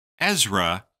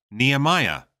Ezra,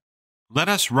 Nehemiah. Let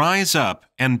us rise up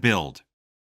and build.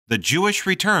 The Jewish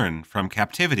Return from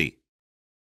Captivity.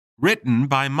 Written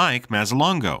by Mike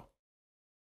Mazzalongo.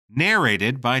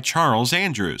 Narrated by Charles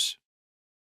Andrews.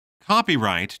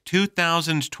 Copyright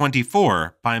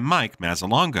 2024 by Mike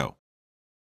Mazzalongo.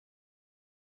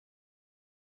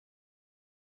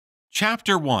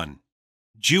 Chapter 1.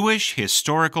 Jewish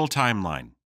Historical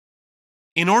Timeline.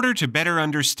 In order to better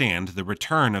understand the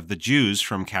return of the Jews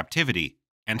from captivity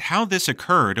and how this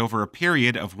occurred over a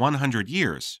period of 100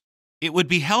 years, it would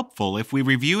be helpful if we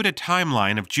reviewed a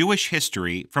timeline of Jewish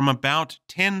history from about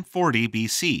 1040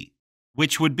 BC,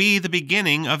 which would be the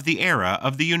beginning of the era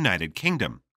of the United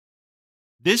Kingdom.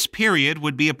 This period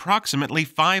would be approximately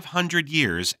 500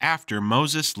 years after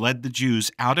Moses led the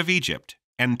Jews out of Egypt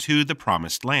and to the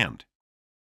Promised Land.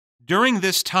 During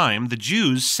this time, the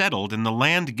Jews settled in the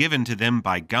land given to them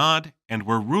by God and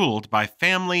were ruled by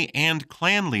family and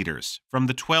clan leaders from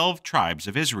the 12 tribes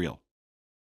of Israel.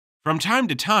 From time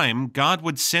to time, God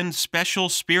would send special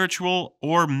spiritual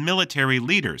or military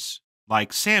leaders,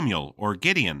 like Samuel or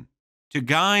Gideon, to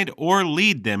guide or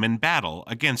lead them in battle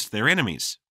against their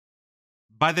enemies.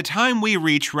 By the time we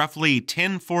reach roughly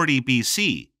 1040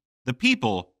 BC, the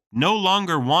people, no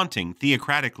longer wanting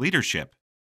theocratic leadership,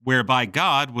 whereby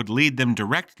God would lead them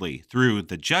directly through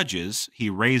the judges he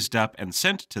raised up and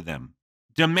sent to them,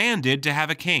 demanded to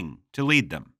have a king to lead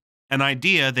them, an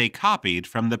idea they copied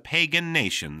from the pagan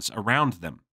nations around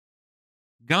them.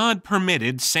 God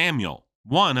permitted Samuel,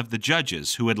 one of the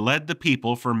judges who had led the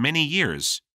people for many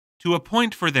years, to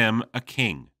appoint for them a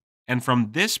king, and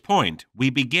from this point we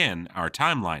begin our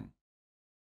timeline.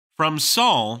 From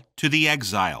Saul to the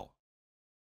exile.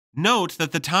 Note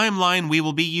that the timeline we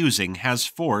will be using has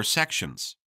 4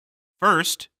 sections.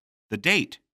 First, the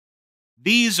date.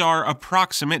 These are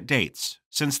approximate dates,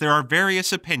 since there are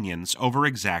various opinions over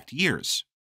exact years.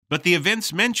 But the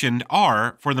events mentioned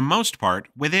are, for the most part,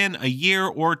 within a year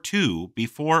or 2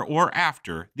 before or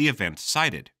after the event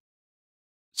cited.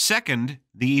 Second,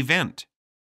 the event.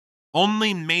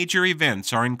 Only major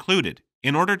events are included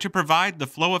in order to provide the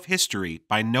flow of history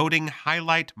by noting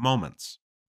highlight moments.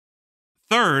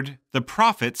 Third, the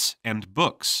prophets and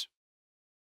books.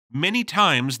 Many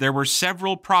times there were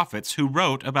several prophets who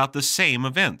wrote about the same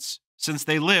events, since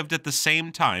they lived at the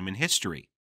same time in history.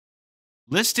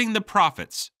 Listing the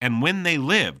prophets and when they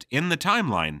lived in the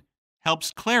timeline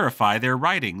helps clarify their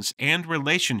writings and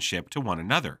relationship to one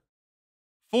another.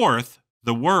 Fourth,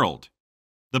 the world.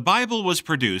 The Bible was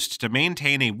produced to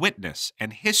maintain a witness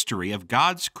and history of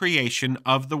God's creation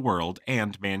of the world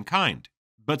and mankind,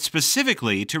 but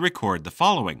specifically to record the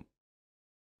following.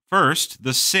 First,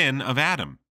 the sin of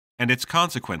Adam and its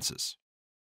consequences.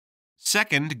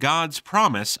 Second, God's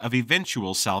promise of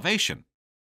eventual salvation.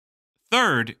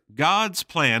 Third, God's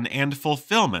plan and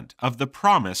fulfillment of the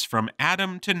promise from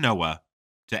Adam to Noah,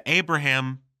 to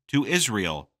Abraham, to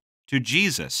Israel, to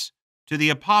Jesus, to the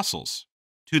apostles,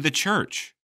 to the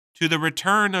church, to the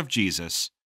return of Jesus,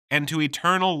 and to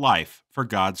eternal life for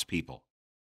God's people.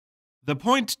 The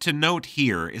point to note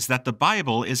here is that the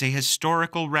Bible is a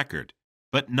historical record,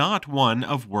 but not one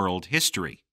of world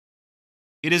history.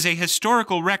 It is a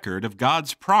historical record of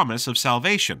God's promise of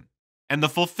salvation and the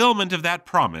fulfillment of that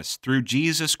promise through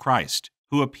Jesus Christ,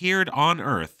 who appeared on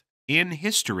earth in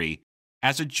history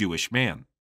as a Jewish man.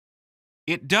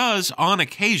 It does, on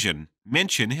occasion,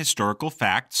 mention historical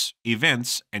facts,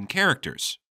 events, and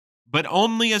characters, but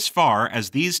only as far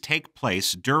as these take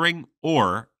place during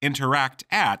or interact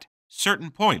at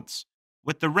certain points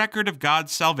with the record of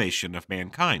God's salvation of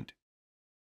mankind.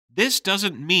 This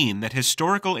doesn't mean that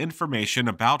historical information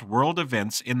about world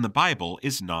events in the Bible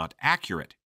is not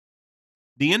accurate.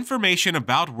 The information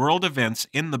about world events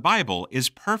in the Bible is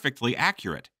perfectly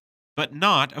accurate, but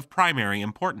not of primary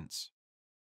importance.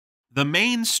 The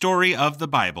main story of the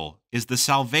Bible is the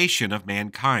salvation of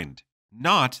mankind,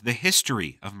 not the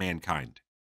history of mankind.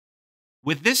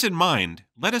 With this in mind,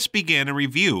 let us begin a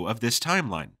review of this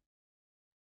timeline.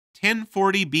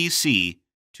 1040 BC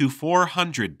to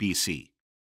 400 BC.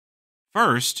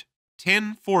 First,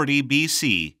 1040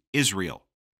 BC, Israel.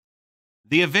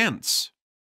 The events.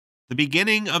 The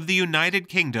beginning of the United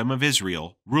Kingdom of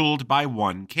Israel, ruled by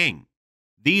one king.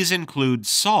 These include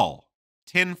Saul,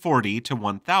 1040 to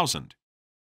 1000.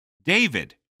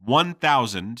 David,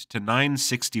 1000 to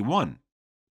 961.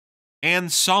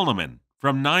 And Solomon,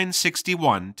 from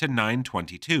 961 to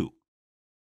 922.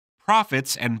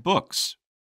 Prophets and books.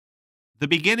 The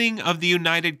beginning of the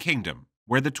United Kingdom,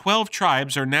 where the 12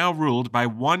 tribes are now ruled by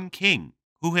one king,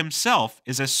 who himself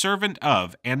is a servant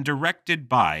of and directed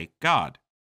by God.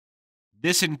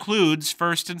 This includes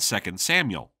 1st and 2nd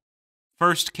Samuel,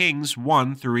 1 Kings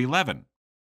 1 through 11,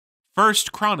 1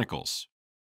 Chronicles,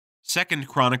 2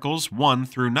 Chronicles 1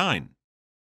 through 9,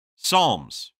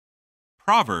 Psalms,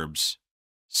 Proverbs,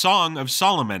 Song of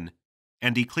Solomon,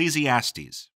 and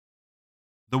Ecclesiastes.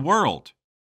 The world.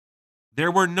 There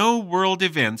were no world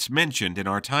events mentioned in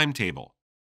our timetable,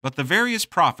 but the various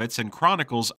prophets and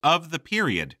chronicles of the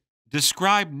period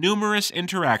describe numerous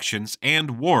interactions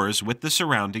and wars with the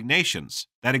surrounding nations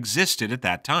that existed at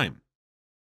that time.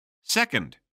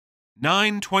 Second,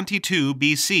 922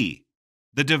 BC,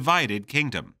 the divided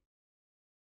kingdom.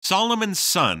 Solomon's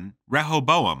son,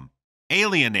 Rehoboam,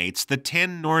 alienates the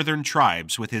 10 northern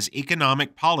tribes with his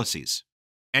economic policies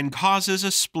and causes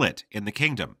a split in the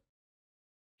kingdom.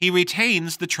 He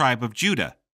retains the tribe of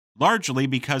Judah, largely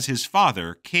because his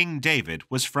father, King David,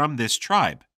 was from this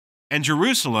tribe, and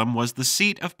Jerusalem was the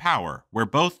seat of power where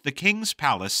both the king's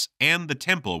palace and the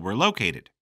temple were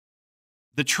located.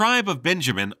 The tribe of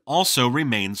Benjamin also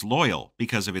remains loyal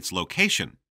because of its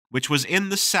location, which was in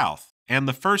the south, and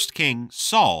the first king,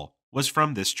 Saul, was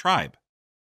from this tribe.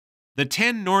 The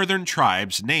 10 northern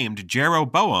tribes named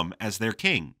Jeroboam as their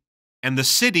king, and the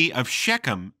city of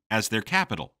Shechem as their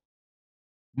capital.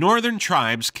 Northern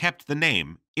tribes kept the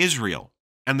name Israel,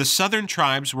 and the southern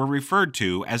tribes were referred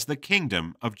to as the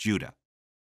kingdom of Judah.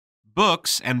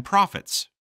 Books and prophets.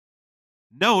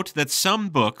 Note that some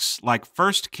books, like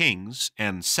 1 Kings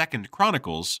and 2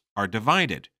 Chronicles, are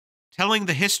divided, telling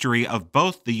the history of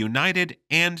both the united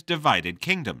and divided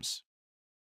kingdoms.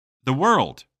 The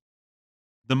world.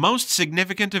 The most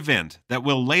significant event that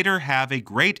will later have a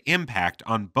great impact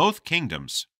on both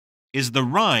kingdoms is the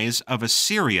rise of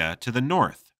Assyria to the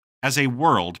north as a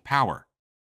world power.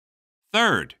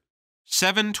 Third,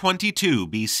 722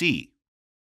 BC.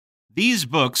 These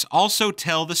books also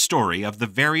tell the story of the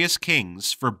various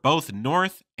kings for both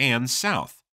north and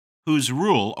south, whose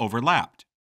rule overlapped.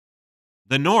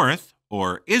 The north,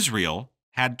 or Israel,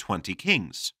 had 20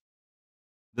 kings.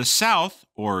 The south,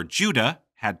 or Judah,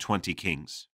 had 20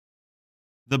 kings.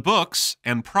 The books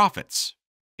and prophets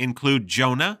include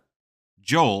Jonah,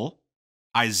 Joel,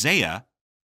 Isaiah,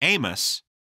 Amos,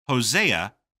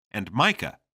 Hosea, and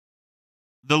Micah.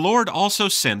 The Lord also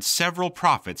sent several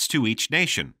prophets to each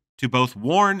nation to both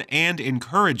warn and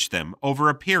encourage them over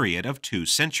a period of 2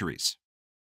 centuries.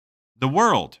 The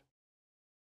world.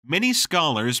 Many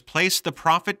scholars place the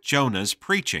prophet Jonah's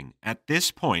preaching at this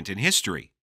point in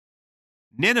history.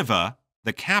 Nineveh,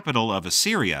 the capital of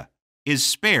Assyria, is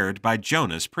spared by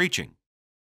Jonah's preaching.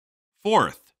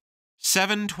 Fourth,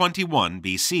 721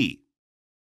 BC.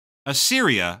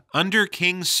 Assyria, under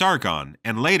King Sargon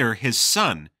and later his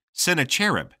son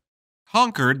Sennacherib,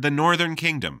 conquered the northern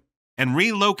kingdom and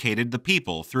relocated the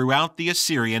people throughout the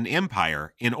Assyrian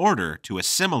Empire in order to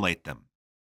assimilate them.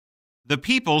 The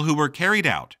people who were carried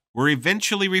out were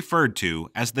eventually referred to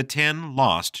as the 10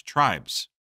 lost tribes.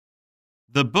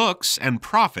 The books and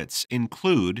prophets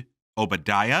include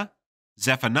Obadiah,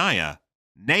 Zephaniah,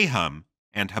 Nahum,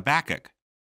 and Habakkuk.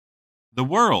 The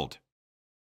world.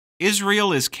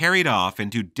 Israel is carried off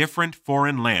into different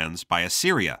foreign lands by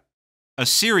Assyria.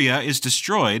 Assyria is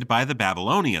destroyed by the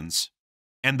Babylonians,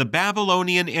 and the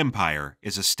Babylonian Empire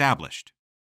is established.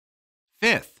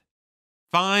 Fifth,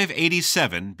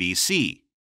 587 BC.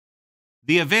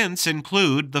 The events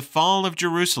include the fall of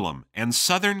Jerusalem and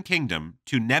southern kingdom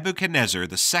to Nebuchadnezzar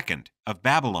II of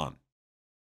Babylon.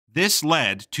 This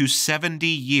led to 70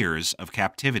 years of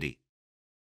captivity.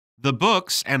 The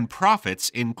books and prophets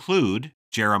include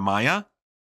Jeremiah,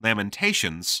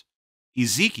 Lamentations,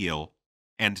 Ezekiel,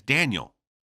 and Daniel.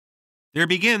 There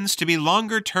begins to be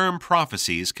longer-term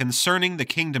prophecies concerning the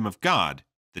kingdom of God,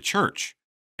 the church,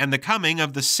 and the coming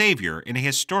of the Savior in a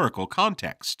historical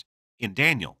context, in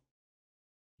Daniel.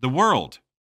 The world.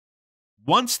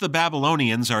 Once the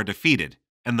Babylonians are defeated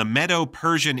and the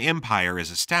Medo-Persian Empire is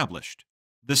established,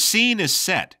 the scene is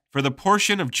set for the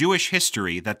portion of Jewish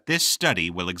history that this study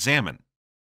will examine.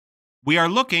 We are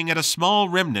looking at a small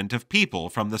remnant of people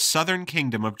from the southern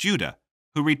kingdom of Judah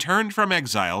who returned from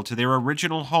exile to their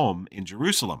original home in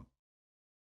Jerusalem.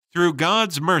 Through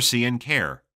God's mercy and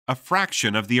care, a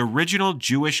fraction of the original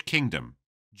Jewish kingdom,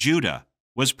 Judah,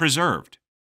 was preserved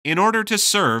in order to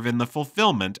serve in the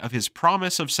fulfillment of his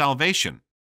promise of salvation,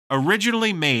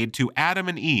 originally made to Adam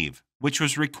and Eve, which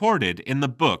was recorded in the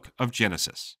book of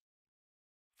Genesis.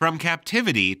 From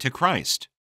captivity to Christ.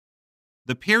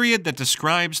 The period that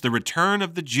describes the return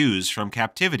of the Jews from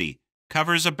captivity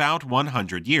covers about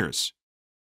 100 years.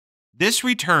 This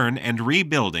return and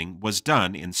rebuilding was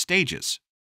done in stages.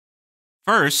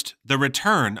 First, the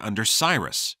return under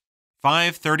Cyrus,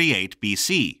 538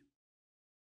 BC.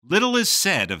 Little is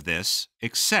said of this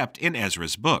except in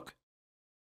Ezra's book.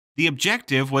 The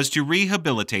objective was to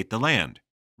rehabilitate the land,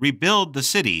 rebuild the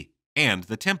city, and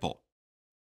the temple.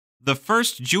 The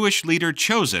first Jewish leader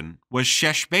chosen was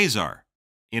Sheshbazzar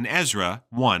in Ezra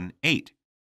 1:8.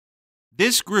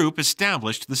 This group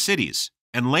established the cities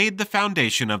and laid the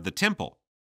foundation of the temple,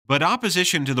 but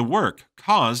opposition to the work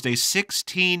caused a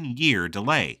 16-year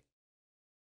delay.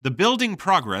 The building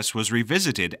progress was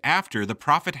revisited after the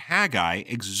prophet Haggai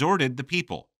exhorted the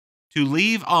people to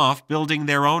leave off building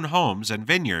their own homes and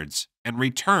vineyards and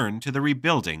return to the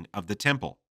rebuilding of the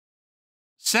temple.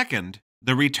 Second,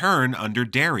 the return under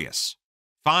Darius,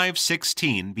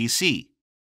 516 BC.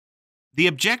 The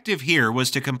objective here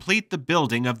was to complete the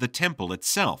building of the temple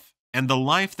itself and the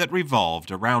life that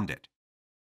revolved around it.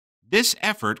 This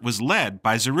effort was led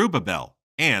by Zerubbabel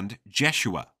and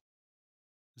Jeshua.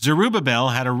 Zerubbabel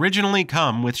had originally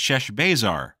come with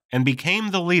Sheshbazzar and became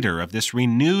the leader of this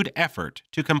renewed effort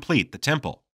to complete the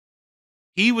temple.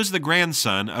 He was the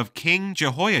grandson of King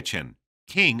Jehoiachin,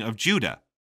 king of Judah,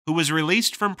 who was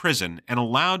released from prison and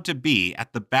allowed to be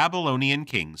at the Babylonian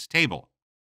king's table.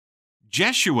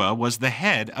 Jeshua was the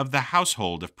head of the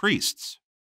household of priests.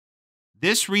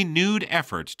 This renewed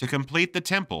effort to complete the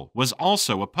temple was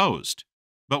also opposed,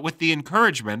 but with the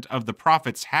encouragement of the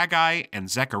prophets Haggai and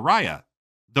Zechariah,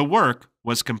 the work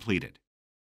was completed.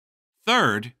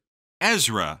 Third,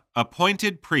 Ezra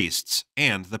appointed priests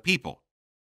and the people,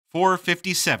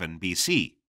 457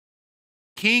 BC.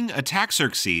 King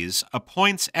Artaxerxes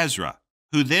appoints Ezra,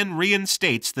 who then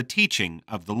reinstates the teaching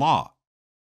of the law.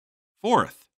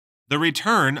 Fourth, the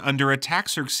return under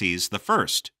Artaxerxes I,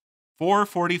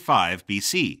 445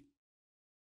 BC.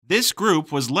 This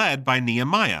group was led by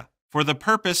Nehemiah for the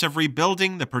purpose of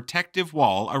rebuilding the protective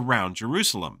wall around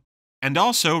Jerusalem and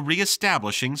also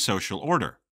reestablishing social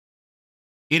order.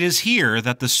 It is here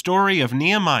that the story of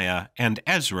Nehemiah and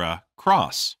Ezra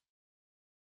cross.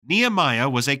 Nehemiah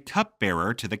was a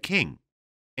cupbearer to the king,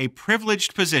 a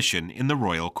privileged position in the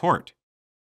royal court.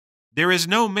 There is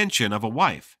no mention of a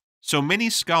wife, so many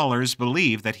scholars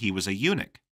believe that he was a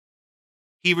eunuch.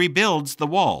 He rebuilds the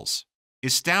walls,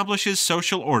 establishes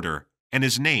social order, and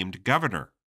is named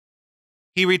governor.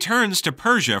 He returns to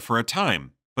Persia for a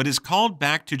time, but is called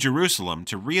back to Jerusalem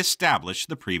to reestablish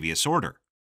the previous order.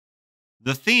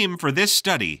 The theme for this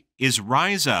study is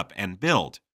Rise Up and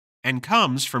Build, and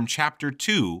comes from chapter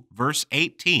 2, verse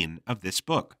 18 of this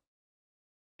book.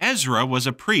 Ezra was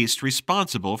a priest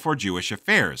responsible for Jewish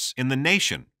affairs in the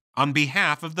nation on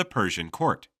behalf of the Persian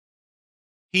court.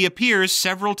 He appears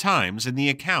several times in the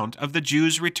account of the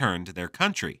Jews' return to their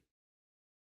country.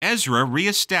 Ezra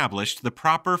reestablished the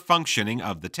proper functioning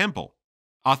of the temple,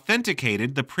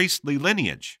 authenticated the priestly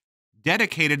lineage,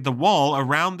 dedicated the wall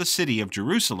around the city of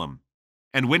Jerusalem,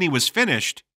 and when he was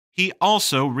finished, he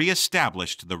also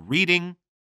reestablished the reading,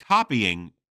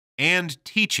 copying, and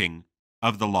teaching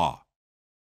of the law.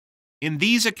 In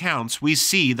these accounts, we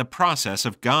see the process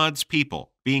of God's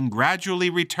people being gradually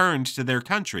returned to their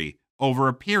country over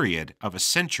a period of a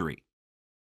century.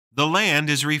 The land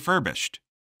is refurbished,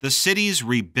 the cities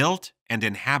rebuilt and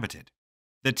inhabited.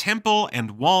 The temple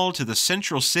and wall to the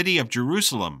central city of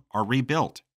Jerusalem are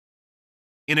rebuilt.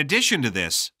 In addition to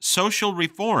this, social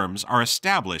reforms are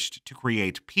established to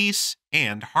create peace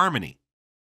and harmony.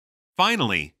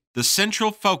 Finally, the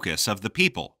central focus of the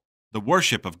people, the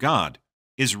worship of God,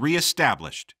 is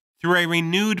reestablished through a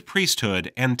renewed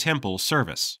priesthood and temple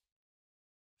service.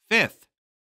 Fifth,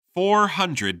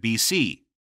 400 BC.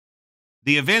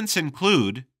 The events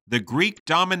include the Greek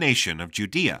domination of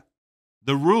Judea,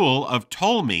 the rule of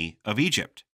Ptolemy of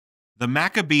Egypt, the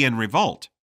Maccabean revolt,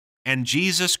 and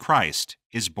Jesus Christ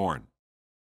is born.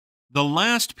 The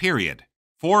last period,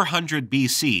 400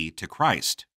 BC to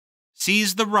Christ,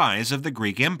 sees the rise of the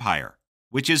Greek Empire,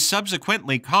 which is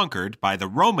subsequently conquered by the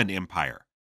Roman Empire,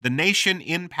 the nation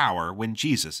in power when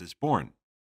Jesus is born.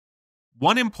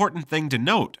 One important thing to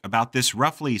note about this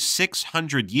roughly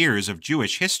 600 years of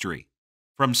Jewish history,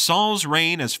 from Saul's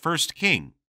reign as first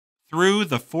king, through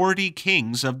the 40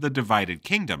 kings of the divided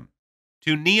kingdom,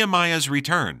 to Nehemiah's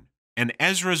return and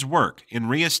Ezra's work in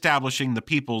reestablishing the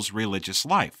people's religious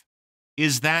life,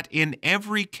 is that in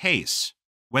every case,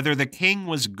 whether the king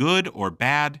was good or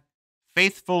bad,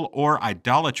 faithful or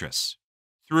idolatrous,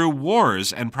 through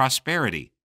wars and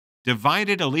prosperity,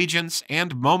 divided allegiance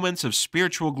and moments of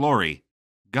spiritual glory,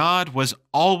 God was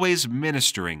always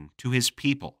ministering to his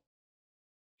people.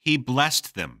 He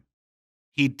blessed them.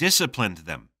 He disciplined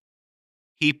them.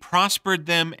 He prospered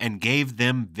them and gave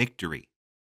them victory.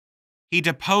 He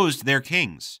deposed their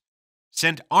kings,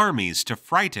 sent armies to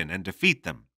frighten and defeat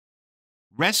them,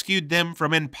 rescued them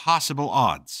from impossible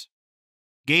odds,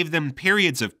 gave them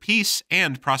periods of peace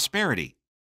and prosperity,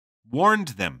 warned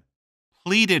them,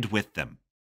 pleaded with them.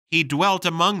 He dwelt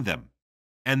among them,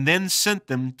 and then sent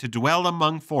them to dwell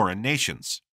among foreign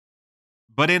nations.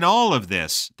 But in all of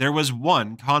this, there was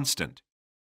one constant.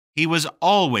 He was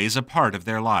always a part of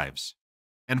their lives.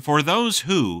 And for those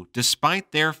who,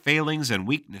 despite their failings and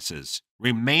weaknesses,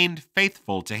 remained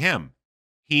faithful to him,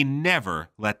 he never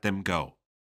let them go.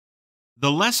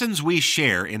 The lessons we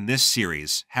share in this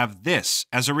series have this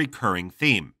as a recurring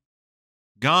theme.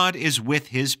 God is with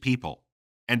his people,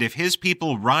 and if his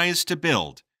people rise to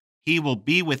build, he will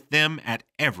be with them at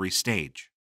every stage.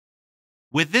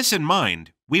 With this in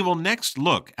mind, we will next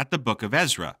look at the book of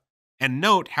Ezra and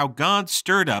note how God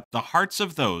stirred up the hearts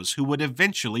of those who would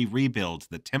eventually rebuild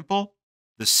the temple,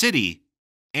 the city,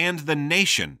 and the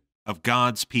nation of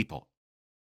God's people.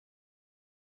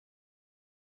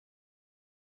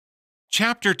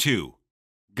 Chapter 2.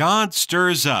 God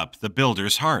stirs up the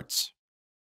builders' hearts.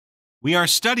 We are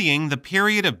studying the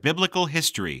period of biblical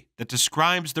history that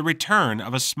describes the return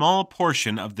of a small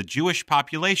portion of the Jewish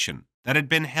population that had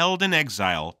been held in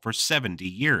exile for 70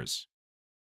 years.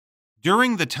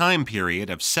 During the time period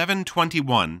of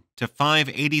 721 to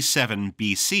 587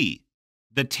 BC,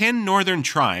 the 10 northern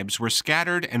tribes were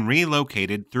scattered and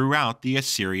relocated throughout the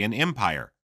Assyrian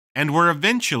Empire, and were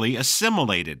eventually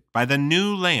assimilated by the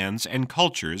new lands and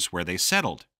cultures where they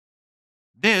settled.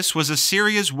 This was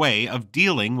Assyria's way of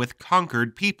dealing with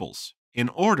conquered peoples in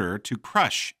order to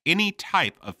crush any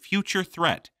type of future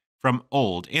threat from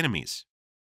old enemies.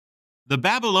 The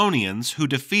Babylonians who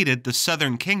defeated the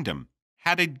southern kingdom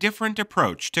had a different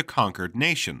approach to conquered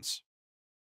nations.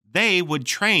 They would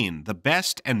train the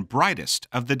best and brightest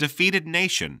of the defeated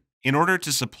nation in order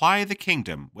to supply the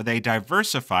kingdom with a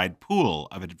diversified pool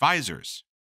of advisors.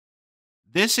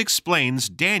 This explains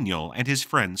Daniel and his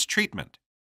friends' treatment.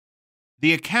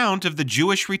 The account of the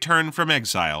Jewish return from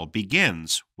exile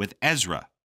begins with Ezra.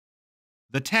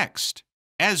 The text,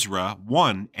 Ezra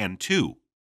 1 and 2.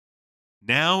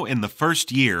 Now in the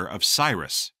first year of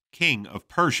Cyrus, king of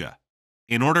Persia,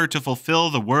 in order to fulfill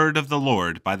the word of the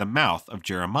Lord by the mouth of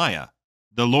Jeremiah,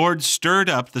 the Lord stirred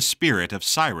up the spirit of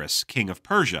Cyrus, king of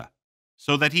Persia,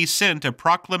 so that he sent a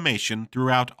proclamation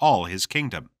throughout all his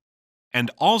kingdom,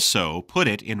 and also put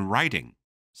it in writing,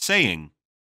 saying,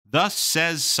 Thus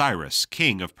says Cyrus,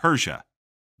 king of Persia,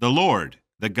 The Lord,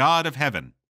 the God of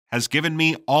heaven, has given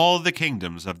me all the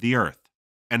kingdoms of the earth,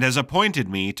 and has appointed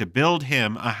me to build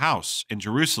him a house in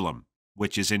Jerusalem,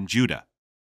 which is in Judah.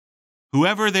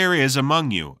 Whoever there is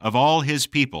among you of all his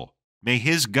people, may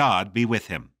his God be with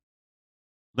him.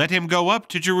 Let him go up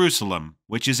to Jerusalem,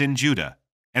 which is in Judah,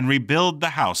 and rebuild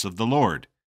the house of the Lord,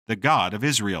 the God of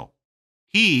Israel.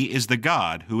 He is the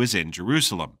God who is in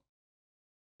Jerusalem.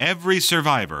 Every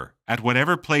survivor, at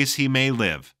whatever place he may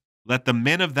live, let the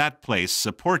men of that place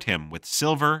support him with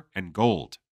silver and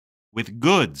gold, with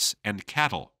goods and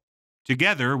cattle,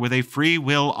 together with a free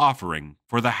will offering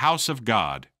for the house of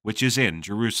God, which is in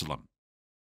Jerusalem.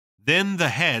 Then the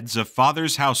heads of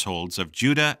fathers' households of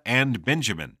Judah and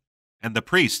Benjamin, and the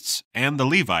priests and the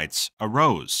Levites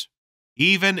arose,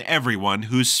 even everyone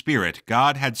whose spirit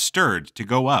God had stirred to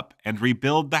go up and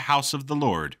rebuild the house of the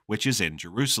Lord, which is in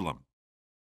Jerusalem.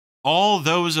 All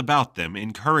those about them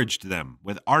encouraged them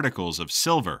with articles of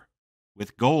silver,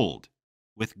 with gold,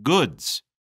 with goods,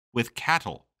 with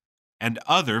cattle, and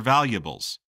other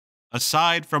valuables,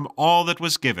 aside from all that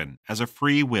was given as a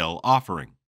free will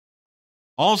offering.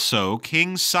 Also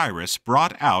King Cyrus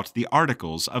brought out the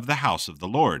articles of the house of the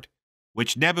Lord,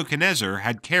 which Nebuchadnezzar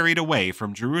had carried away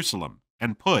from Jerusalem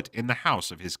and put in the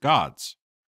house of his gods.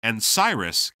 And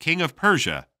Cyrus, king of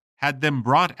Persia, had them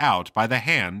brought out by the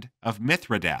hand of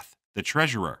Mithredath, the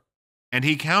treasurer, and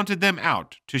he counted them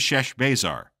out to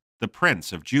Sheshbazzar, the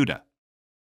prince of Judah.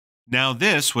 Now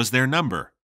this was their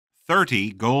number,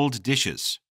 30 gold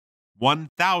dishes,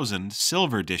 1,000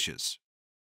 silver dishes,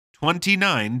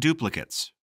 29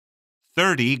 duplicates,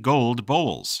 30 gold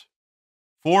bowls,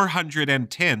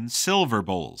 410 silver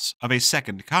bowls of a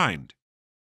second kind,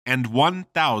 and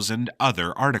 1,000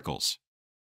 other articles.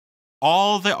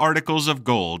 All the articles of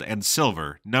gold and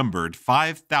silver numbered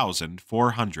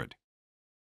 5,400.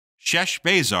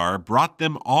 Sheshbazzar brought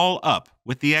them all up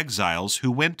with the exiles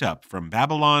who went up from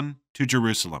Babylon to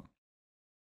Jerusalem.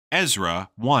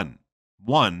 Ezra 1,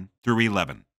 1 through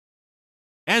 11.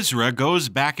 Ezra goes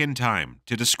back in time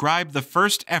to describe the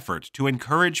first effort to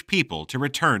encourage people to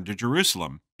return to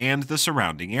Jerusalem and the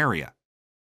surrounding area.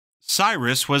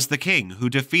 Cyrus was the king who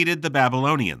defeated the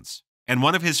Babylonians, and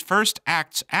one of his first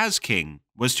acts as king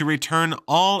was to return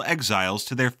all exiles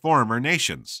to their former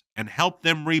nations and help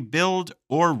them rebuild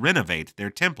or renovate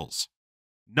their temples,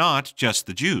 not just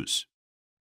the Jews.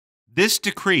 This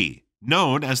decree,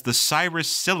 known as the Cyrus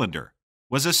cylinder,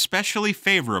 was especially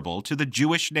favorable to the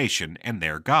Jewish nation and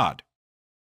their God.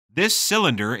 This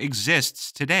cylinder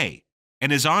exists today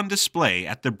and is on display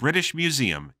at the British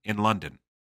Museum in London.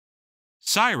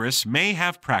 Cyrus may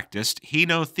have practiced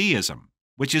henotheism,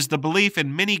 which is the belief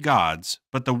in many gods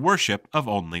but the worship of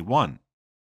only one.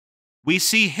 We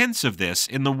see hints of this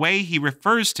in the way he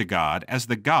refers to God as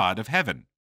the God of heaven,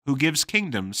 who gives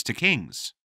kingdoms to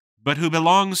kings, but who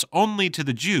belongs only to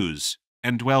the Jews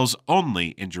and dwells only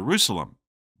in Jerusalem.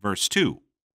 Verse 2.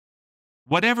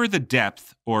 Whatever the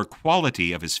depth or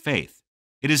quality of his faith,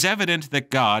 it is evident that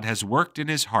God has worked in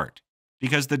his heart,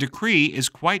 because the decree is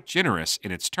quite generous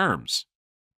in its terms.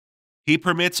 He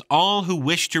permits all who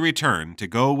wish to return to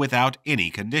go without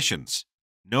any conditions,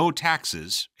 no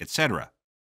taxes, etc.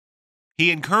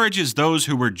 He encourages those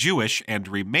who were Jewish and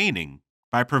remaining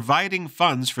by providing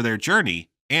funds for their journey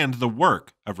and the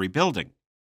work of rebuilding.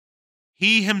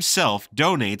 He himself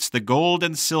donates the gold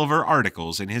and silver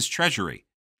articles in his treasury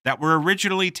that were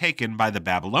originally taken by the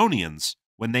Babylonians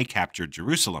when they captured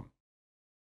Jerusalem.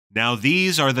 Now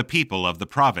these are the people of the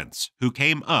province who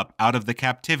came up out of the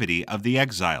captivity of the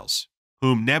exiles,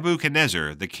 whom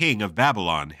Nebuchadnezzar the king of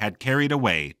Babylon had carried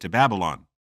away to Babylon,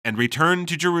 and returned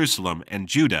to Jerusalem and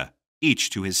Judah, each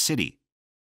to his city.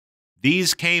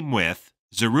 These came with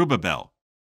Zerubbabel,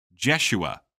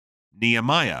 Jeshua,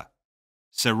 Nehemiah,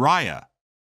 Seraiah,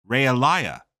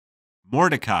 Realiah,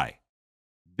 Mordecai,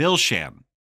 Bilshan,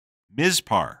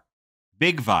 Mizpar,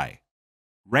 Bigvai,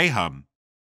 Rahum,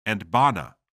 and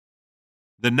Baanah.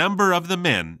 The number of the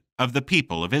men of the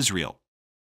people of Israel.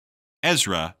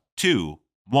 Ezra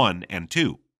 2:1 and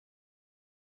 2.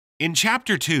 In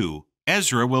chapter 2,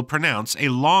 Ezra will pronounce a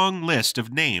long list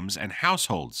of names and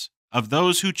households of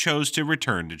those who chose to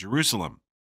return to Jerusalem.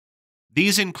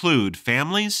 These include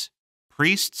families,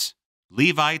 priests,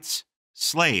 Levites,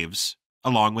 slaves,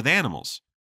 along with animals.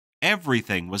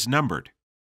 Everything was numbered.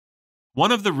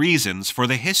 One of the reasons for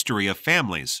the history of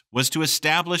families was to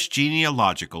establish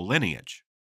genealogical lineage.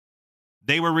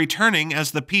 They were returning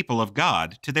as the people of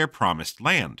God to their promised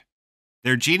land.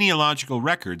 Their genealogical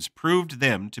records proved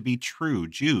them to be true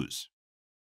Jews.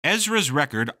 Ezra's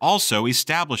record also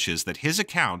establishes that his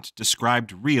account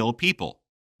described real people,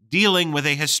 dealing with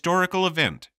a historical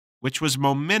event which was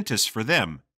momentous for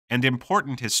them and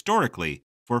important historically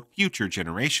for future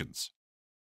generations.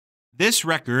 This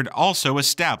record also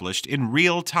established in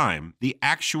real time the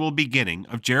actual beginning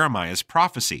of Jeremiah's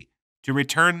prophecy to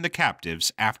return the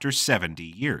captives after 70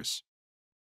 years.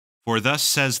 For thus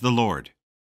says the Lord,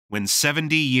 when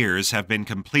 70 years have been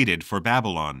completed for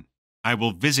Babylon, I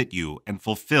will visit you and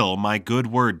fulfill my good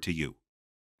word to you,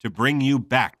 to bring you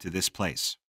back to this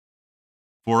place.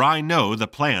 For I know the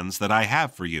plans that I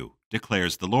have for you,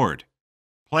 declares the Lord,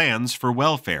 plans for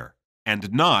welfare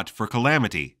and not for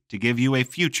calamity, to give you a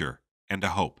future and a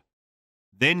hope.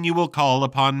 Then you will call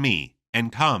upon me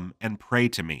and come and pray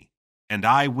to me, and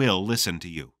I will listen to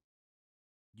you.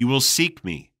 You will seek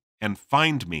me and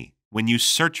find me when you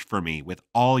search for me with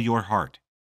all your heart.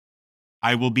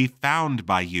 I will be found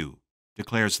by you,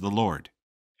 declares the Lord,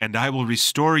 and I will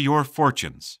restore your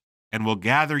fortunes, and will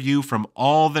gather you from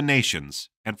all the nations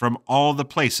and from all the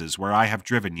places where I have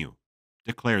driven you,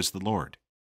 declares the Lord,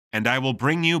 and I will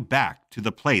bring you back to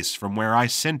the place from where I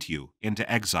sent you into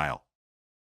exile.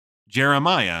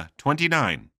 Jeremiah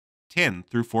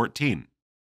 29:10-14.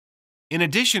 In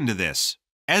addition to this,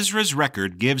 Ezra's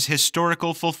record gives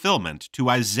historical fulfillment to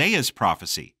Isaiah's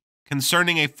prophecy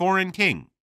concerning a foreign king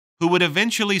who would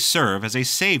eventually serve as a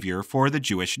savior for the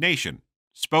Jewish nation,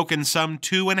 spoken some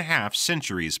 2.5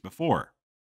 centuries before.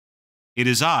 It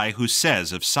is I who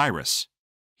says of Cyrus,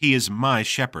 he is my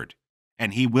shepherd,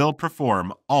 and he will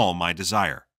perform all my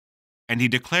desire. And he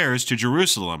declares to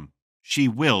Jerusalem, she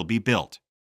will be built,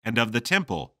 and of the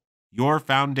temple, your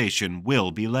foundation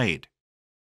will be laid.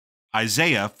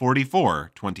 Isaiah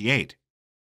 44:28.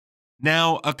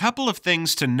 Now, a couple of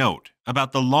things to note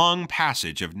about the long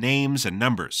passage of names and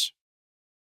numbers.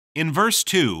 In verse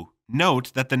 2,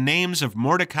 note that the names of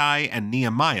Mordecai and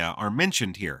Nehemiah are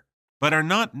mentioned here, but are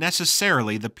not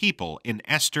necessarily the people in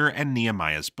Esther and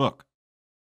Nehemiah's book.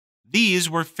 These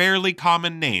were fairly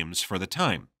common names for the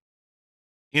time.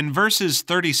 In verses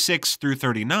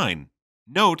 36-39,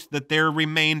 note that there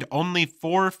remained only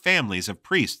 4 families of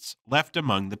priests left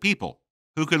among the people,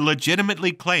 who could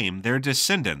legitimately claim their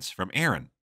descendants from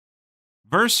Aaron.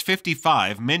 Verse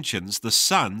 55 mentions the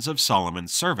sons of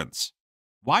Solomon's servants.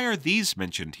 Why are these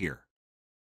mentioned here?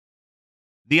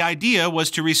 The idea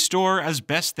was to restore as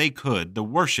best they could the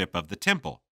worship of the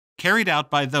temple, carried out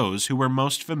by those who were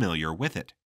most familiar with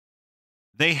it.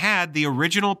 They had the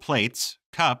original plates,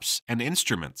 cups, and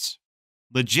instruments,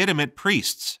 legitimate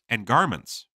priests and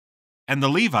garments, and the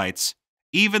Levites,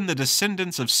 even the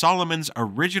descendants of Solomon's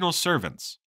original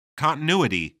servants,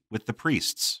 continuity with the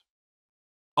priests.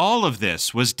 All of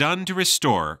this was done to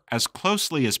restore, as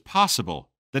closely as possible,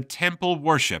 the temple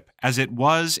worship as it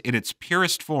was in its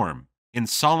purest form in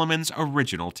Solomon's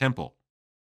original temple.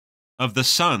 Of the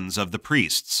sons of the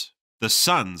priests, the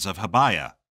sons of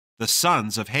Habiah, the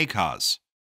sons of Hakaz,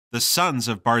 the sons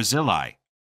of Barzillai,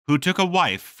 who took a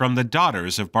wife from the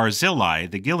daughters of Barzillai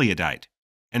the Gileadite,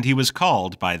 and he was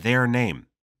called by their name.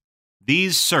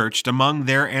 These searched among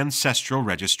their ancestral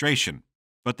registration,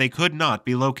 but they could not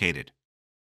be located.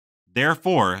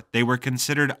 Therefore, they were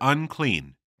considered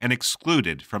unclean and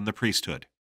excluded from the priesthood.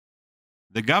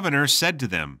 The governor said to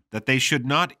them that they should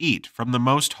not eat from the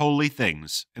most holy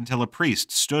things until a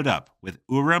priest stood up with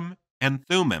Urim and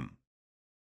Thummim.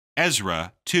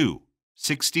 Ezra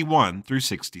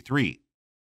 2:61-63.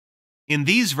 In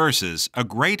these verses, a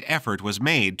great effort was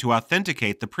made to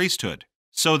authenticate the priesthood,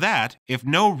 so that, if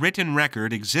no written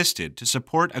record existed to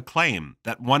support a claim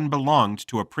that one belonged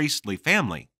to a priestly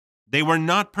family, they were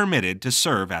not permitted to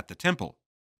serve at the temple.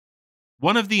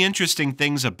 One of the interesting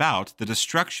things about the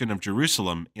destruction of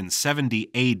Jerusalem in 70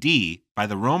 AD by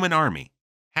the Roman army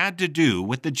had to do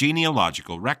with the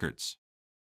genealogical records.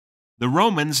 The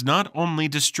Romans not only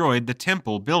destroyed the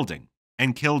temple building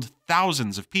and killed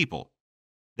thousands of people,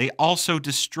 they also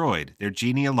destroyed their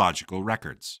genealogical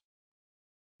records.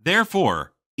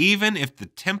 Therefore, even if the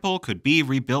temple could be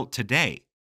rebuilt today,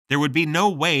 there would be no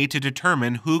way to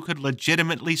determine who could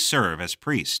legitimately serve as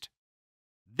priest.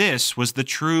 This was the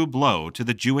true blow to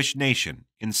the Jewish nation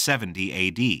in 70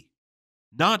 AD.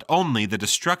 Not only the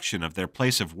destruction of their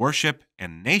place of worship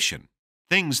and nation,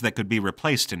 things that could be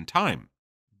replaced in time,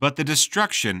 but the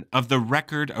destruction of the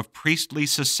record of priestly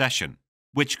succession,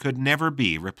 which could never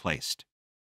be replaced.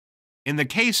 In the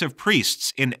case of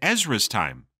priests in Ezra's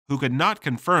time, who could not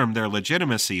confirm their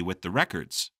legitimacy with the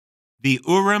records, the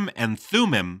Urim and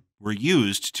Thummim were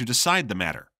used to decide the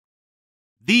matter.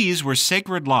 These were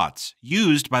sacred lots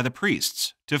used by the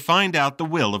priests to find out the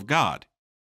will of God,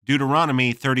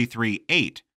 Deuteronomy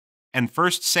 33:8 and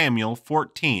 1 Samuel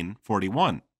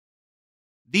 14:41.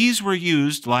 These were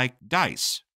used like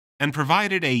dice and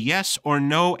provided a yes or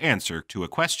no answer to a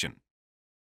question.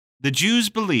 The Jews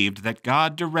believed that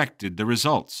God directed the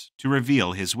results to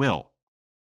reveal his will.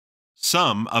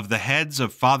 Some of the heads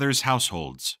of fathers'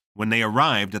 households, when they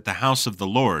arrived at the house of the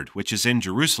Lord, which is in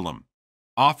Jerusalem,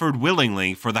 offered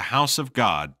willingly for the house of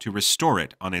God to restore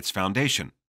it on its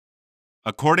foundation.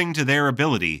 According to their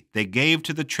ability, they gave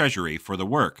to the treasury for the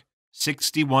work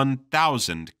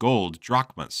 61,000 gold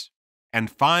drachmas,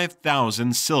 and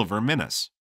 5,000 silver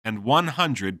minas, and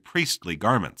 100 priestly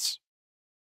garments.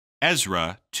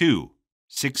 Ezra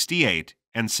 2:68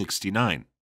 and 69.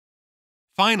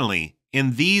 Finally,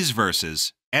 in these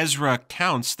verses, Ezra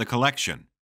counts the collection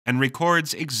and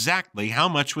records exactly how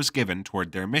much was given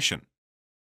toward their mission.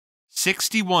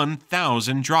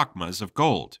 61,000 drachmas of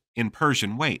gold in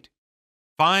Persian weight,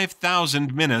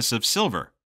 5,000 minas of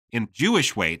silver. In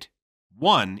Jewish weight,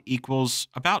 1 equals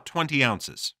about 20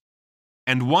 ounces,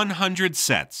 and 100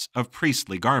 sets of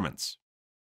priestly garments.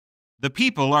 The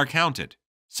people are counted,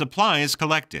 supplies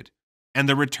collected, and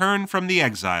the return from the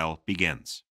exile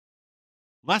begins.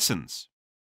 Lessons.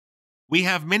 We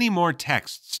have many more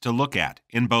texts to look at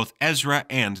in both Ezra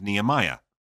and Nehemiah,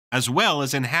 as well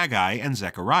as in Haggai and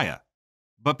Zechariah.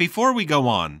 But before we go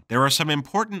on, there are some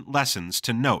important lessons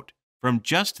to note from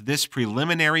just this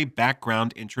preliminary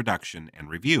background introduction and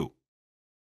review.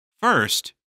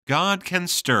 First, God can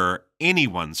stir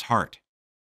anyone's heart.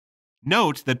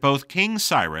 Note that both King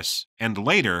Cyrus and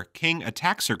later King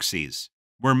Artaxerxes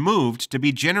were moved to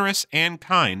be generous and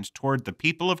kind toward the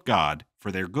people of God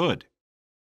for their good.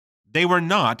 They were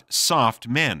not soft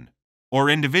men or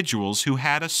individuals who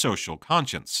had a social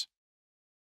conscience.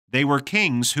 They were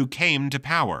kings who came to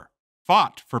power,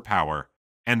 fought for power,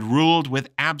 and ruled with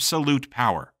absolute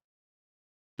power.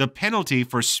 The penalty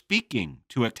for speaking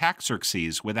to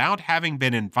Artaxerxes without having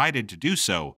been invited to do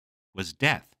so was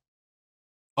death.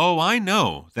 Oh, I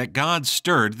know that God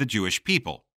stirred the Jewish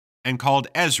people and called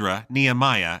Ezra,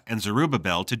 Nehemiah, and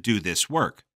Zerubbabel to do this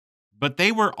work, but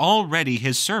they were already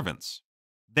his servants.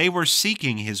 They were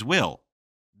seeking his will.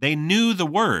 They knew the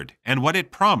word and what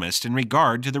it promised in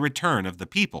regard to the return of the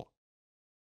people.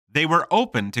 They were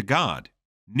open to God,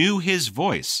 knew his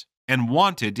voice, and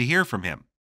wanted to hear from him.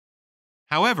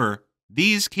 However,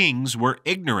 these kings were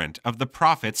ignorant of the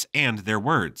prophets and their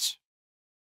words.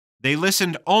 They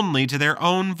listened only to their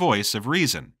own voice of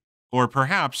reason, or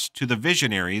perhaps to the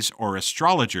visionaries or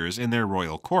astrologers in their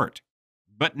royal court.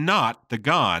 but not the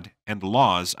God and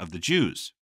laws of the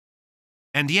Jews.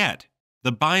 And yet,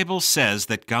 the Bible says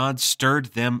that God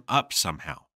stirred them up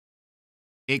somehow.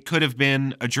 It could have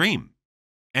been a dream,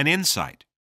 an insight,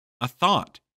 a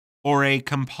thought, or a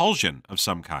compulsion of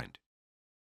some kind.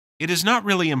 It is not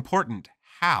really important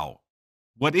how.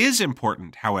 What is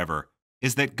important, however,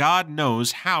 is that God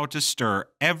knows how to stir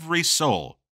every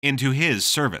soul into His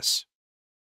service.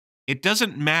 It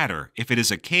doesn't matter if it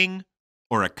is a king,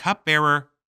 or a cupbearer,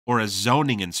 or a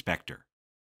zoning inspector,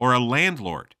 or a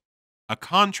landlord, a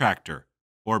contractor,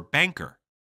 or banker,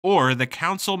 or the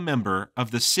council member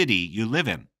of the city you live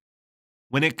in.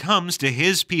 When it comes to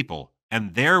His people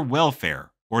and their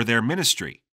welfare or their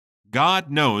ministry,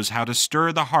 God knows how to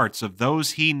stir the hearts of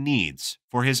those He needs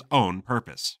for His own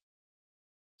purpose.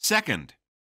 Second,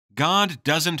 God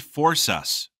doesn't force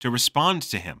us to respond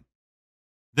to Him.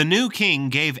 The new king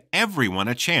gave everyone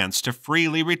a chance to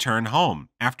freely return home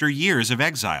after years of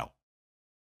exile.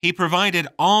 He provided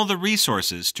all the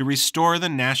resources to restore the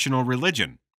national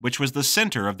religion, which was the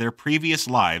center of their previous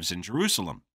lives in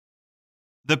Jerusalem.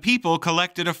 The people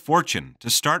collected a fortune to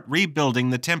start rebuilding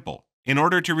the temple in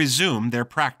order to resume their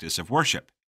practice of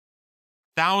worship.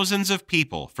 Thousands of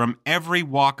people from every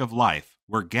walk of life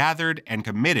were gathered and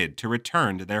committed to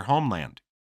return to their homeland.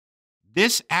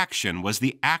 This action was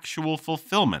the actual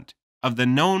fulfillment of the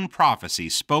known prophecy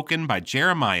spoken by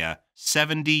Jeremiah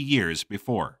 70 years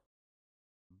before.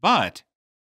 But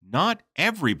not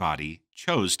everybody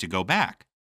chose to go back.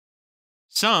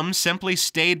 Some simply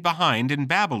stayed behind in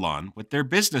Babylon with their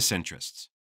business interests,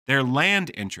 their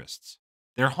land interests,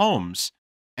 their homes,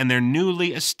 and their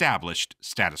newly established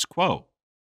status quo.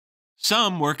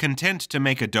 Some were content to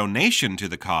make a donation to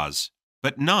the cause,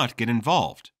 but not get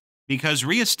involved, because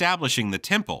reestablishing the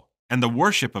temple and the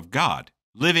worship of God,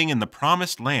 living in the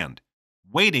promised land,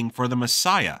 waiting for the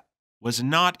Messiah, was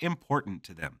not important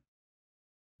to them.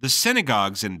 The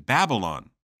synagogues in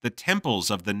Babylon, the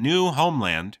temples of the new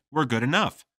homeland, were good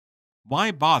enough. Why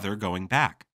bother going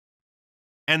back?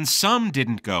 And some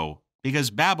didn't go because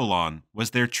Babylon was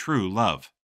their true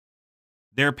love.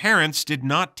 Their parents did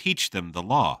not teach them the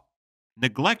law,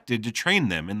 neglected to train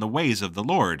them in the ways of the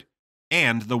Lord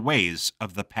and the ways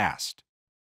of the past.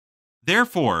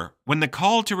 Therefore, when the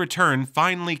call to return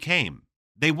finally came,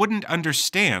 they wouldn't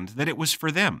understand that it was for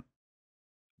them.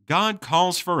 God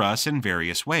calls for us in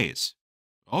various ways.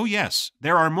 Oh yes,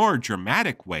 there are more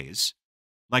dramatic ways,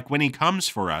 like when He comes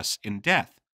for us in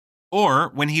death, or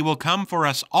when He will come for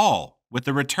us all with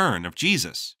the return of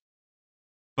Jesus.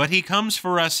 But He comes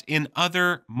for us in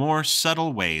other, more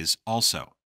subtle ways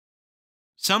also.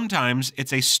 Sometimes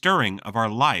it's a stirring of our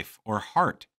life or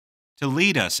heart to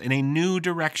lead us in a new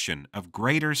direction of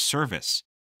greater service,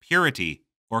 purity,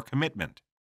 or commitment.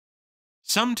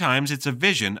 Sometimes it's a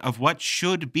vision of what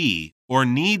should be or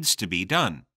needs to be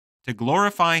done to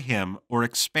glorify Him or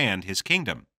expand His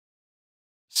kingdom.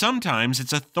 Sometimes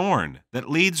it's a thorn that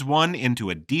leads one into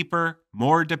a deeper,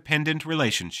 more dependent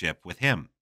relationship with Him.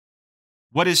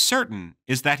 What is certain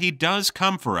is that He does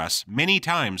come for us many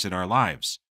times in our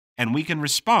lives, and we can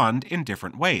respond in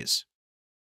different ways.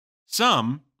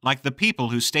 Some, like the people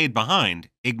who stayed behind,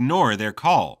 ignore their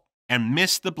call and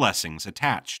miss the blessings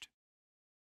attached.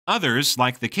 Others,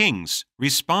 like the kings,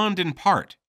 respond in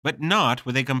part, but not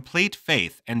with a complete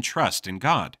faith and trust in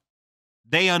God.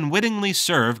 They unwittingly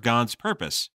serve God's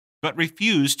purpose, but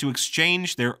refuse to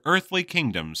exchange their earthly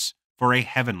kingdoms for a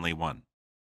heavenly one.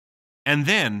 And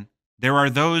then there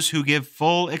are those who give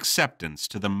full acceptance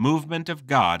to the movement of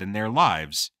God in their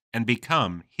lives and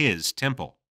become His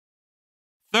temple.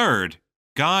 Third,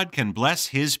 God can bless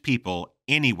His people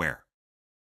anywhere.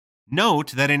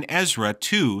 Note that in Ezra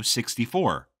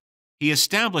 2:64, He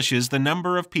establishes the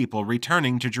number of people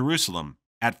returning to Jerusalem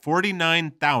at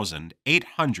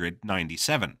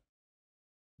 49,897.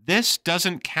 This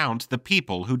doesn't count the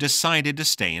people who decided to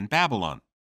stay in Babylon.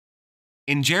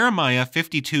 In Jeremiah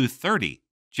 52:30,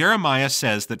 Jeremiah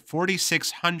says that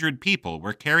 4,600 people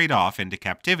were carried off into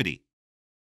captivity.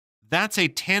 That's a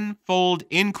tenfold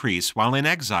increase while in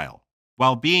exile,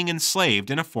 while being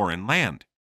enslaved in a foreign land.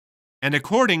 And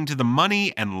according to the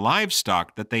money and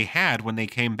livestock that they had when they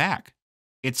came back,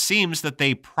 it seems that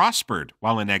they prospered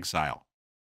while in exile.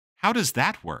 How does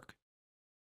that work?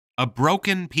 A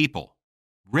broken people,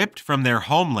 ripped from their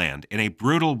homeland in a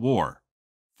brutal war,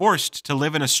 forced to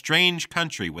live in a strange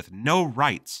country with no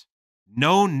rights,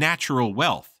 no natural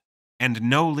wealth, and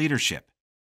no leadership.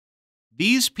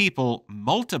 These people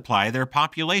multiply their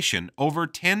population over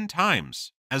 10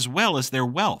 times, as well as their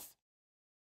wealth.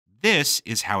 This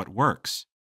is how it works.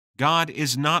 God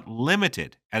is not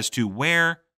limited as to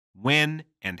where, when,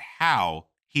 and how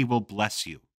He will bless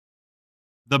you.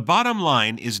 The bottom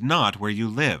line is not where you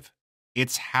live,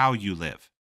 it's how you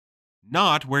live.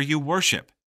 Not where you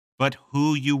worship, but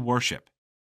who you worship.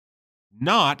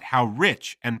 Not how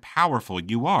rich and powerful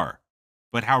you are,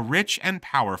 but how rich and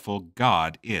powerful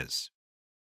God is.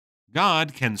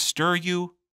 God can stir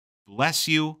you, bless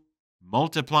you,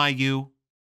 multiply you,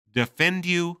 defend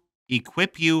you,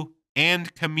 equip you,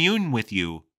 and commune with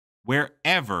you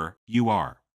wherever you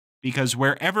are, because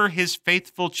wherever His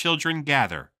faithful children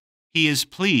gather, He is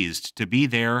pleased to be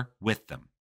there with them.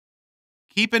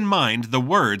 Keep in mind the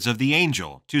words of the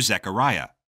angel to Zechariah.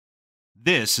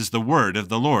 This is the word of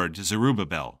the Lord to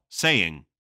Zerubbabel, saying,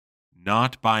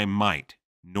 "Not by might,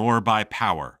 nor by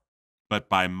power, but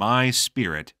by my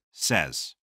Spirit,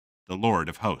 says the Lord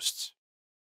of hosts."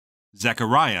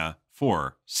 Zechariah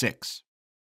 4:6.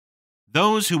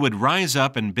 Those who would rise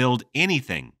up and build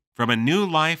anything, from a new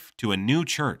life to a new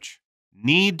church,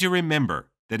 need to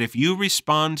remember that if you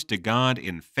respond to God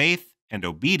in faith and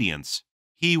obedience,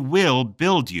 He will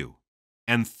build you,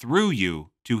 and through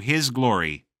you to His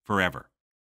glory forever.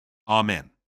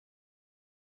 Amen.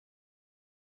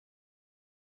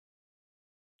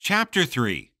 Chapter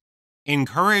 3.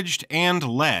 Encouraged and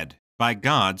led by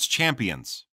God's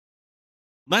champions.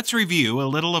 Let's review a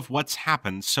little of what's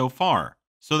happened so far,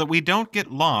 so that we don't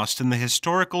get lost in the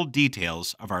historical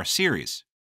details of our series.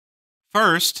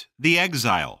 First, the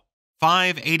exile,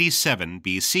 587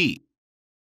 BC.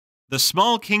 The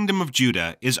small kingdom of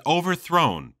Judah is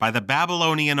overthrown by the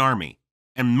Babylonian army,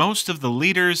 and most of the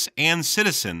leaders and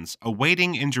citizens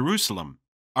awaiting in Jerusalem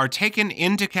are taken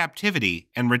into captivity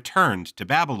and returned to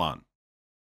Babylon.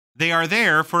 They are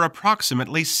there for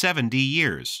approximately 70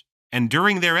 years, and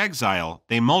during their exile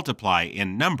they multiply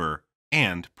in number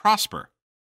and prosper.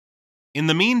 In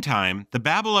the meantime, the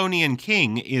Babylonian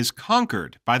king is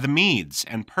conquered by the Medes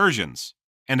and Persians,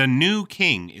 and a new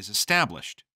king is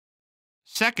established.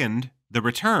 Second, the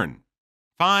return,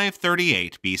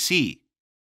 538 BC.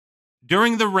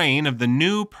 During the reign of the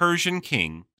new Persian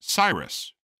king,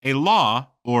 Cyrus, a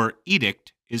law or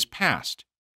edict is passed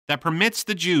that permits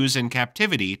the Jews in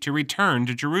captivity to return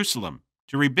to Jerusalem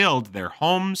to rebuild their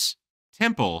homes,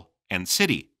 temple, and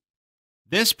city.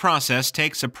 This process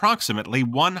takes approximately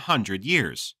 100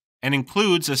 years and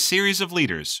includes a series of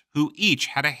leaders who each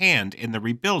had a hand in the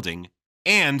rebuilding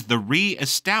and the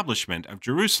re-establishment of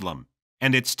Jerusalem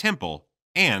and its temple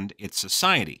and its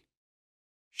society.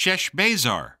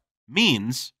 Sheshbazzar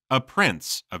means a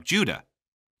prince of Judah,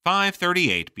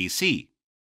 538 BC.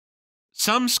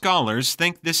 Some scholars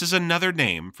think this is another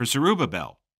name for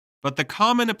Zerubbabel, but the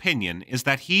common opinion is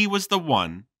that he was the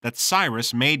one that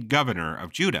Cyrus made governor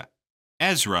of Judah,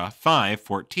 Ezra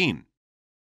 5:14.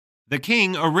 The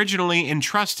king originally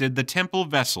entrusted the temple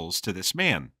vessels to this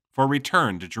man for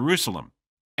return to Jerusalem,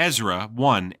 Ezra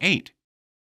 1:8.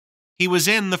 He was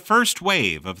in the first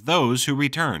wave of those who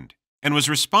returned and was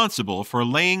responsible for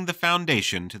laying the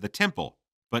foundation to the temple,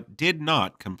 but did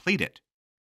not complete it,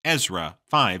 Ezra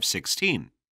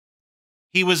 5:16.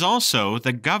 He was also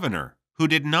the governor who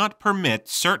did not permit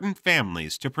certain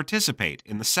families to participate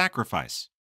in the sacrifice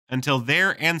until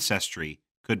their ancestry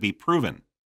could be proven,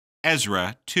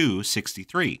 Ezra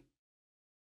 2:63.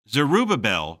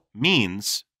 Zerubbabel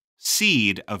means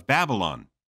seed of Babylon,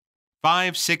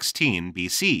 516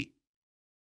 BC.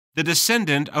 The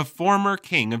descendant of former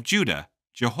king of Judah,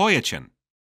 Jehoiachin.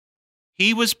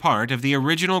 He was part of the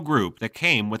original group that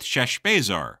came with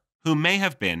Sheshbazzar, who may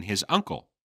have been his uncle.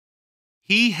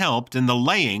 He helped in the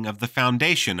laying of the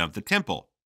foundation of the temple,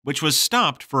 which was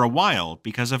stopped for a while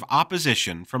because of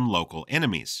opposition from local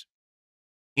enemies.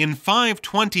 In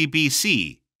 520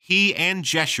 BC, he and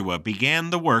Jeshua began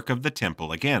the work of the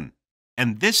temple again,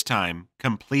 and this time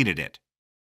completed it,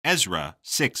 Ezra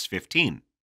 6:15.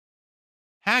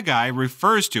 Haggai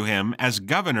refers to him as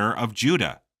governor of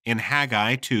Judah in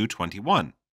Haggai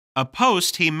 2:21, a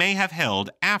post he may have held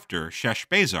after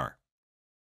Sheshbazzar.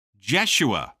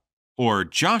 Jeshua, or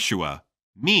Joshua,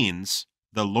 means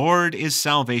the Lord is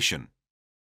salvation,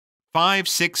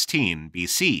 516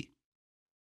 BC.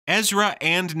 Ezra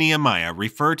and Nehemiah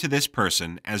refer to this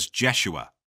person as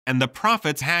Jeshua, and the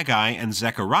prophets Haggai and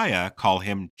Zechariah call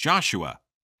him Joshua,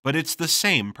 but it's the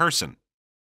same person.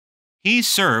 He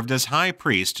served as high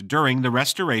priest during the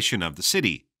restoration of the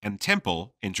city and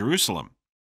temple in Jerusalem,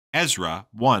 Ezra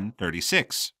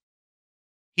 1:36.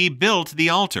 He built the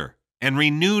altar and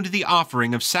renewed the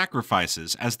offering of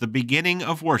sacrifices as the beginning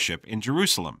of worship in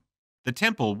Jerusalem. The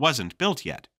temple wasn't built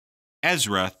yet,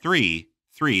 Ezra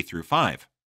 3:3-5.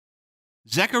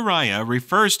 Zechariah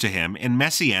refers to him in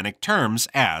messianic terms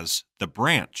as the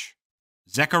branch,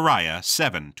 Zechariah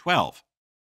 7:12.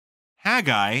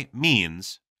 Haggai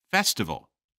means festival.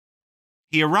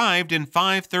 He arrived in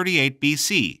 538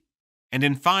 BC, and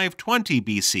in 520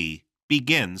 BC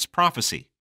begins prophecy.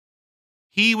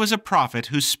 He was a prophet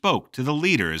who spoke to the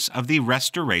leaders of the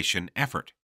restoration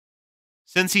effort.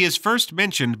 Since he is first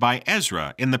mentioned by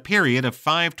Ezra in the period of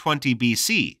 520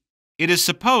 BC, it is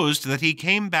supposed that he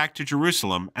came back to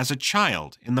Jerusalem as a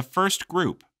child in the first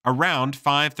group around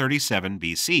 537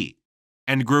 BC,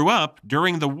 and grew up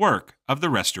during the work of the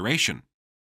restoration.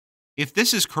 If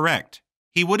this is correct,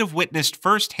 he would have witnessed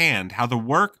firsthand how the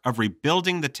work of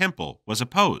rebuilding the temple was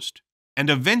opposed, and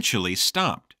eventually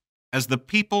stopped, as the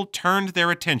people turned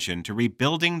their attention to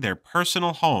rebuilding their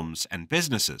personal homes and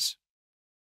businesses.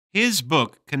 His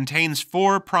book contains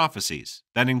 4 prophecies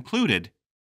that included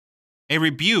a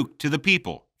rebuke to the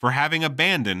people for having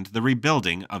abandoned the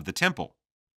rebuilding of the temple,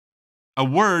 a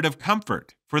word of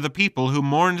comfort for the people who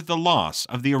mourned the loss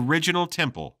of the original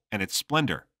temple and its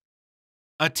splendor,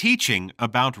 a teaching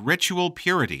about ritual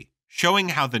purity, showing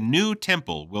how the new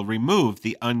temple will remove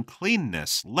the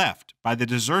uncleanness left by the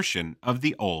desertion of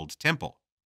the old temple.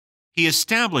 He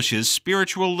establishes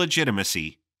spiritual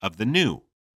legitimacy of the new,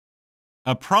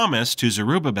 a promise to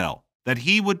Zerubbabel that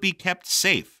he would be kept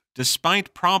safe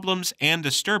despite problems and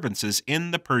disturbances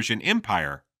in the Persian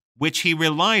Empire, which he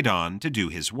relied on to do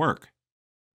his work.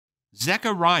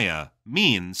 Zechariah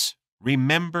means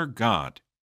remember God.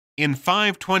 In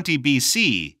 520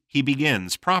 BC, he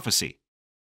begins prophecy.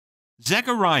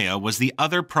 Zechariah was the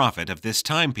other prophet of this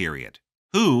time period,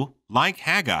 who, like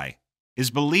Haggai,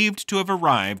 is believed to have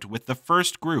arrived with the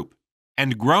first group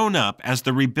and grown up as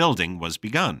the rebuilding was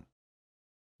begun.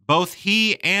 Both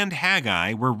he and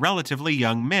Haggai were relatively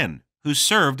young men who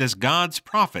served as God's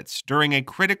prophets during a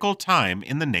critical time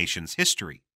in the nation's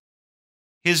history.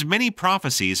 His many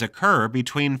prophecies occur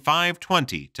between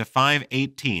 520 to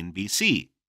 518 BC,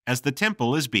 as the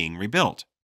temple is being rebuilt.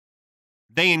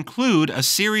 They include a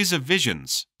series of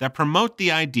visions that promote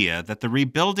the idea that the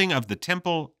rebuilding of the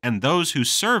temple and those who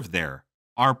serve there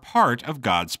are part of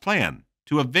God's plan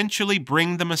to eventually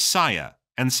bring the Messiah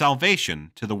and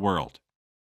salvation to the world.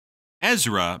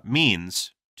 Ezra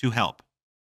means to help.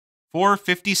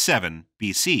 457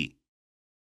 BC.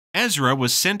 Ezra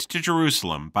was sent to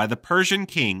Jerusalem by the Persian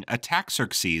king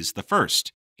Artaxerxes I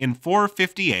in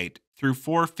 458 through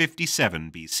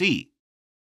 457 BC.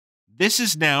 This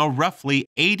is now roughly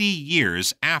 80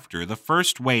 years after the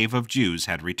first wave of Jews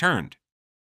had returned.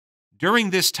 During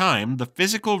this time, the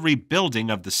physical rebuilding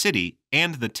of the city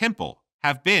and the temple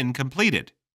have been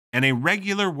completed, and a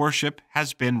regular worship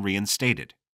has been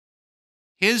reinstated.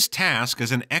 His task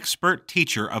as an expert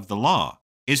teacher of the law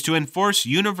is to enforce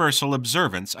universal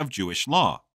observance of Jewish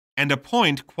law and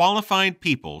appoint qualified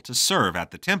people to serve at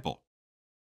the temple.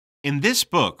 In this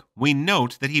book, we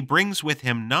note that he brings with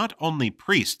him not only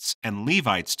priests and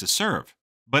Levites to serve,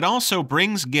 but also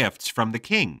brings gifts from the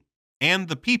king and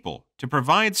the people to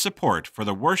provide support for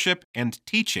the worship and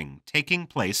teaching taking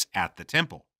place at the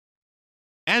temple.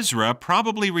 Ezra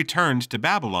probably returned to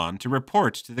Babylon to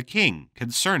report to the king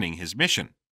concerning his mission.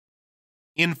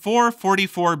 In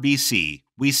 444 BC,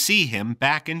 we see him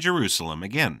back in Jerusalem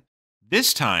again,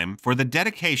 this time for the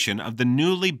dedication of the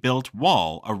newly built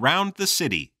wall around the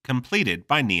city completed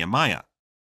by Nehemiah.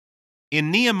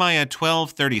 In Nehemiah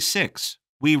 12:36,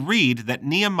 we read that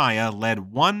Nehemiah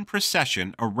led one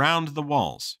procession around the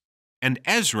walls, and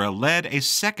Ezra led a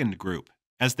second group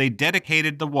as they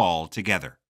dedicated the wall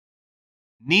together.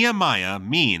 Nehemiah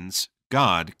means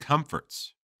God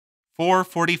comforts.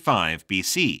 445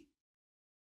 BC.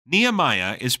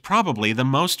 Nehemiah is probably the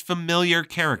most familiar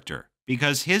character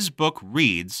because his book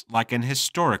reads like an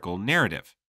historical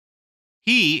narrative.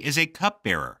 He is a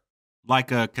cupbearer,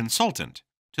 like a consultant,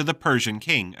 to the Persian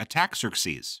king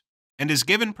Artaxerxes, and is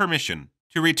given permission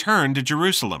to return to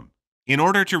Jerusalem in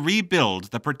order to rebuild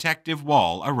the protective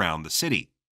wall around the city.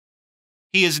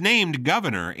 He is named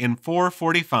governor in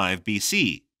 445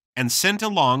 BC and sent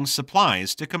along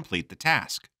supplies to complete the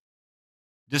task.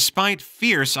 Despite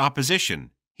fierce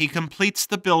opposition, he completes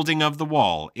the building of the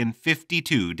wall in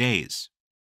 52 days.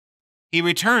 He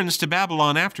returns to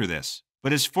Babylon after this,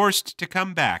 but is forced to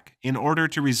come back in order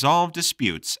to resolve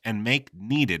disputes and make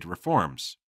needed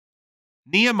reforms.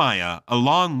 Nehemiah,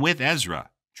 along with Ezra,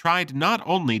 tried not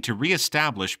only to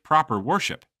reestablish proper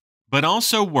worship, but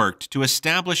also worked to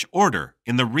establish order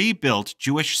in the rebuilt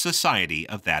Jewish society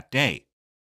of that day.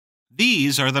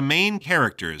 These are the main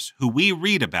characters who we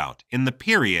read about in the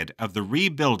period of the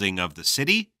rebuilding of the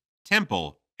city,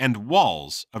 temple, and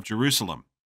walls of Jerusalem.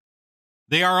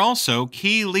 They are also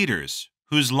key leaders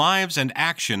whose lives and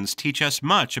actions teach us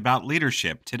much about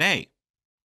leadership today.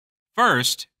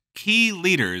 First, key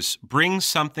leaders bring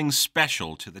something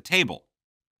special to the table.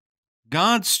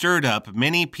 God stirred up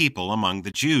many people among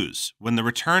the Jews when the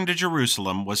return to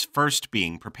Jerusalem was first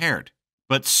being prepared.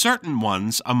 But certain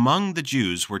ones among the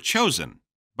Jews were chosen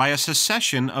by a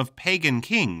succession of pagan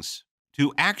kings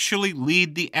to actually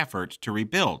lead the effort to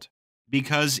rebuild,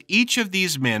 because each of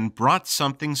these men brought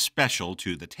something special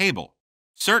to the table,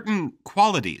 certain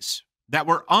qualities that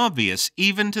were obvious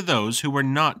even to those who were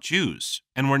not Jews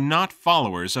and were not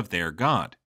followers of their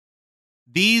God.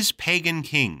 These pagan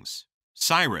kings,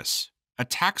 Cyrus,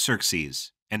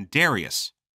 Artaxerxes, and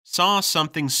Darius, saw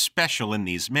something special in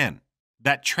these men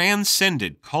that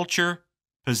transcended culture,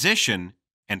 position,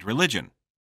 and religion.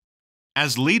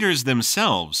 As leaders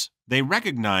themselves, they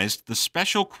recognized the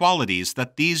special qualities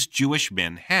that these Jewish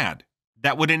men had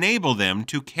that would enable them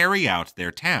to carry out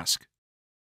their task.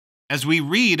 As we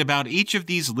read about each of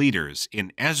these leaders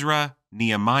in Ezra,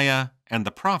 Nehemiah, and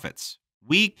the prophets,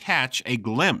 we catch a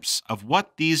glimpse of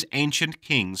what these ancient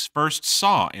kings first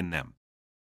saw in them.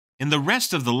 In the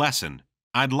rest of the lesson,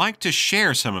 I'd like to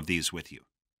share some of these with you.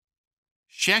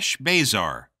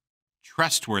 Sheshbazzar,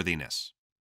 trustworthiness.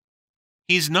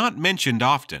 He's not mentioned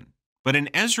often, but in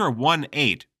Ezra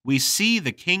 1:8, we see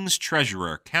the king's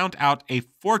treasurer count out a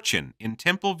fortune in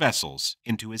temple vessels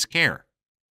into his care.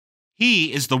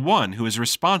 He is the one who is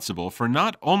responsible for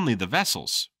not only the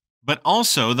vessels, but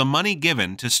also the money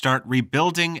given to start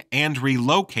rebuilding and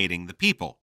relocating the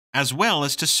people, as well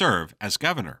as to serve as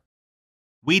governor.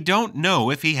 We don't know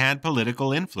if he had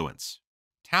political influence,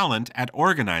 talent at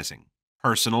organizing,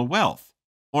 personal wealth,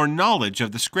 or knowledge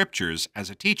of the scriptures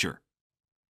as a teacher.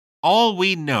 All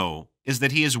we know is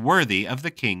that he is worthy of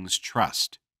the king's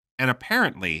trust, and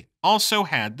apparently also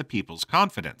had the people's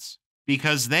confidence,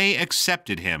 because they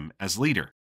accepted him as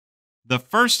leader. The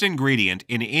first ingredient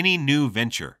in any new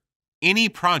venture, any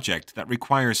project that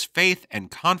requires faith and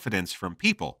confidence from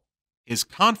people, is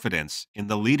confidence in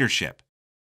the leadership.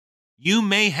 You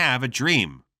may have a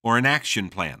dream or an action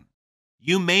plan.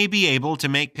 You may be able to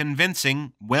make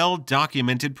convincing,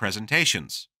 well-documented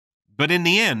presentations. But in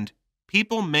the end,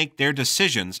 people make their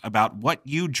decisions about what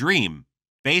you dream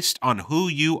based on who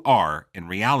you are in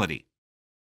reality.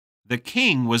 The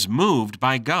king was moved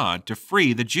by God to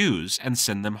free the Jews and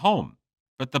send them home,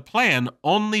 but the plan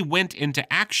only went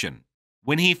into action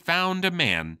when he found a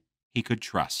man he could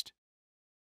trust.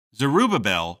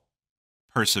 Zerubbabel,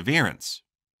 perseverance.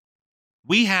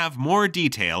 We have more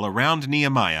detail around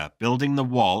Nehemiah building the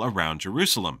wall around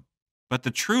Jerusalem, but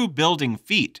the true building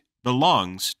feat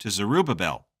belongs to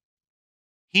Zerubbabel.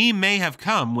 He may have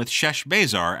come with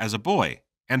Sheshbazzar as a boy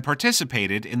and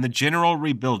participated in the general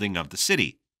rebuilding of the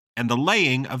city and the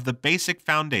laying of the basic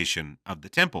foundation of the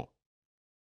temple.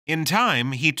 In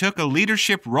time, he took a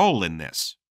leadership role in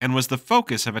this and was the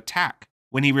focus of attack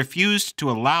when he refused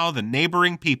to allow the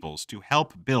neighboring peoples to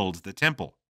help build the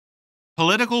temple.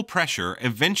 Political pressure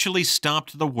eventually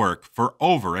stopped the work for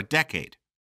over a decade.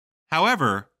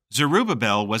 However,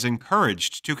 Zerubbabel was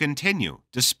encouraged to continue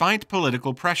despite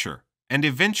political pressure and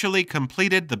eventually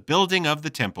completed the building of the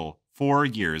temple 4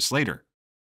 years later.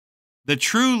 The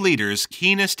true leader's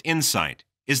keenest insight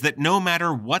is that no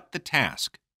matter what the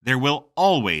task, there will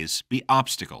always be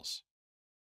obstacles.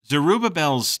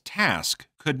 Zerubbabel's task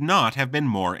could not have been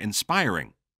more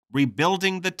inspiring,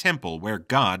 rebuilding the temple where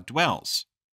God dwells.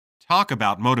 Talk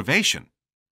about motivation.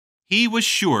 He was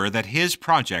sure that his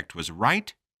project was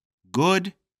right,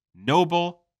 good,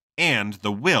 noble, and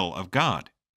the will of God.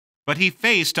 But he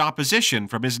faced opposition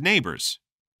from his neighbors,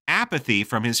 apathy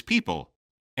from his people,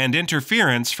 and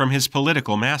interference from his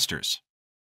political masters.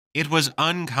 It was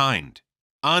unkind,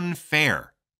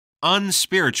 unfair,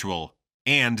 unspiritual,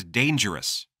 and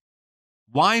dangerous.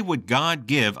 Why would God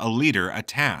give a leader a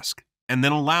task and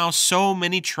then allow so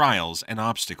many trials and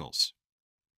obstacles?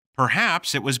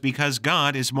 Perhaps it was because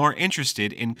God is more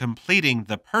interested in completing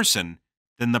the person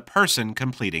than the person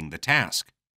completing the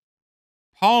task.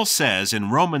 Paul says in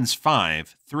Romans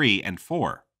 5:3 and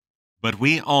 4, "But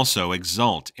we also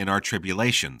exult in our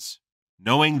tribulations,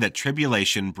 knowing that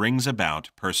tribulation brings about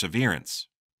perseverance,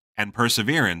 and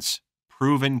perseverance,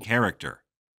 proven character,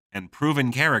 and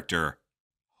proven character,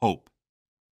 hope."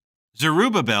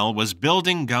 Zerubbabel was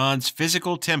building God's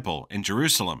physical temple in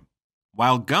Jerusalem,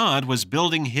 while God was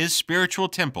building his spiritual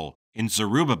temple in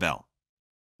Zerubbabel.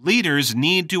 Leaders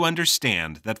need to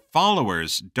understand that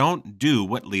followers don't do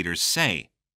what leaders say.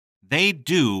 They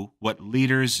do what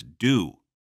leaders do.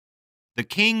 The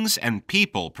kings and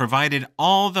people provided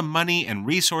all the money and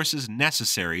resources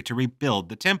necessary to rebuild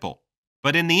the temple,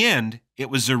 but in the end, it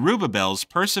was Zerubbabel's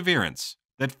perseverance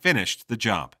that finished the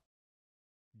job.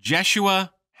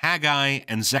 Jeshua, Haggai,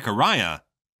 and Zechariah,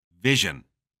 vision.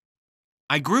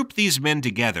 I group these men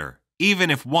together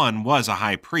even if one was a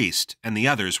high priest and the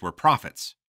others were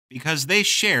prophets, because they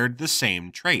shared the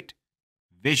same trait: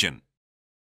 vision.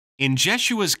 In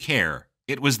Jeshua's care,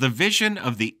 it was the vision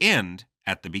of the end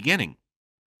at the beginning.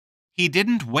 He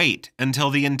didn't wait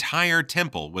until the entire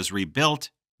temple was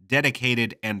rebuilt,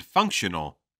 dedicated, and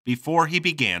functional before he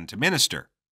began to minister.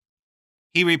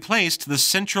 He replaced the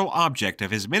central object of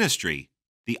his ministry,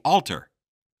 the altar,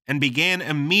 and began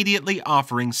immediately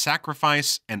offering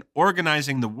sacrifice and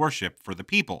organizing the worship for the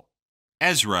people.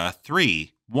 Ezra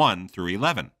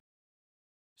 3:1-11.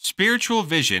 Spiritual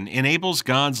vision enables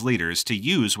God's leaders to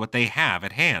use what they have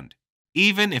at hand,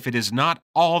 even if it is not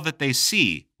all that they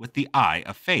see with the eye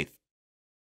of faith.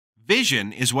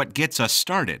 Vision is what gets us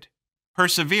started.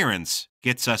 Perseverance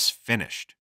gets us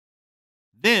finished.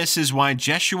 This is why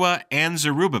Jeshua and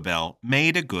Zerubbabel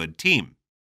made a good team.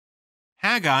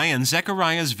 Haggai and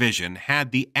Zechariah's vision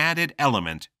had the added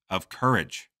element of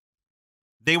courage.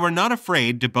 They were not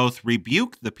afraid to both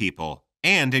rebuke the people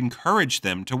and encourage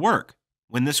them to work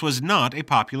when this was not a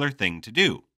popular thing to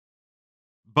do.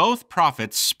 Both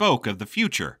prophets spoke of the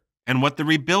future and what the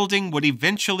rebuilding would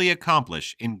eventually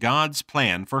accomplish in God's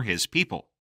plan for His people.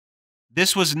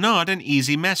 This was not an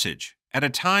easy message at a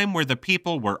time where the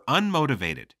people were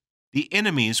unmotivated, the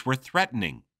enemies were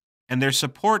threatening, and their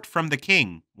support from the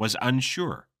king was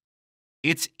unsure.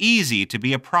 It's easy to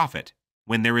be a prophet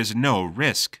when there is no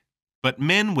risk, but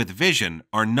men with vision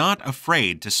are not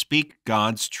afraid to speak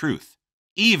God's truth,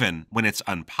 even when it's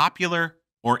unpopular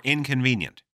or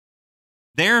inconvenient.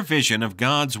 Their vision of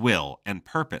God's will and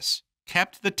purpose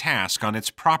kept the task on its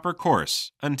proper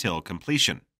course until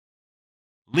completion.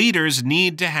 Leaders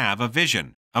need to have a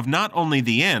vision of not only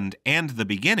the end and the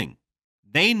beginning.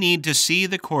 They need to see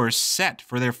the course set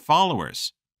for their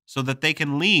followers so that they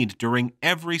can lead during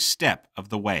every step of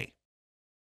the way.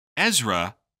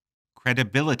 Ezra,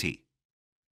 credibility.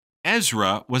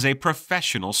 Ezra was a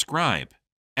professional scribe.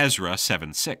 Ezra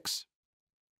 7:6.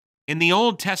 In the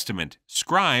Old Testament,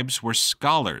 scribes were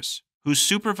scholars who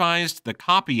supervised the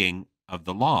copying of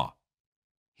the law.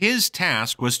 His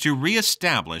task was to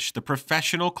reestablish the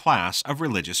professional class of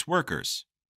religious workers,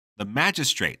 the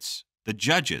magistrates, the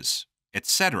judges,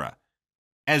 etc.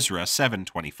 Ezra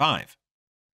 7:25.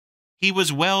 He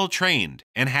was well trained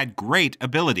and had great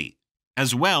ability,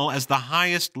 as well as the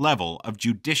highest level of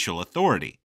judicial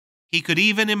authority. He could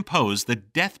even impose the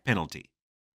death penalty.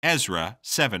 Ezra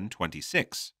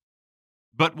 7:26.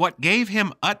 But what gave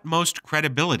him utmost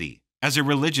credibility as a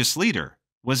religious leader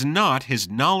was not his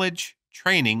knowledge,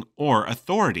 training, or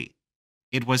authority.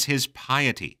 It was his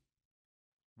piety.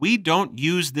 We don't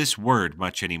use this word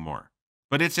much anymore,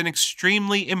 but it's an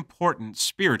extremely important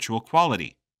spiritual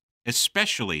quality,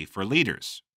 especially for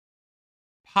leaders.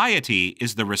 Piety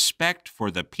is the respect for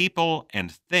the people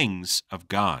and things of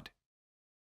God.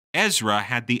 Ezra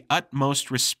had the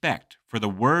utmost respect for the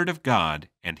Word of God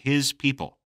and His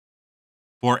people.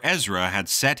 For Ezra had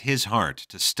set his heart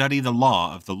to study the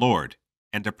law of the Lord,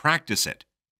 and to practice it,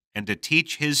 and to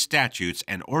teach His statutes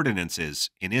and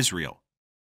ordinances in Israel.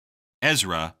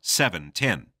 Ezra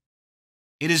 7:10.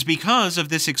 It is because of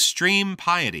this extreme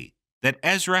piety that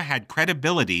Ezra had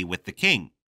credibility with the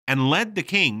king, and led the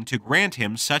king to grant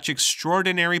him such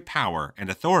extraordinary power and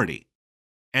authority.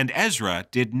 And Ezra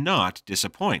did not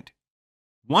disappoint.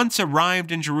 Once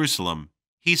arrived in Jerusalem,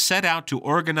 he set out to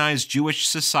organize Jewish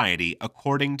society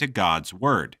according to God's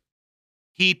word.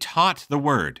 He taught the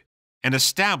word and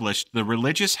established the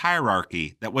religious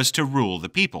hierarchy that was to rule the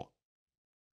people.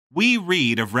 We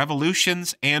read of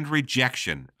revolutions and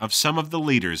rejection of some of the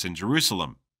leaders in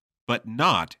Jerusalem, but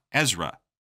not Ezra.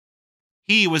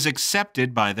 He was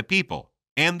accepted by the people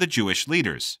and the Jewish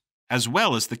leaders, as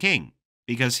well as the king,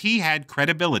 because he had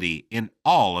credibility in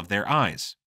all of their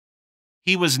eyes.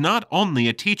 He was not only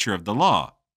a teacher of the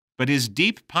law, but his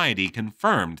deep piety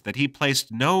confirmed that he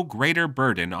placed no greater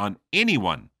burden on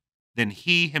anyone than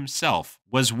he himself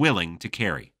was willing to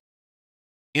carry.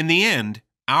 In the end,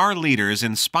 our leaders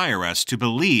inspire us to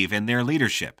believe in their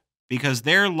leadership because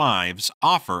their lives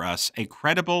offer us a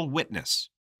credible witness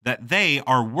that they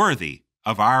are worthy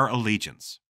of our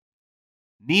allegiance.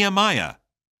 Nehemiah,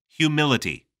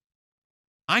 humility.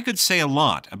 I could say a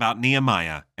lot about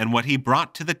Nehemiah and what he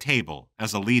brought to the table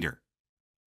as a leader.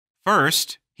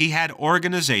 First, he had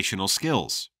organizational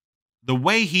skills. The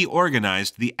way he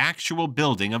organized the actual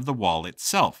building of the wall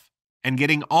itself, and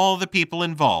getting all the people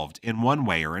involved in one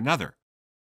way or another.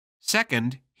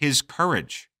 Second, his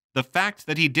courage. The fact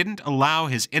that he didn't allow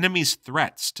his enemies'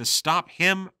 threats to stop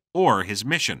him or his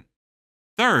mission.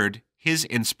 Third, his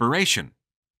inspiration.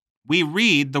 We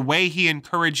read the way he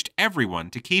encouraged everyone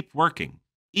to keep working,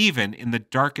 even in the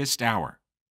darkest hour.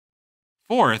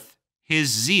 Fourth, his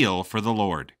zeal for the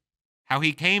Lord, how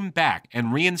he came back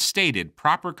and reinstated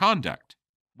proper conduct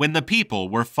when the people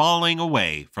were falling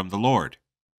away from the Lord.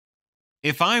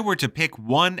 If I were to pick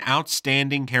one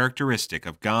outstanding characteristic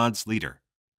of God's leader,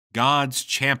 God's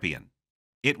champion,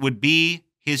 it would be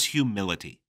his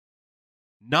humility.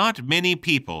 Not many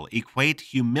people equate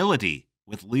humility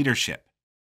with leadership.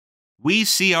 We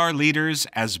see our leaders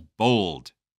as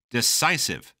bold,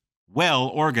 decisive,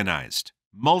 well-organized,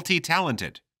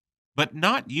 multi-talented, but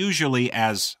not usually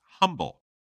as humble.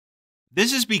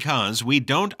 This is because we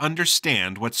don't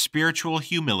understand what spiritual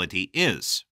humility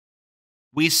is.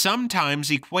 We sometimes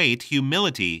equate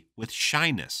humility with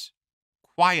shyness,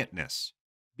 quietness,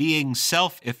 being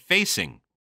self-effacing,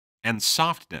 and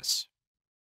softness.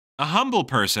 A humble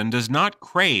person does not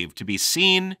crave to be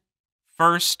seen,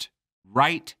 first,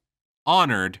 right,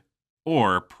 honored,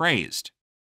 or praised.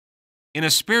 In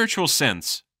a spiritual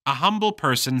sense, a humble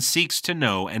person seeks to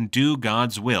know and do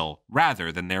God's will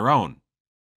rather than their own.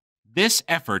 This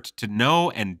effort to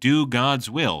know and do God's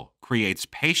will creates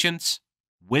patience,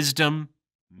 wisdom,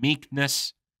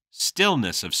 meekness,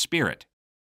 stillness of spirit,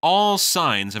 all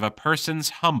signs of a person's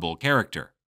humble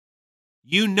character.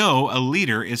 You know a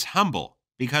leader is humble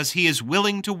because he is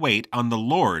willing to wait on the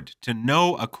Lord to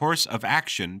know a course of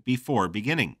action before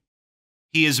beginning.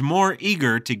 He is more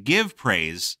eager to give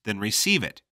praise than receive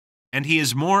it, and he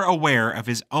is more aware of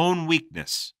his own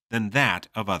weakness than that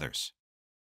of others.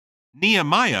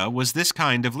 Nehemiah was this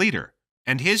kind of leader,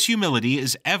 and his humility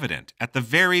is evident at the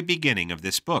very beginning of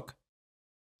this book.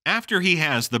 After he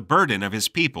has the burden of his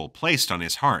people placed on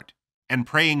his heart, and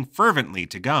praying fervently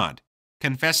to God,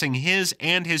 confessing his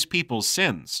and his people's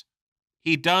sins,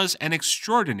 he does an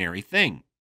extraordinary thing.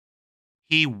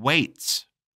 He waits.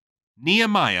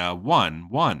 Nehemiah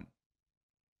 1:1.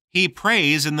 He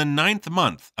prays in the 9th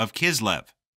month of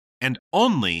Kislev, and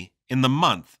only in the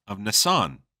month of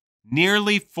Nisan,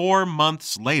 nearly 4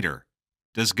 months later,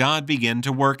 does God begin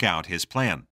to work out his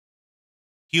plan.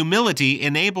 Humility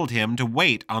enabled him to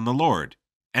wait on the Lord,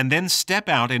 and then step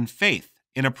out in faith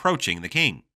in approaching the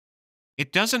king.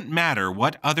 It doesn't matter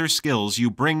what other skills you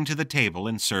bring to the table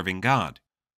in serving God.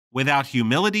 Without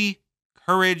humility,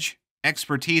 courage,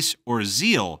 expertise, or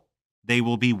zeal, they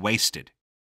will be wasted.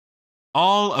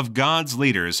 All of God's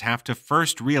leaders have to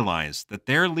first realize that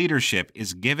their leadership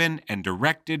is given and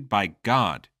directed by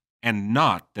God and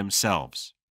not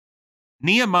themselves.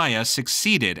 Nehemiah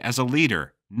succeeded as a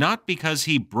leader not because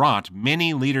he brought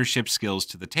many leadership skills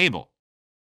to the table.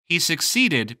 He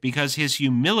succeeded because his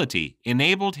humility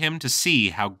enabled him to see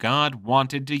how God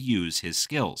wanted to use his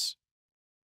skills.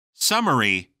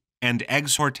 Summary and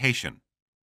exhortation.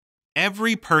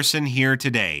 Every person here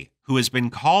today who has been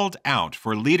called out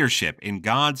for leadership in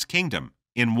God's kingdom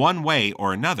in one way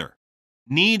or another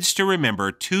needs to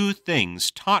remember 2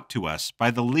 things taught to us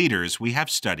by the leaders we have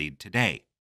studied today.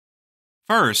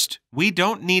 First, we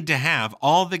don't need to have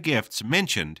all the gifts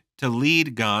mentioned to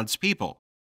lead God's people.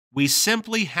 We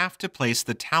simply have to place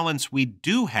the talents we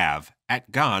do have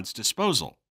at God's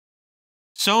disposal.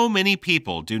 So many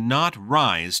people do not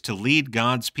rise to lead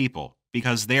God's people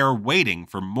because they are waiting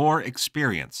for more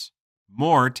experience,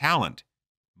 more talent,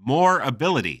 more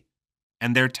ability,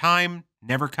 and their time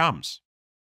never comes.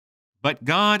 But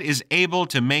God is able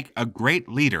to make a great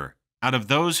leader out of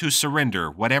those who surrender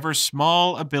whatever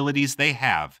small abilities they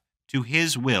have to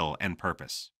His will and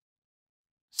purpose.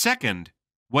 Second,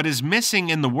 what is missing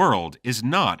in the world is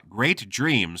not great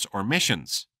dreams or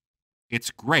missions.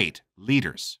 It's great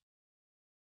leaders.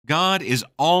 God is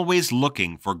always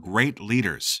looking for great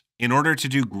leaders in order to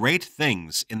do great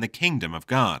things in the kingdom of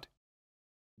God.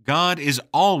 God is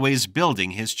always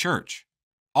building His church,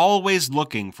 always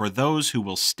looking for those who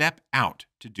will step out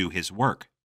to do His work.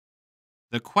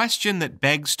 The question that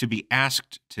begs to be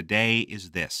asked today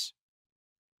is this: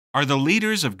 are the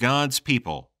leaders of God's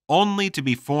people only to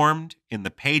be formed in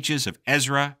the pages of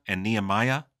Ezra and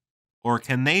Nehemiah, or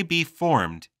can they be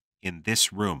formed in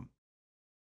this room?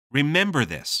 Remember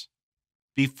this: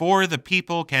 before the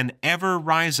people can ever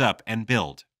rise up and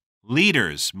build,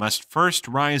 leaders must first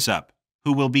rise up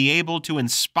who will be able to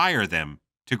inspire them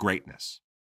to greatness.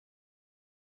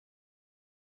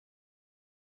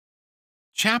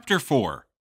 Chapter 4: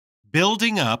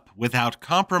 Building Up Without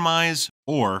Compromise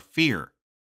or Fear.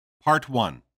 Part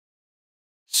 1.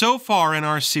 So far in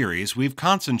our series, we've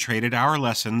concentrated our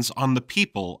lessons on the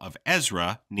people of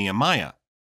Ezra, Nehemiah.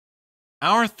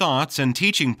 Our thoughts and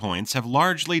teaching points have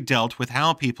largely dealt with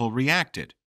how people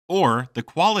reacted, or the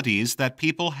qualities that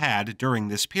people had during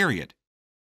this period.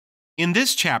 In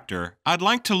this chapter, I'd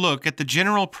like to look at the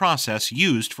general process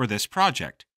used for this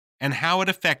project and how it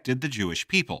affected the Jewish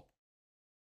people.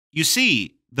 You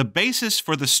see, The basis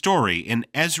for the story in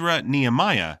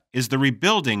Ezra-Nehemiah is the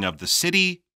rebuilding of the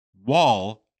city,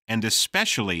 wall, and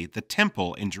especially the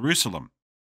temple in Jerusalem.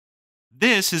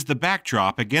 This is the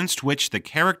backdrop against which the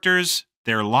characters,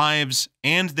 their lives,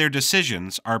 and their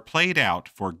decisions are played out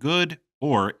for good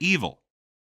or evil.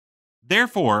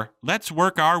 Therefore, let's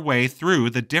work our way through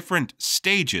the different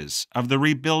stages of the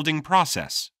rebuilding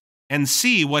process and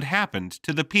see what happened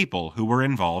to the people who were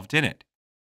involved in it.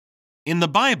 In the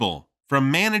Bible, from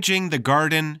managing the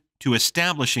garden to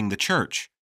establishing the church,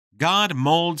 God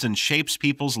molds and shapes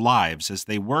people's lives as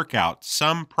they work out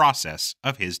some process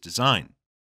of His design.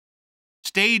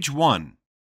 Stage 1.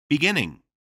 Beginning.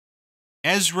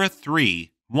 Ezra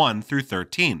 3, 1 through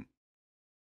 13.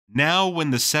 Now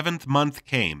when the 7th month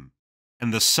came,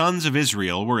 and the sons of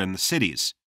Israel were in the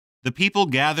cities, the people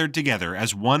gathered together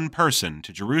as one person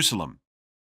to Jerusalem.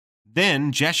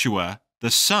 Then Jeshua,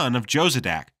 the son of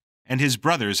Jozadak, and his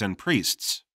brothers and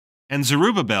priests, and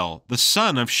Zerubbabel, the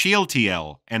son of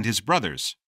Shealtiel, and his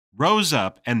brothers, rose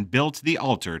up and built the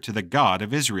altar to the God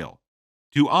of Israel,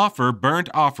 to offer burnt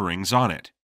offerings on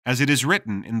it, as it is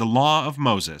written in the law of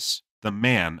Moses, the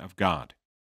man of God.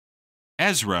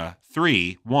 Ezra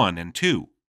 3, 1 and 2.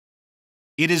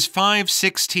 It is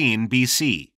 516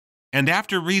 BC, and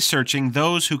after researching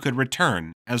those who could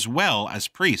return, as well as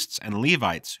priests and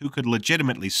Levites who could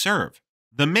legitimately serve,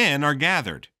 the men are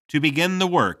gathered to begin the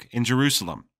work in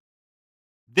Jerusalem.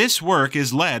 This work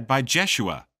is led by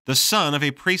Jeshua, the son of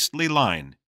a priestly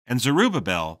line, and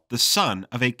Zerubbabel, the son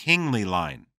of a kingly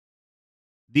line.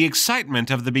 The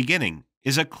excitement of the beginning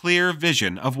is a clear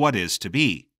vision of what is to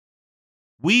be.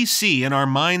 We see in our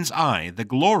mind's eye the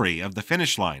glory of the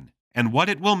finish line and what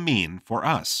it will mean for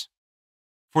us.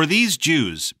 For these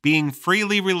Jews, being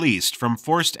freely released from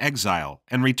forced exile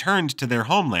and returned to their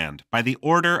homeland by the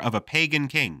order of a pagan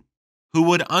king, who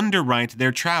would underwrite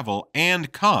their travel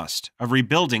and cost of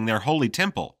rebuilding their holy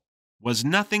temple, was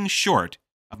nothing short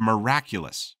of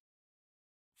miraculous.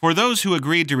 For those who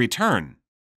agreed to return,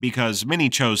 because many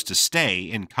chose to stay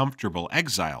in comfortable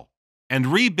exile, and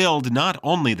rebuild not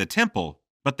only the temple,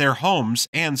 but their homes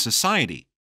and society,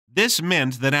 this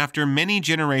meant that after many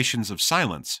generations of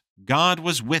silence, God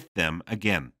was with them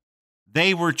again.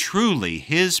 They were truly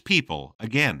His people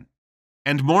again.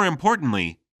 And more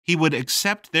importantly, He would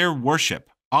accept their worship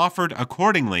offered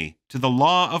accordingly to the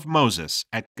law of Moses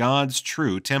at God's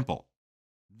true temple.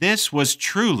 This was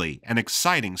truly an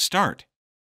exciting start.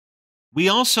 We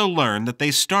also learn that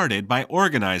they started by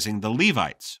organizing the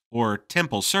Levites, or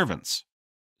temple servants,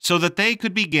 so that they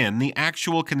could begin the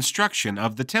actual construction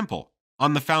of the temple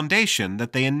on the foundation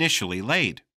that they initially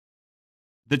laid.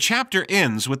 The chapter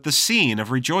ends with the scene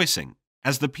of rejoicing,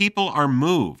 as the people are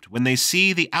moved when they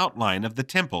see the outline of the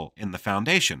temple in the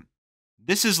foundation.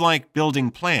 This is like building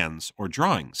plans or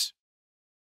drawings.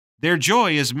 Their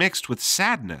joy is mixed with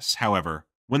sadness, however,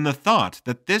 when the thought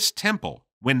that this temple,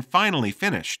 when finally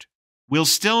finished, will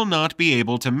still not be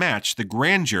able to match the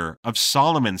grandeur of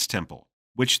Solomon's temple,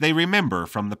 which they remember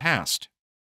from the past.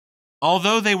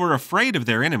 Although they were afraid of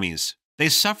their enemies, they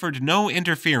suffered no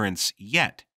interference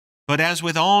yet, but as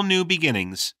with all new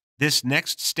beginnings, this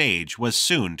next stage was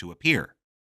soon to appear.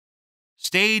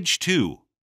 Stage 2.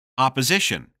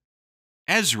 Opposition.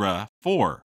 Ezra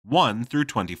 4, 1 through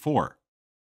 24.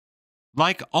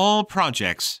 Like all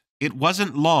projects, it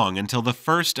wasn't long until the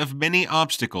first of many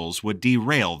obstacles would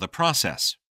derail the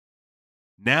process.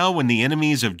 Now when the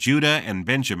enemies of Judah and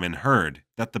Benjamin heard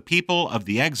that the people of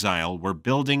the exile were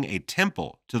building a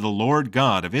temple to the Lord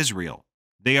God of Israel,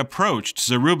 they approached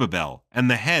Zerubbabel and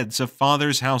the heads of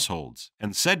fathers' households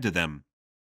and said to them,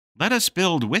 "Let us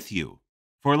build with you,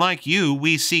 for like you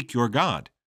we seek your God,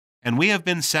 and we have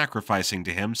been sacrificing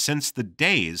to him since the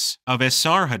days of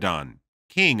Esarhaddon,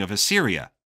 king of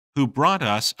Assyria, who brought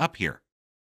us up here."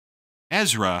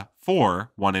 Ezra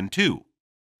 4, 1 and 2.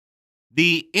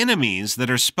 The enemies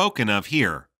that are spoken of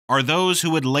here are those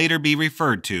who would later be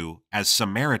referred to as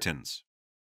Samaritans.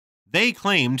 They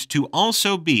claimed to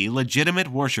also be legitimate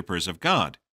worshippers of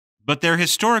God, but their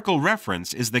historical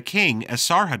reference is the king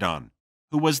Esarhaddon,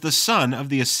 who was the son of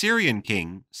the Assyrian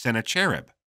king Sennacherib,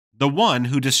 the one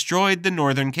who destroyed the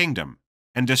northern kingdom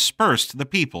and dispersed the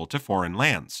people to foreign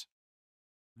lands.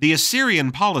 The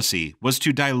Assyrian policy was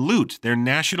to dilute their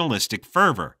nationalistic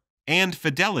fervor and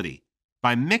fidelity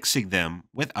by mixing them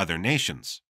with other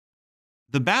nations.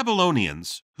 The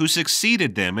Babylonians, who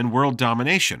succeeded them in world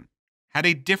domination, had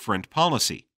a different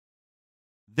policy.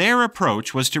 Their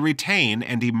approach was to retain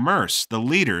and immerse the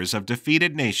leaders of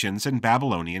defeated nations in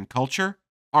Babylonian culture,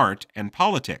 art, and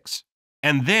politics,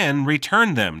 and then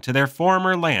return them to their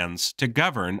former lands to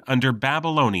govern under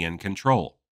Babylonian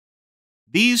control.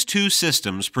 These two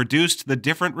systems produced the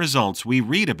different results we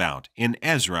read about in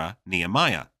Ezra,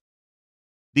 Nehemiah.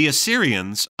 The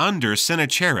Assyrians, under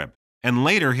Sennacherib, and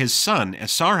later his son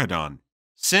Esarhaddon,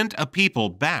 sent a people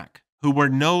back who were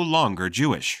no longer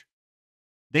Jewish.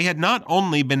 They had not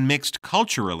only been mixed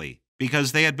culturally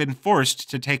because they had been forced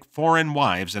to take foreign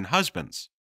wives and husbands,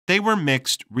 they were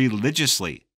mixed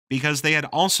religiously because they had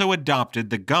also adopted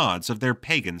the gods of their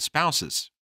pagan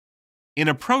spouses. In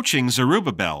approaching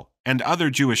Zerubbabel and other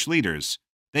Jewish leaders,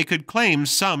 they could claim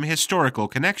some historical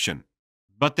connection,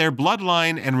 but their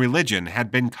bloodline and religion had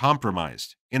been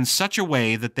compromised in such a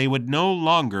way that they would no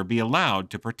longer be allowed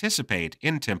to participate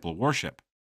in temple worship.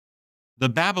 The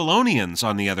Babylonians,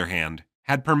 on the other hand,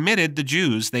 had permitted the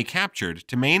Jews they captured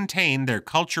to maintain their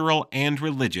cultural and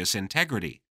religious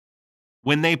integrity.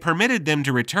 When they permitted them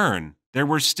to return, there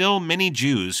were still many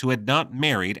Jews who had not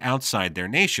married outside their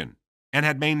nation and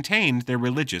had maintained their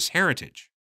religious heritage.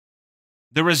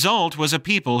 The result was a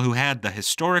people who had the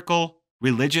historical,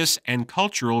 religious, and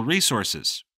cultural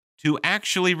resources to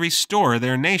actually restore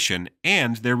their nation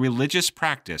and their religious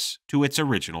practice to its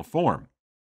original form.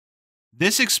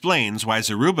 This explains why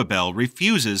Zerubbabel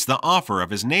refuses the offer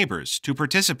of his neighbors to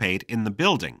participate in the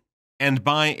building, and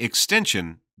by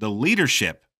extension, the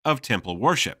leadership of temple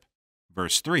worship.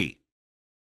 Verse 3.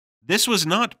 This was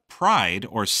not pride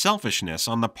or selfishness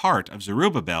on the part of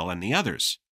Zerubbabel and the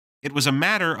others. It was a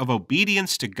matter of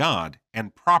obedience to God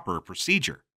and proper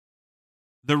procedure.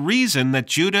 The reason that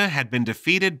Judah had been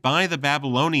defeated by the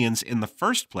Babylonians in the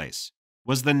first place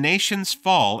was the nation's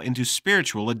fall into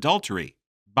spiritual adultery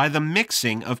by the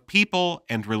mixing of people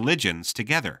and religions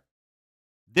together.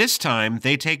 This time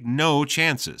they take no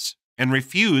chances and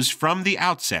refuse from the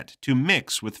outset to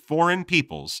mix with foreign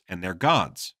peoples and their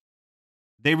gods.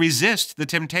 They resist the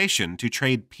temptation to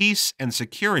trade peace and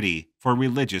security for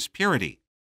religious purity.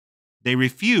 They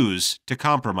refuse to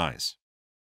compromise.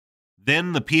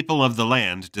 Then the people of the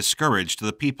land discouraged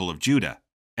the people of Judah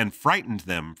and frightened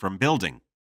them from building,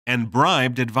 and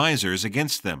bribed advisers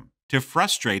against them to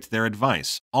frustrate their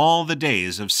advice all the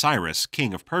days of Cyrus,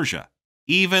 king of Persia,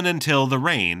 even until the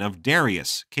reign of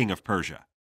Darius, king of Persia.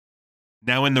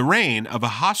 Now in the reign of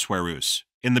Ahasuerus,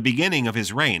 in the beginning of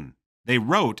his reign, they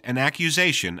wrote an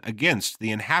accusation against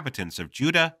the inhabitants of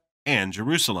Judah and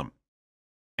Jerusalem.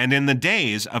 And in the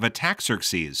days of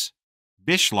Artaxerxes,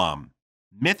 Bishlam,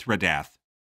 Mithredath,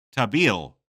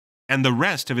 Tabeel, and the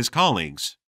rest of his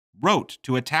colleagues wrote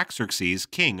to Artaxerxes,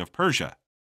 king of Persia,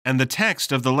 and the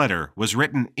text of the letter was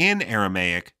written in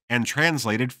Aramaic and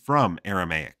translated from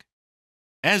Aramaic.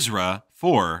 Ezra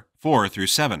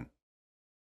 4:4-7.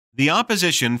 The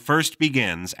opposition first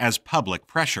begins as public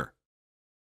pressure.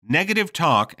 Negative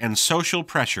talk and social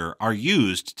pressure are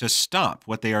used to stop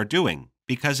what they are doing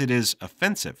because it is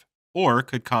offensive or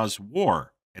could cause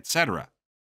war, etc.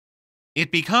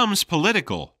 It becomes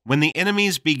political when the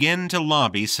enemies begin to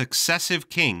lobby successive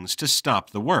kings to stop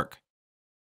the work.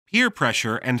 Peer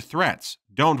pressure and threats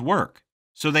don't work,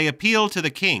 so they appeal to the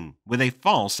king with a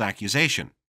false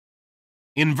accusation.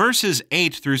 In verses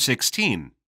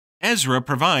 8-16, Ezra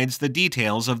provides the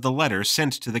details of the letter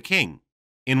sent to the king,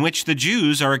 in which the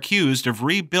Jews are accused of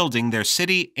rebuilding their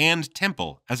city and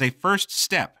temple as a first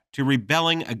step to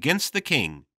rebelling against the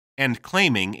king and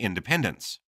claiming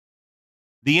independence.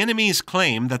 The enemies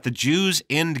claim that the Jews'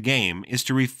 end game is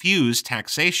to refuse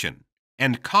taxation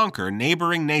and conquer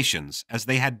neighboring nations as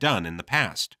they had done in the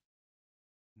past.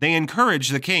 They encourage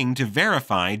the king to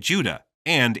verify Judah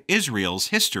and Israel's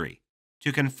history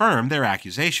to confirm their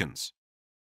accusations.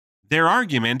 Their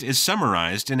argument is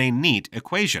summarized in a neat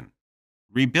equation.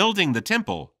 Rebuilding the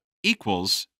temple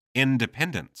equals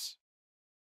independence.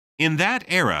 In that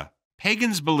era,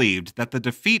 pagans believed that the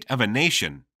defeat of a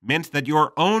nation meant that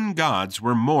your own gods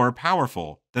were more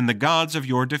powerful than the gods of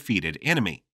your defeated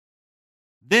enemy.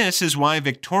 This is why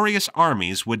victorious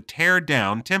armies would tear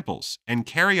down temples and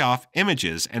carry off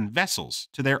images and vessels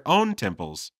to their own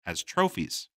temples as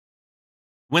trophies.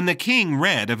 When the king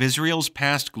read of Israel's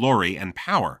past glory and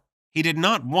power, he did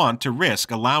not want to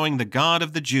risk allowing the God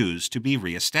of the Jews to be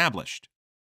reestablished.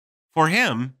 For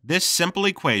him, this simple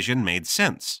equation made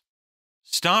sense.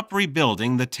 Stop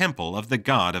rebuilding the temple of the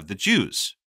God of the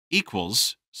Jews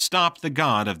equals stop the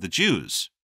God of the Jews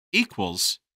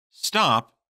equals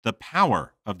stop the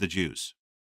power of the Jews.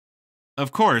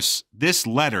 Of course, this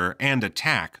letter and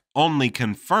attack only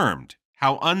confirmed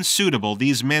how unsuitable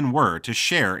these men were to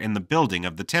share in the building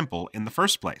of the temple in the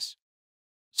first place.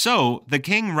 So the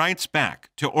king writes back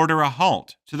to order a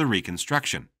halt to the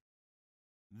reconstruction.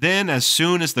 Then, as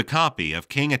soon as the copy of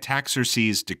King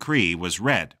Artaxerxes' decree was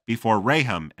read before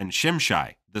Raham and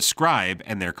Shimshai, the scribe,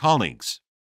 and their colleagues,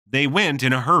 They went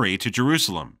in a hurry to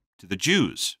Jerusalem, to the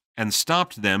Jews, and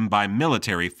stopped them by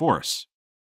military force.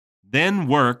 Then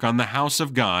work on the house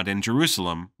of God in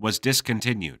Jerusalem was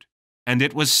discontinued, and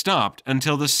it was stopped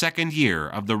until the 2nd year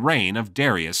of the reign of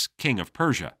Darius, king of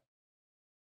Persia.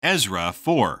 Ezra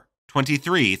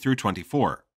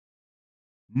 4:23-24.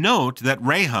 Note that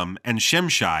Rahum and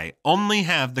Shimshai only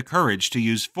have the courage to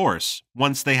use force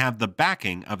once they have the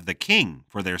backing of the king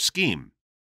for their scheme.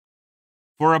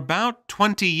 For about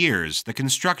 20 years the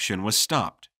construction was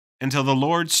stopped, until the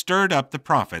Lord stirred up the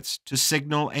prophets to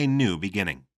signal a new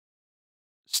beginning.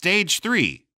 Stage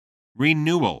 3.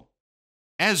 Renewal.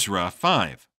 Ezra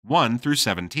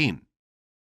 5:1-17.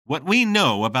 What we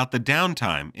know about the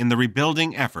downtime in the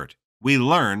rebuilding effort, we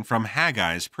learn from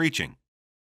Haggai's preaching.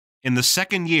 In the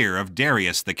 2nd year of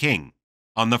Darius the king,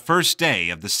 on the 1st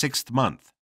day of the 6th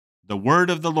month, the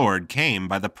word of the Lord came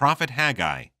by the prophet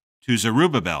Haggai to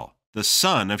Zerubbabel, the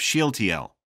son of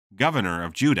Shealtiel, governor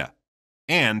of Judah,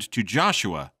 and to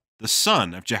Joshua, the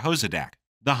son of Jehozadak,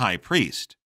 the high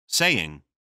priest, saying,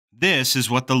 "This is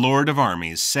what the Lord of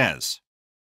armies says.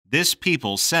 This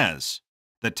people says,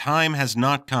 the time has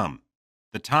not come,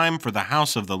 the time for the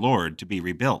house of the Lord to be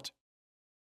rebuilt."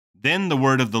 Then the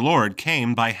word of the Lord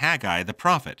came by Haggai the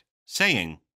prophet,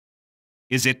 saying,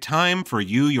 "Is it time for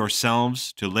you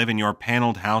yourselves to live in your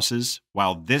paneled houses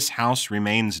while this house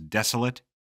remains desolate?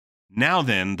 Now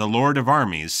then, the Lord of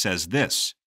armies says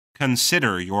this,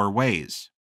 consider your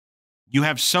ways. You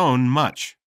have sown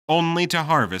much, only to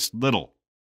harvest little.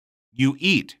 You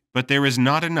eat, but there is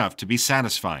not enough to be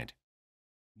satisfied.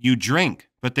 You drink,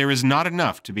 but there is not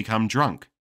enough to become drunk.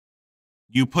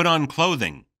 You put on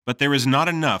clothing, but there is not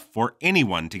enough for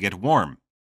anyone to get warm.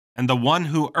 And the one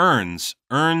who earns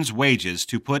wages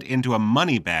to put into a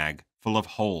money bag full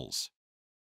of holes.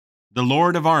 The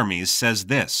Lord of armies says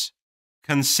this,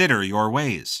 consider your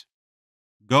ways.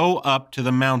 Go up to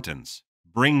the mountains,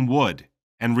 bring wood,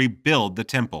 and rebuild the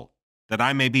temple, that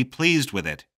I may be pleased with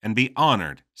it and be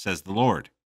honored, says the Lord.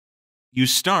 You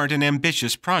start an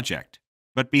ambitious project,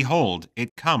 but behold,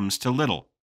 it comes to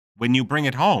little. When you bring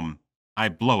it home, I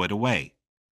blow it away.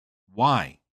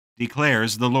 Why?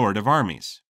 Declares the Lord of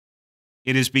armies.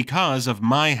 It is because of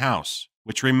my house,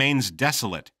 which remains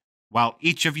desolate, while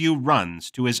each of you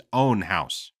runs to his own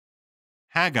house.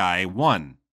 Haggai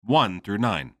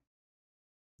 1:1-9.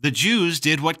 The Jews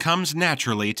did what comes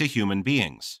naturally to human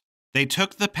beings. They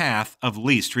took the path of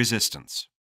least resistance.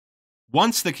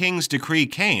 Once the king's decree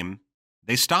came,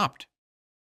 they stopped.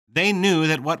 They knew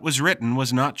that what was written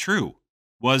was not true,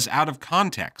 was out of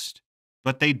context,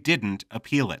 but they didn't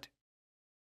appeal it.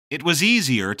 It was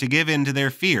easier to give in to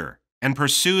their fear and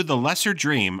pursue the lesser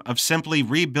dream of simply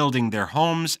rebuilding their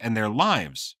homes and their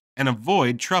lives and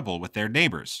avoid trouble with their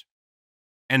neighbors.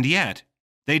 And yet,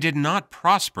 they did not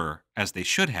prosper as they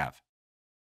should have.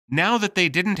 Now that they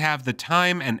didn't have the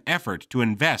time and effort to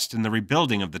invest in the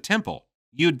rebuilding of the temple,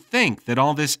 you'd think that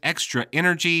all this extra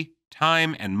energy,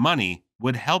 time, and money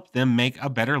would help them make a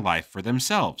better life for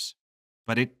themselves.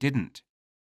 But it didn't.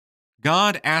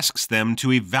 God asks them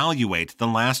to evaluate the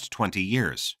last 20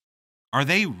 years. Are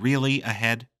they really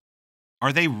ahead?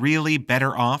 Are they really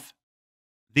better off?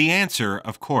 The answer,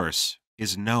 of course,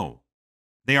 is no.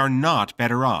 They are not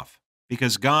better off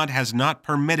because God has not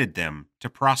permitted them to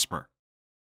prosper.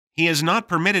 He has not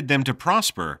permitted them to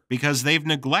prosper because they've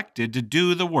neglected to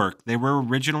do the work they were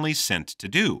originally sent to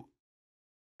do.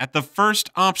 At the first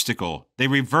obstacle, they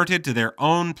reverted to their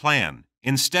own plan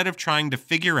instead of trying to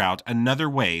figure out another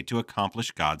way to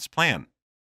accomplish God's plan.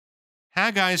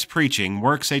 Haggai's preaching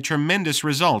works a tremendous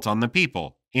result on the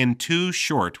people in 2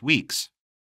 short weeks.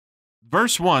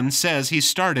 Verse 1 says he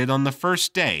started on the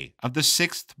 1st day of the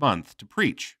 6th month to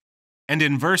preach. And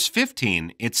in verse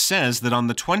 15, it says that on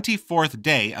the 24th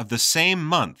day of the same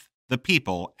month, the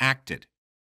people acted.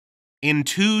 In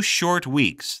 2 short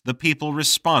weeks, the people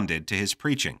responded to his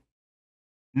preaching.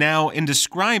 Now, in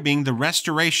describing the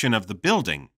restoration of the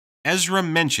building, Ezra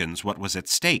mentions what was at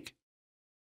stake.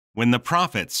 When the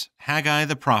prophets, Haggai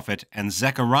the prophet and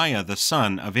Zechariah the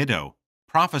son of Iddo,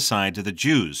 prophesied to the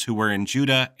Jews who were in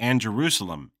Judah and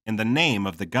Jerusalem in the name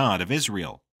of the God of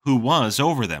Israel, who was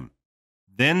over them,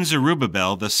 then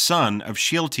Zerubbabel the son of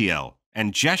Shealtiel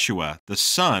and Jeshua the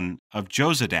son of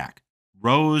Jozadak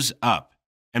rose up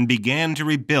and began to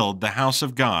rebuild the house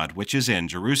of God which is in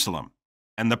Jerusalem,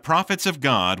 and the prophets of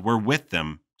God were with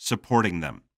them, supporting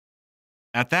them.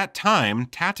 At that time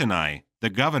Tattenai, the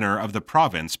governor of the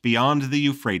province beyond the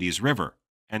Euphrates River,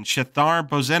 and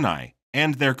Shethar-bozenai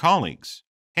and their colleagues,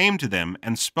 came to them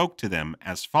and spoke to them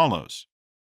as follows.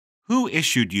 Who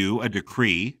issued you a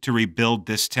decree to rebuild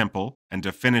this temple and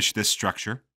to finish this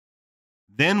structure?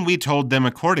 Then we told them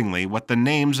accordingly what the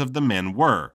names of the men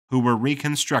were who were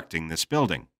reconstructing this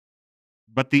building.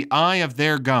 But the eye of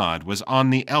their God was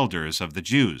on the elders of the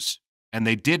Jews, and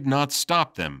they did not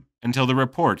stop them until the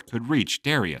report could reach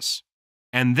Darius,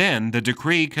 and then the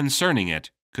decree concerning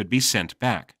it could be sent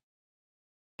back.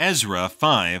 Ezra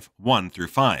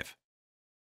 5:1-5.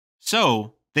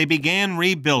 So they began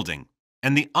rebuilding,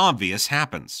 and the obvious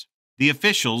happens. The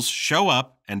officials show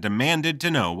up and demanded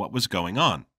to know what was going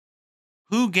on.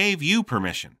 Who gave you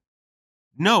permission?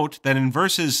 Note that in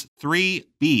verses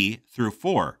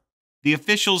 3b-4, the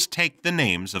officials take the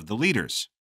names of the leaders.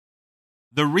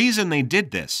 The reason they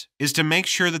did this is to make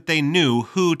sure that they knew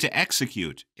who to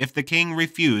execute if the king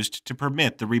refused to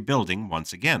permit the rebuilding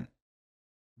once again.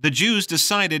 The Jews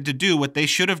decided to do what they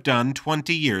should have done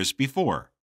 20 years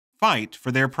before: fight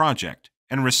for their project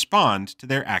and respond to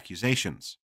their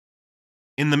accusations.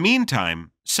 In the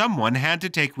meantime, someone had to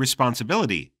take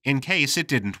responsibility in case it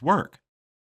didn't work.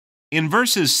 In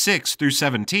verses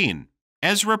 6-17,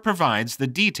 Ezra provides the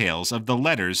details of the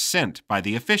letters sent by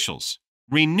the officials,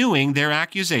 renewing their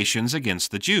accusations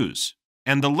against the Jews,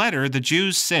 and the letter the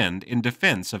Jews send in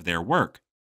defense of their work.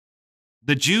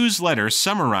 The Jews' letter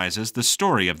summarizes the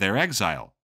story of their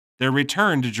exile, their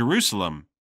return to Jerusalem,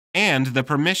 and the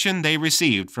permission they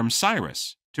received from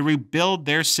Cyrus to rebuild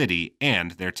their city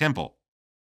and their temple.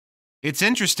 It's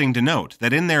interesting to note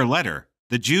that in their letter,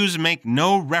 the Jews make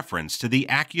no reference to the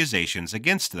accusations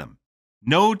against them,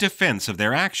 no defense of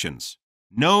their actions,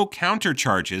 no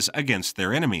countercharges against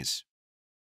their enemies.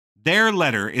 Their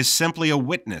letter is simply a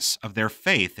witness of their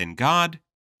faith in God,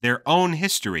 their own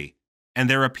history, and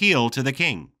their appeal to the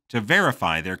king to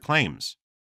verify their claims.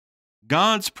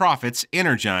 God's prophets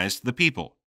energized the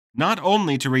people, not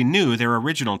only to renew their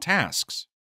original tasks,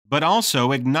 but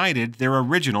also ignited their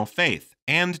original faith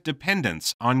and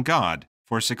dependence on God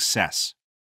for success.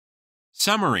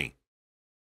 Summary.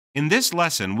 In this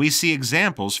lesson, we see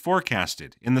examples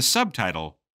forecasted in the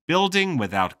subtitle, Building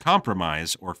Without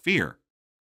Compromise or Fear.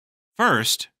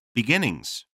 First,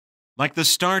 beginnings. Like the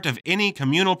start of any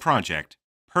communal project,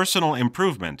 personal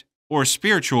improvement, or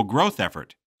spiritual growth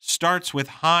effort starts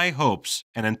with high hopes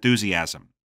and enthusiasm.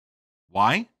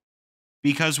 Why?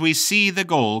 Because we see the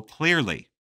goal clearly.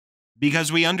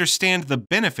 Because we understand the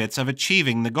benefits of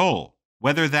achieving the goal,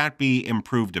 whether that be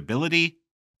improved ability,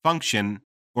 function,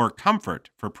 or comfort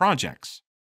for projects,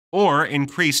 or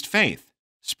increased faith,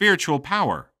 spiritual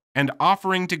power, and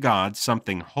offering to God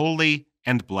something holy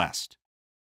and blessed.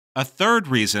 A third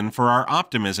reason for our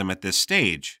optimism at this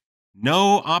stage: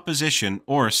 no opposition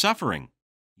or suffering,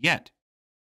 yet.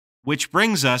 Which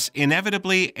brings us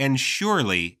inevitably and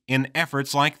surely in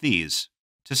efforts like these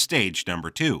to stage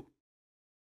number 2.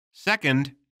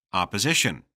 Second,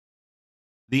 opposition.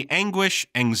 The anguish,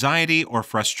 anxiety, or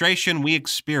frustration we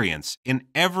experience in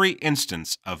every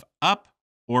instance of up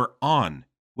or on,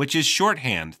 which is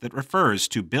shorthand that refers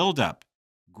to build up,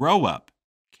 grow up,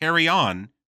 carry on,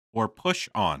 or push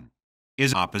on,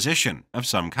 is opposition of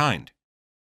some kind.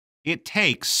 It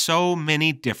takes so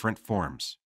many different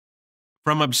forms.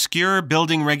 From obscure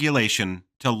building regulation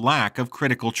to lack of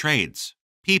critical trades,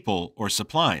 people, or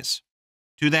supplies,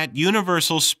 to that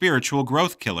universal spiritual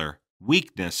growth killer,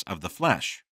 weakness of the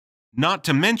flesh, not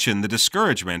to mention the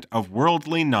discouragement of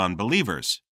worldly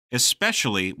non-believers,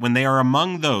 especially when they are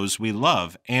among those we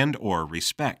love and/or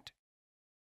respect.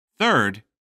 Third,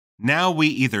 now we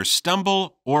either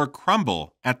stumble or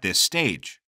crumble at this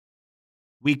stage.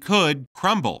 We could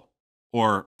crumble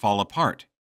or fall apart.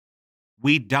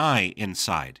 We die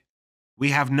inside. We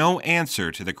have no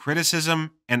answer to the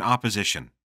criticism and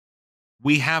opposition.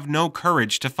 We have no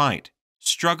courage to fight,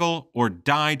 struggle, or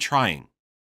die trying,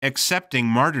 accepting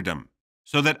martyrdom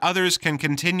so that others can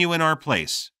continue in our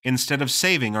place instead of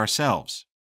saving ourselves,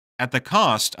 at the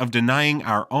cost of denying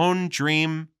our own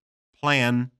dream,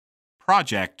 plan,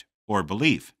 project, or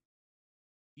belief.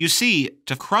 You see,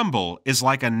 to crumble is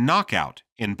like a knockout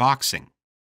in boxing.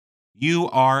 You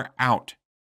are out,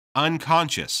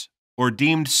 unconscious, or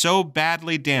deemed so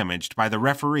badly damaged by the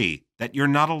referee that you're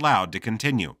not allowed to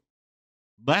continue.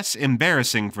 Less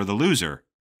embarrassing for the loser,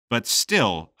 but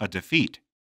still a defeat.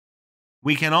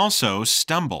 We can also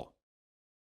stumble.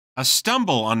 A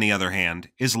stumble, on the other hand,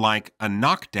 is like a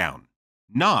knockdown,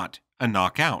 not a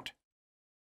knockout.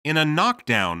 In a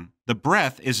knockdown, the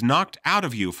breath is knocked out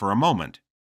of you for a moment,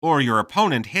 or your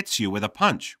opponent hits you with a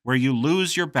punch where you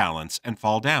lose your balance and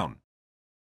fall down.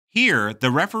 Here, the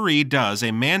referee does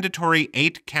a mandatory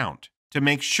 8 count to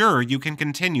make sure you can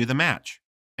continue the match,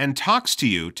 and talks to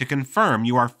you to confirm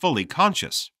you are fully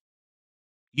conscious.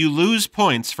 You lose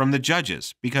points from the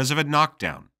judges because of a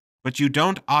knockdown, but you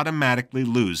don't automatically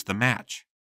lose the match.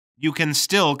 you can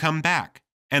still come back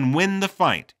and win the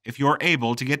fight if you're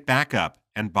able to get back up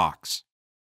and box.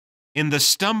 In the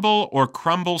stumble or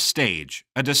crumble stage,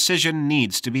 a decision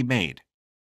needs to be made.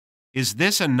 Is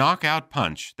this a knockout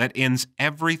punch that ends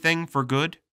everything for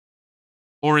good?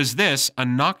 Or is this a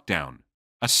knockdown,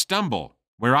 a stumble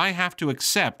where I have to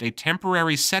accept a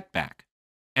temporary setback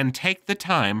and take the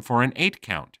time for an 8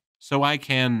 count so I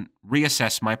can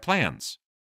reassess my plans,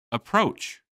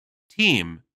 approach,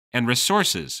 team, and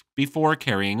resources before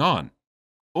carrying on?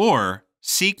 Or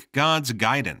seek God's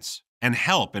guidance and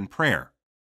help in prayer,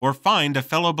 or find a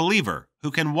fellow believer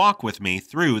who can walk with me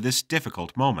through this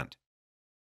difficult moment?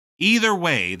 Either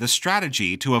way, the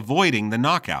strategy to avoiding the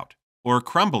knockout or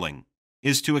crumbling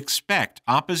is to expect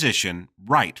opposition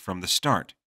right from the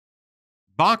start.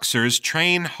 Boxers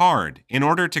train hard in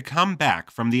order to come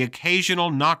back from the occasional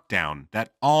knockdown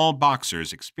that all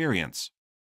boxers experience.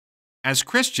 As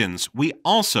Christians, we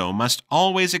also must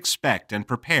always expect and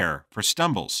prepare for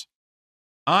stumbles.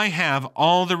 I have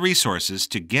all the resources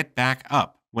to get back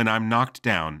up when I'm knocked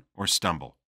down or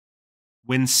stumble.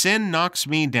 When sin knocks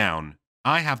me down,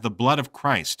 I have the blood of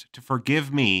Christ to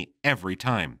forgive me every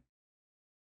time.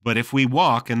 But if we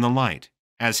walk in the light,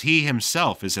 as He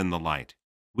Himself is in the light,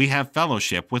 we have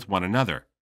fellowship with one another,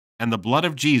 and the blood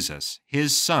of Jesus,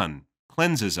 His Son,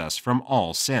 cleanses us from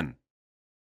all sin.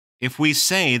 If we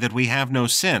say that we have no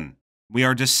sin, we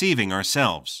are deceiving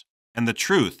ourselves, and the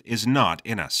truth is not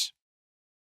in us.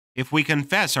 If we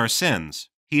confess our sins,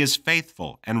 He is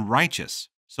faithful and righteous,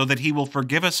 so that He will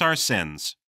forgive us our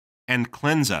sins and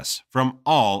cleanse us from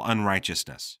all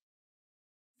unrighteousness.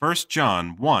 1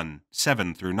 John 1,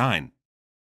 7-9.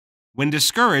 When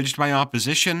discouraged by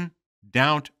opposition,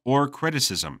 doubt, or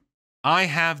criticism, I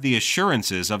have the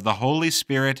assurances of the Holy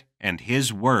Spirit and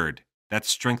His Word that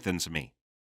strengthens me.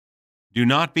 Do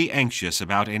not be anxious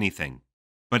about anything,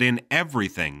 but in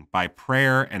everything by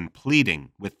prayer and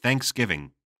pleading with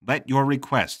thanksgiving, let your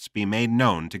requests be made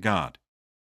known to God.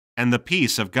 And the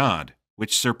peace of God,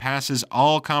 which surpasses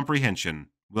all comprehension,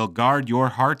 will guard your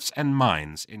hearts and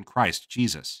minds in Christ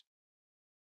Jesus.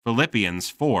 Philippians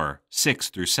 4,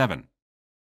 6-7.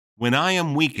 When I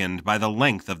am weakened by the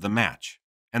length of the match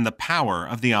and the power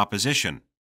of the opposition,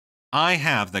 I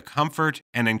have the comfort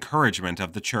and encouragement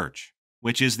of the church,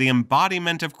 which is the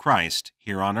embodiment of Christ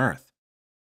here on earth.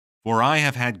 For I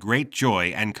have had great joy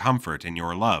and comfort in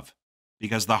your love,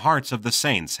 because the hearts of the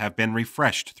saints have been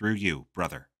refreshed through you,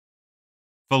 brother.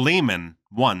 Philemon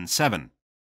 1:7.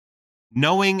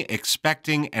 Knowing,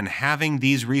 expecting, and having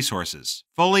these resources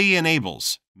fully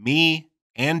enables me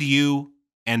and you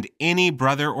and any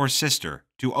brother or sister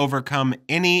to overcome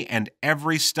any and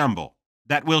every stumble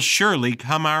that will surely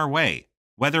come our way,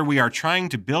 whether we are trying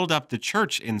to build up the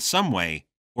church in some way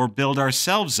or build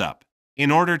ourselves up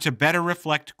in order to better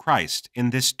reflect Christ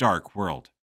in this dark world.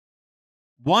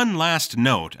 One last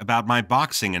note about my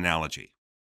boxing analogy.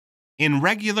 In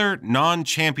regular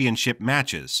non-championship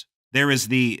matches, there is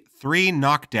the 3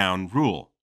 knockdown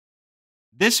rule.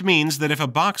 This means that if a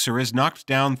boxer is knocked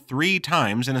down 3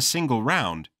 times in a single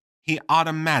round, he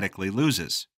automatically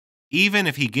loses, even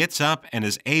if he gets up and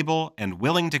is able and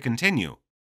willing to continue.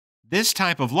 This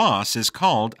type of loss is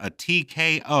called a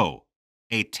TKO,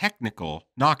 a technical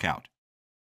knockout.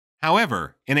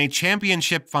 However, in a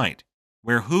championship fight,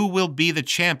 where who will be the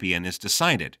champion is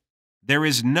decided, there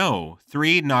is no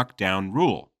 3 knockdown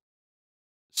rule.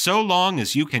 So long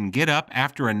as you can get up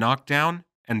after a knockdown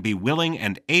and be willing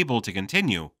and able to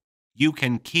continue, you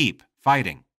can keep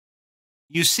fighting.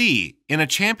 You see, in a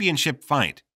championship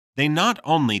fight, they not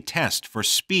only test for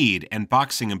speed and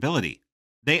boxing ability,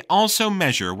 they also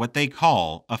measure what they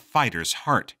call a fighter's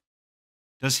heart.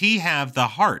 Does he have the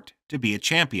heart to be a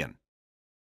champion?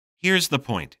 Here's the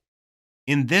point.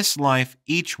 In this life,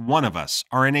 each one of us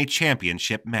are in a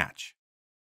championship match.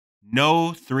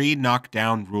 No 3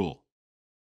 knockdown rule.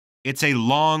 It's a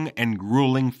long and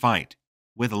grueling fight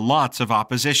with lots of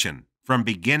opposition from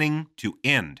beginning to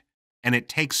end, and it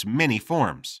takes many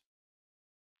forms.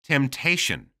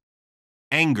 Temptation,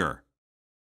 anger,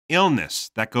 illness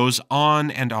that goes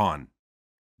on and on,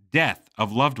 death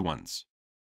of loved ones,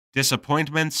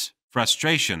 disappointments,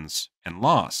 frustrations, and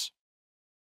loss,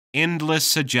 endless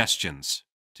suggestions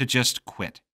to just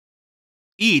quit.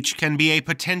 Each can be a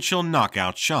potential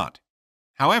knockout shot.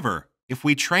 However, if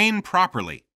we train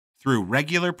properly through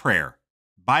regular prayer,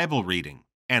 Bible reading,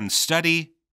 and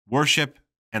study, worship,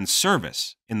 and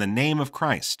service in the name of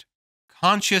Christ,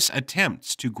 conscious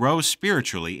attempts to grow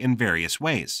spiritually in various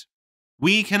ways,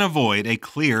 we can avoid a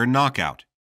clear knockout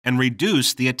and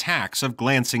reduce the attacks of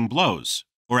glancing blows,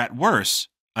 or at worst,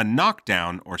 a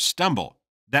knockdown or stumble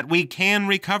that we can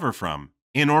recover from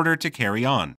in order to carry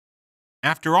on.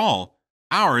 After all,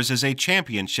 ours is a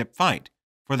championship fight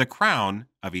for the crown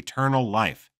of eternal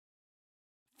life.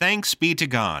 Thanks be to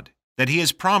God that He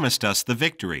has promised us the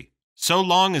victory, so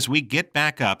long as we get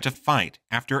back up to fight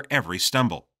after every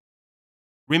stumble.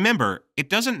 Remember, it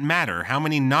doesn't matter how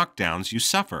many knockdowns you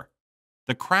suffer.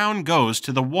 The crown goes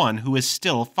to the one who is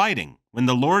still fighting when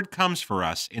the Lord comes for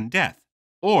us in death,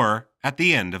 or at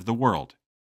the end of the world.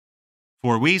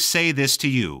 For we say this to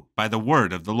you by the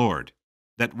word of the Lord,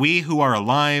 that we who are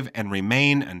alive and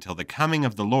remain until the coming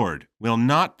of the Lord will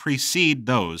not precede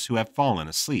those who have fallen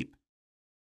asleep.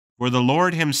 For the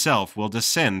Lord Himself will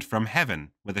descend from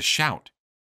heaven with a shout,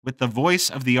 with the voice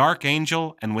of the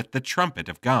archangel and with the trumpet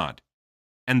of God,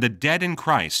 and the dead in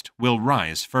Christ will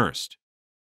rise first.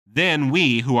 Then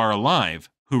we who are alive,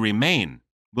 who remain,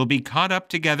 will be caught up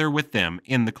together with them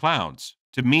in the clouds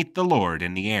to meet the Lord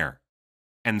in the air.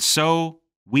 And so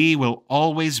we will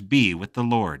always be with the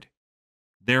Lord.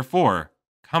 Therefore,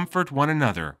 comfort one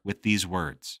another with these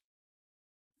words.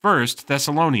 1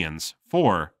 Thessalonians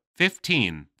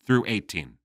 4:15 through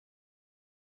 18.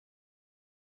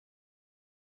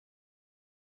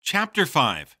 Chapter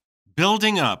 5.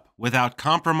 Building Up Without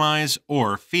Compromise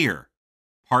or Fear.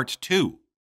 Part 2.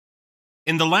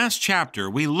 In the last chapter,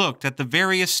 we looked at the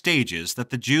various stages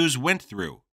that the Jews went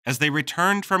through as they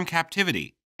returned from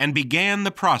captivity and began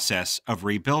the process of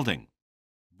rebuilding.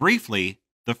 Briefly,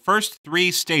 the first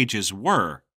 3 stages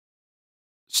were: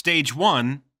 Stage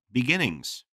 1,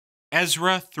 Beginnings,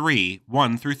 Ezra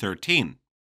 3:1 through 13.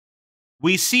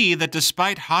 We see that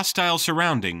despite hostile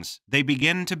surroundings, they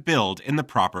begin to build in the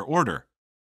proper order.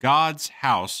 God's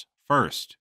house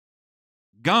first.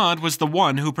 God was the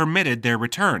one who permitted their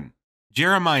return.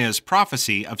 Jeremiah's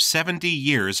prophecy of 70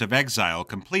 years of exile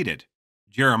completed.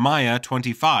 Jeremiah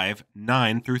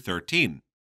 25:9 through 13.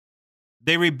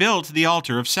 They rebuilt the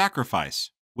altar of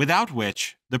sacrifice, without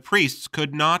which the priests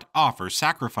could not offer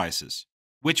sacrifices,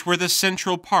 which were the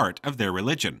central part of their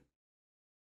religion.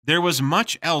 There was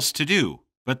much else to do,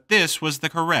 but this was the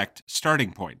correct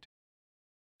starting point.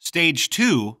 Stage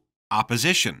 2,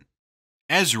 Opposition.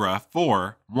 Ezra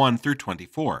 4:1 through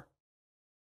 24.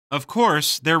 Of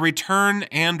course, their return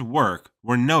and work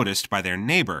were noticed by their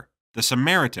neighbor, the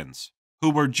Samaritans, who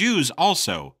were Jews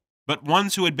also, but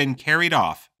ones who had been carried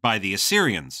off by the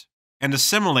Assyrians and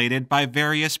assimilated by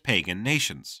various pagan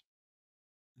nations.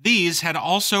 These had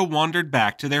also wandered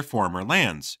back to their former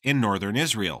lands in northern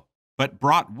Israel, but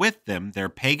brought with them their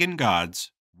pagan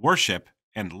gods, worship,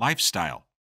 and lifestyle.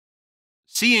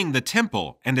 Seeing the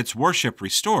temple and its worship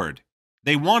restored,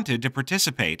 they wanted to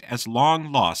participate as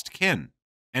long-lost kin,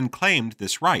 and claimed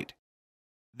this right.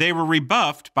 They were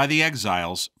rebuffed by the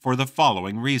exiles for the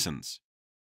following reasons.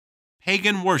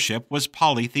 Pagan worship was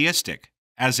polytheistic,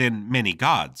 as in many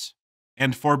gods,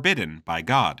 and forbidden by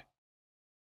God.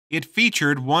 It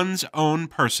featured one's own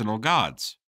personal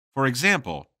gods, for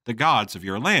example, the gods of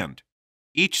your land.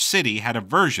 Each city had a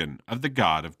version of the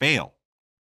god of Baal.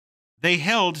 They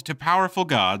held to powerful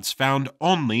gods found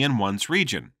only in one's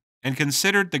region, and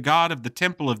considered the God of the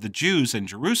Temple of the Jews in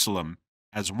Jerusalem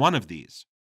as one of these.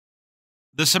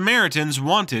 The Samaritans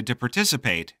wanted to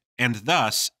participate and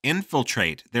thus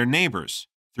infiltrate their neighbors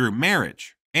through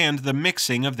marriage and the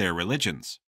mixing of their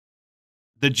religions.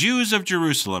 The Jews of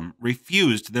Jerusalem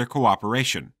refused their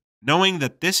cooperation, knowing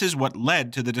that this is what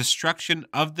led to the destruction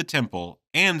of the temple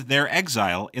and their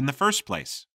exile in the first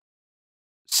place.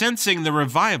 Sensing the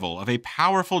revival of a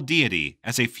powerful deity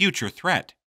as a future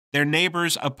threat, their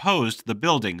neighbors opposed the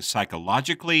building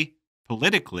psychologically,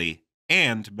 politically,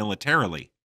 and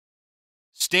militarily.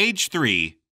 Stage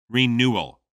 3,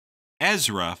 Renewal.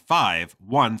 Ezra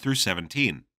 5:1 through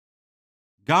 17.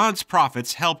 God's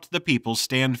prophets helped the people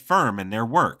stand firm in their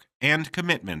work and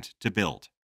commitment to build.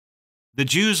 The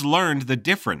Jews learned the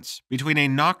difference between a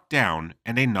knockdown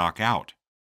and a knockout.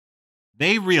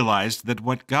 They realized that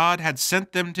what God had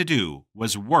sent them to do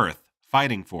was worth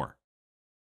fighting for.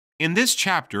 In this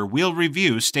chapter, we'll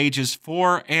review stages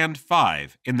 4 and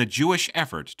 5 in the Jewish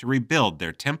effort to rebuild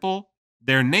their temple,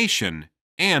 their nation,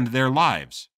 and their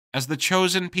lives as the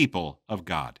chosen people of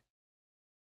God.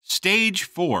 Stage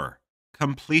 4,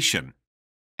 Completion.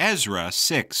 Ezra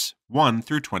 6:1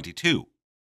 through 22.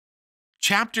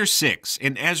 Chapter 6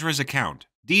 in Ezra's account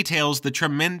details the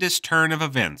tremendous turn of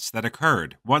events that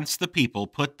occurred once the people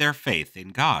put their faith in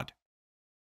God.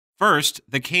 First,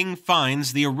 the king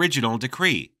finds the original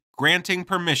decree, granting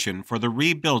permission for the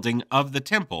rebuilding of the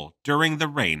temple during the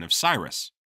reign of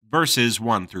Cyrus, verses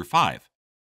 1 through 5.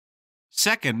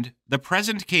 Second, the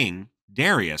present king,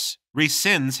 Darius,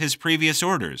 rescinds his previous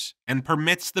orders and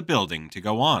permits the building to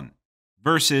go on,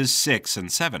 verses 6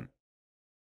 and 7.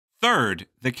 Third,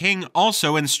 the king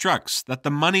also instructs that the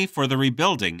money for the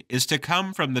rebuilding is to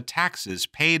come from the taxes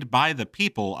paid by the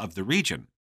people of the region.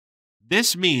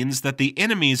 This means that the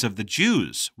enemies of the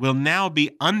Jews will now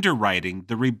be underwriting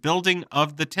the rebuilding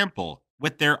of the temple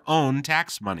with their own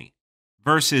tax money.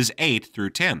 Verses 8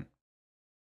 through 10.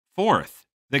 Fourth,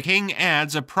 the king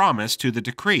adds a promise to the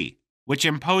decree, which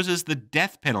imposes the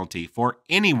death penalty for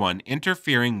anyone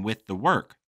interfering with the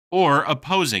work or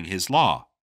opposing his law.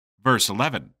 Verse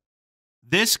 11.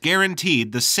 This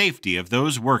guaranteed the safety of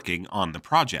those working on the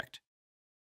project.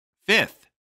 Fifth,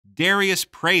 Darius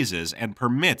praises and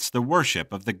permits the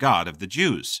worship of the God of the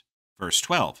Jews. Verse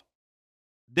 12.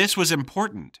 This was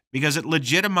important because it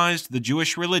legitimized the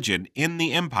Jewish religion in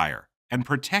the empire and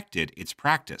protected its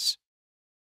practice.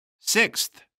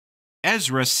 Sixth,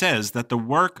 Ezra says that the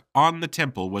work on the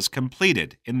temple was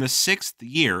completed in the 6th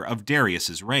year of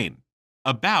Darius's reign,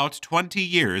 about 20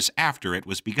 years after it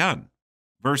was begun.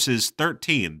 Verses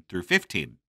 13 through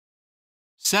 15.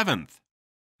 Seventh,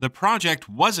 the project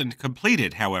wasn't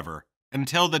completed, however,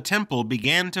 until the temple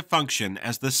began to function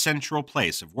as the central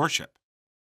place of worship.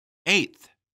 Eighth,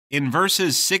 in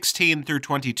verses 16 through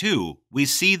 22, we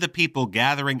see the people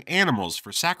gathering animals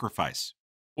for sacrifice,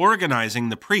 organizing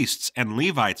the priests and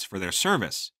Levites for their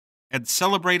service, and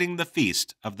celebrating the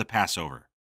feast of the Passover.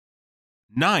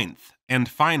 Ninth, and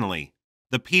finally,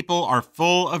 the people are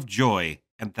full of joy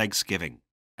and thanksgiving,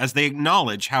 as they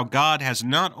acknowledge how God has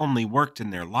not only worked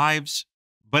in their lives,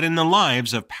 but in the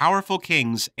lives of powerful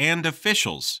kings and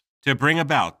officials to bring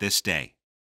about this day.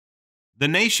 The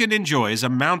nation enjoys a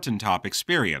mountaintop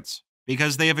experience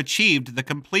because they have achieved the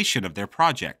completion of their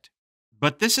project,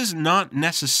 but this is not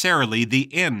necessarily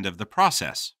the end of the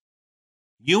process.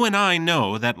 You and I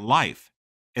know that life,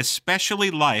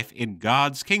 especially life in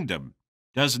God's kingdom,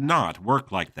 does not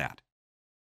work like that.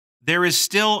 There is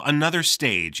still another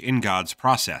stage in God's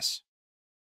process.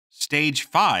 Stage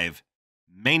 5,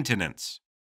 Maintenance.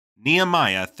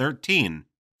 Nehemiah 13,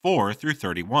 4 through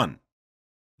 31.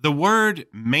 The word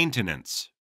maintenance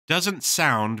doesn't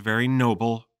sound very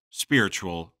noble,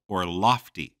 spiritual, or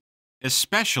lofty,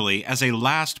 especially as a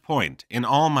last point in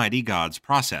Almighty God's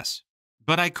process.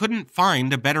 But I couldn't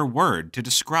find a better word to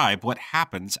describe what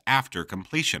happens after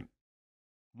completion.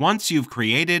 Once you've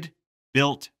created,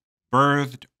 built,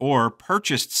 birthed, or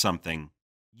purchased something,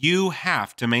 you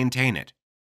have to maintain it.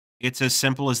 It's as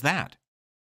simple as that.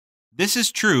 This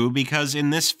is true because in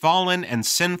this fallen and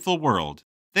sinful world,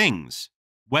 things,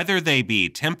 whether they be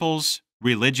temples,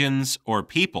 religions, or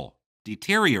people,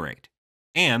 deteriorate,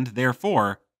 and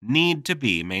therefore need to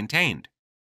be maintained.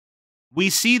 We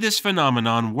see this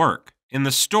phenomenon work in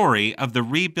the story of the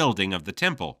rebuilding of the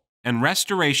temple and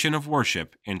restoration of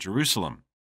worship in Jerusalem.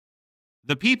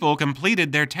 The people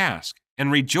completed their task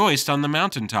and rejoiced on the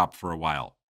mountaintop for a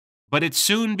while, but it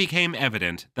soon became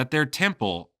evident that their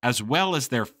temple, as well as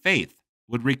their faith,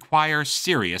 would require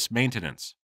serious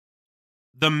maintenance.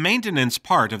 The maintenance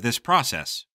part of this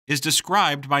process is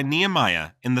described by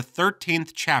Nehemiah in the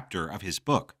 13th chapter of his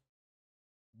book.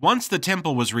 Once the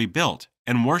temple was rebuilt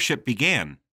and worship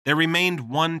began, there remained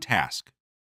one task: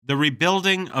 the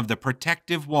rebuilding of the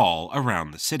protective wall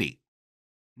around the city.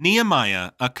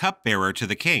 Nehemiah, a cupbearer to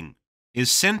the king,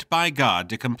 is sent by God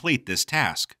to complete this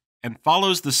task, and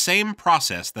follows the same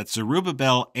process that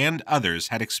Zerubbabel and others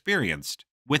had experienced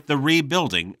with the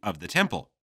rebuilding of the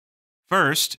temple.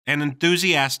 First, an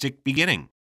enthusiastic beginning,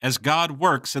 as God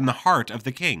works in the heart of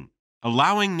the king,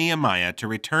 allowing Nehemiah to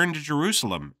return to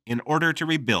Jerusalem in order to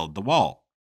rebuild the wall.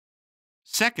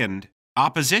 Second,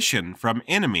 opposition from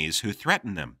enemies who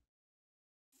threaten them.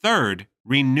 Third,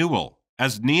 renewal,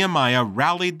 as Nehemiah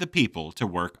rallied the people to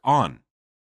work on.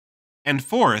 And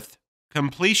fourth,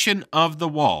 completion of the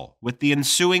wall with the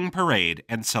ensuing parade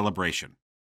and celebration.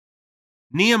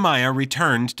 Nehemiah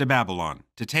returned to Babylon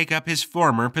to take up his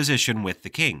former position with the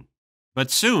king,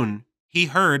 but soon he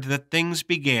heard that things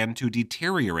began to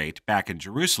deteriorate back in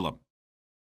Jerusalem.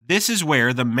 This is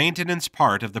where the maintenance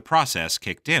part of the process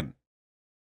kicked in.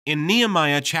 In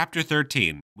Nehemiah chapter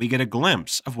 13, we get a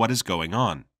glimpse of what is going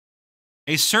on.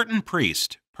 A certain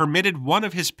priest permitted one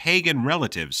of his pagan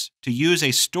relatives to use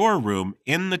a storeroom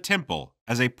in the temple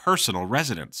as a personal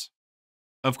residence.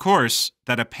 Of course,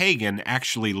 that a pagan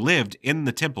actually lived in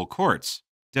the temple courts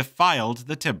defiled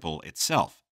the temple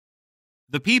itself.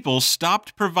 The people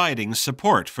stopped providing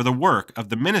support for the work of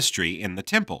the ministry in the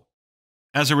temple.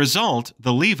 As a result,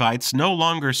 the Levites no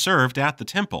longer served at the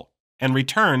temple and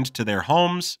returned to their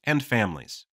homes and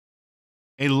families.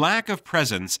 A lack of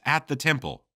presence at the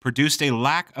temple produced a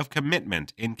lack of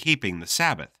commitment in keeping the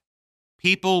Sabbath.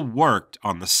 People worked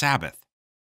on the Sabbath.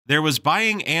 There was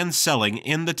buying and selling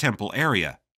in the temple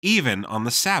area, even on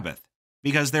the Sabbath,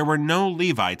 because there were no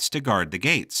Levites to guard the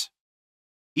gates.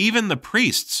 Even the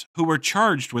priests who were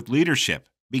charged with leadership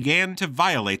began to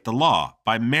violate the law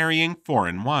by marrying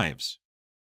foreign wives.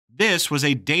 This was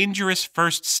a dangerous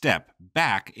first step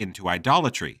back into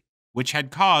idolatry, which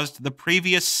had caused the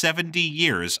previous 70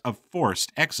 years of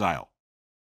forced exile.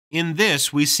 In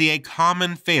this, we see a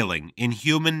common failing in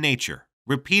human nature,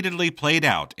 repeatedly played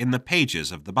out in the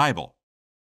pages of the Bible.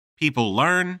 People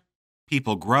learn,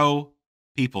 people grow,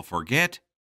 people forget,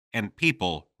 and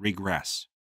people regress.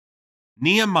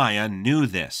 Nehemiah knew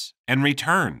this and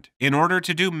returned in order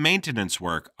to do maintenance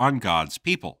work on God's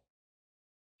people.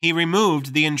 He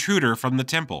removed the intruder from the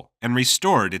temple and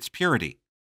restored its purity.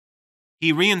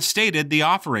 He reinstated the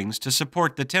offerings to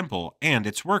support the temple and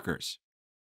its workers.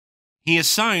 He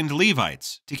assigned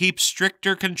Levites to keep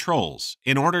stricter controls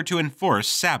in order to enforce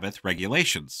Sabbath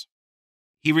regulations.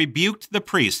 He rebuked the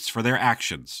priests for their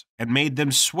actions and made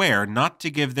them swear not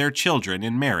to give their children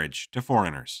in marriage to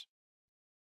foreigners.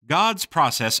 God's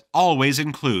process always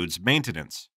includes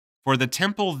maintenance, for the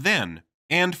temple then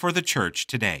and for the church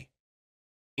today.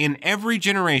 In every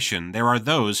generation, there are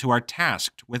those who are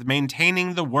tasked with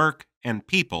maintaining the work and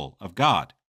people of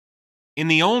God. In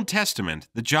the Old Testament,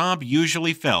 the job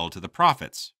usually fell to the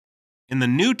prophets. In the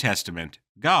New Testament,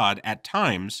 God at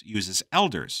times uses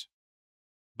elders.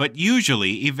 But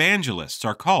usually evangelists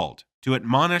are called to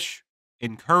admonish,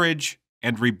 encourage,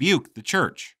 and rebuke the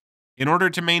church in order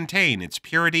to maintain its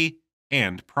purity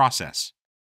and process.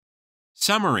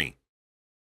 Summary: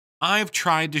 I've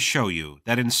tried to show you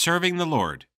that in serving the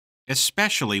Lord,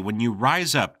 especially when you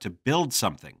rise up to build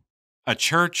something, a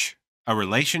church, a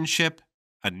relationship,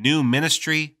 a new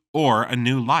ministry, or a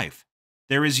new life,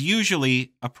 there is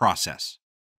usually a process.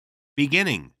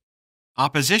 Beginning,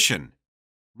 opposition,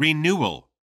 renewal,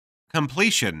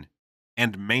 completion,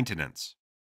 and maintenance.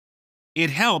 It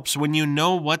helps when you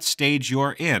know what stage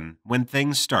you're in when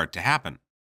things start to happen.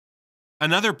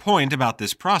 Another point about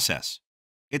this process: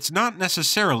 it's not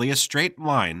necessarily a straight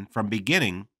line from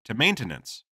beginning to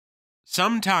maintenance.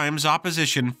 Sometimes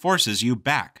opposition forces you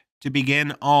back to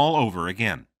begin all over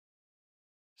again.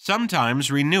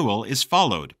 Sometimes renewal is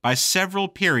followed by several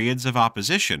periods of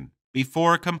opposition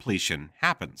before completion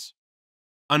happens.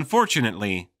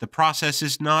 Unfortunately, the process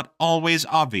is not always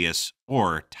obvious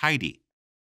or tidy.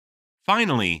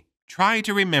 Finally, try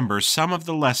to remember some of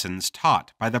the lessons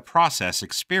taught by the process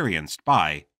experienced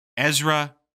by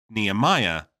Ezra,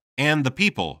 Nehemiah, and the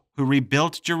people who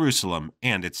rebuilt Jerusalem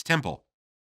and its temple.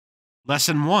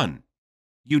 Lesson 1.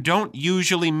 You don't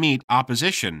usually meet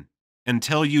opposition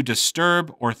until you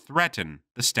disturb or threaten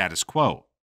the status quo.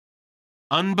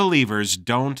 Unbelievers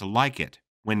don't like it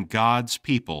when God's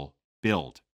people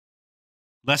build.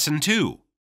 Lesson 2.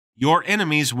 Your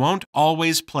enemies won't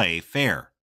always play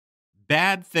fair.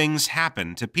 Bad things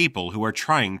happen to people who are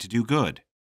trying to do good.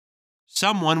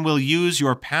 Someone will use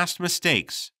your past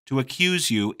mistakes to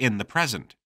accuse you in the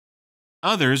present.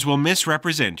 Others will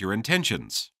misrepresent your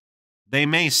intentions. They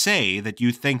may say that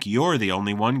you think you're the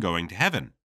only one going to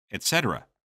heaven, etc.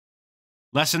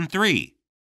 Lesson 3.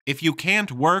 If you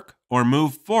can't work or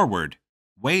move forward,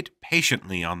 wait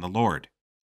patiently on the Lord.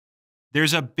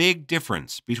 There's a big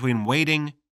difference between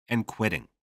waiting and quitting.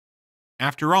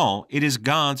 After all, it is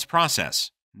God's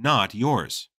process, not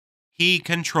yours. He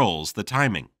controls the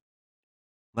timing.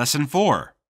 Lesson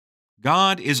 4.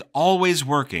 God is always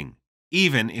working,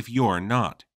 even if you're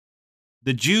not.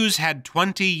 The Jews had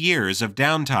 20 years of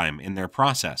downtime in their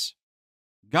process.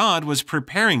 God was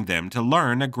preparing them to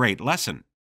learn a great lesson.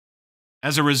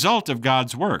 As a result of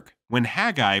God's work, when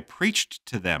Haggai preached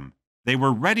to them, they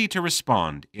were ready to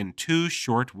respond in 2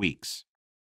 short weeks.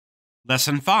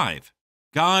 Lesson 5.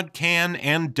 God can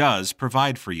and does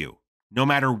provide for you, no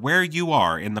matter where you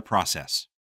are in the process.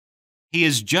 He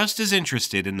is just as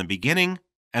interested in the beginning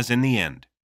as in the end,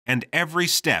 and every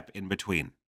step in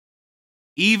between.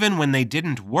 Even when they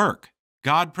didn't work,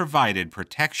 God provided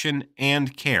protection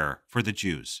and care for the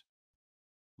Jews.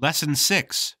 Lesson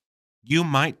 6. You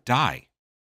might die.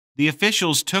 The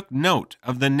officials took note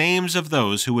of the names of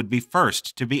those who would be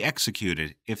first to be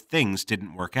executed if things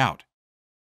didn't work out.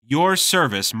 Your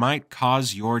service might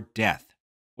cause your death,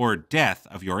 or death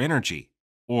of your energy,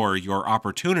 or your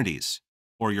opportunities,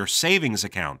 or your savings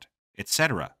account,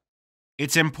 etc.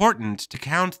 It's important to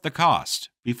count the cost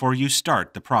before you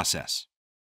start the process.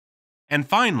 And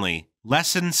finally,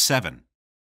 Lesson 7.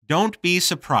 Don't be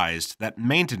surprised that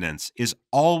maintenance is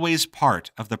always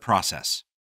part of the process.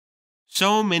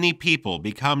 So many people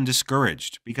become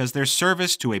discouraged because their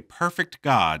service to a perfect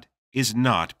God is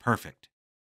not perfect.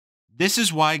 This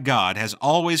is why God has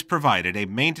always provided a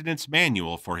maintenance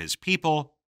manual for His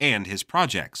people and his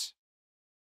projects.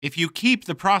 If you keep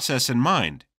the process in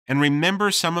mind and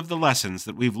remember some of the lessons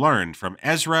that we've learned from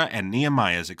Ezra and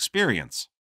Nehemiah's experience,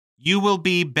 you will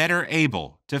be better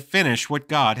able to finish what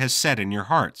God has set in your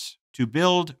hearts to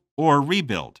build or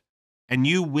rebuild, and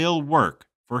you will work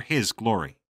for His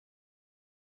glory.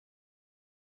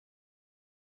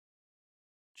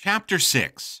 Chapter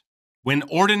 6: When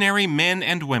Ordinary Men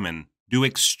and Women Do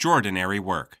Extraordinary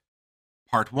Work.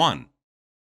 Part 1.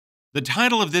 The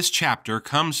title of this chapter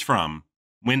comes from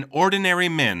When Ordinary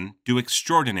Men Do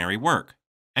Extraordinary Work,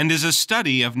 and is a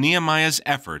study of Nehemiah's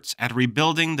efforts at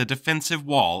rebuilding the defensive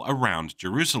wall around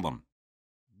Jerusalem.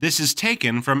 This is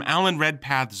taken from Alan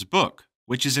Redpath's book,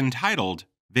 which is entitled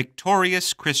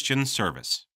Victorious Christian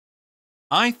Service.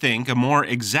 I think a more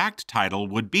exact title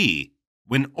would be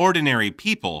When Ordinary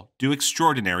People Do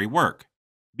Extraordinary Work,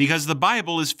 because the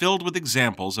Bible is filled with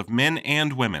examples of men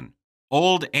and women,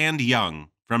 old and young,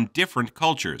 from different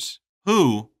cultures,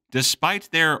 who,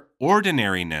 despite their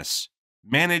ordinariness,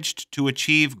 managed to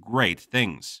achieve great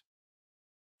things.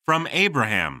 From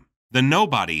Abraham, the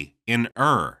nobody in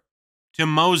Ur, to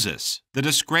Moses, the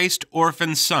disgraced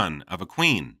orphan son of a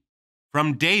queen,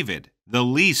 from David, the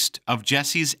least of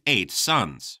Jesse's 8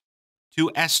 sons,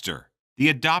 to Esther, the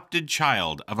adopted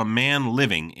child of a man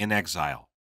living in exile.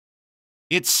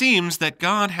 It seems that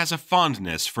God has a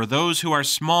fondness for those who are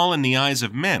small in the eyes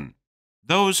of men,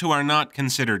 those who are not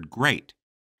considered great,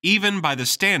 even by the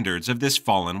standards of this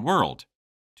fallen world,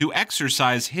 to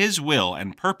exercise His will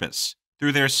and purpose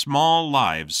through their small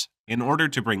lives in order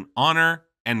to bring honor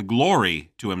and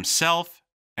glory to Himself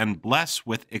and bless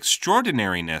with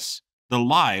extraordinariness the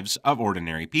lives of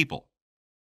ordinary people.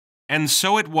 And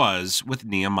so it was with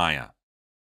Nehemiah.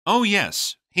 Oh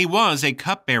yes, he was a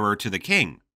cupbearer to the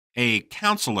king, a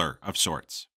counselor of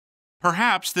sorts.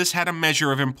 Perhaps this had a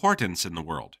measure of importance in the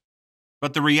world.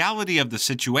 But the reality of the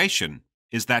situation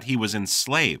is that he was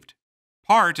enslaved,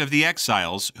 part of the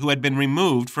exiles who had been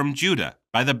removed from Judah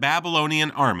by the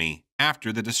Babylonian army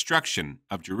after the destruction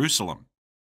of Jerusalem.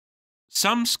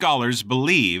 Some scholars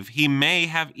believe he may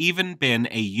have even been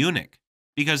a eunuch,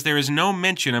 because there is no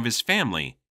mention of his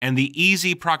family and the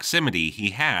easy proximity he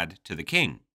had to the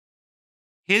king.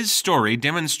 His story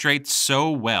demonstrates so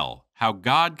well how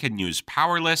God can use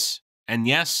powerless and,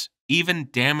 yes, even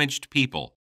damaged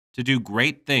people to do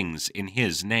great things in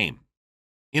His name.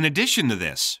 In addition to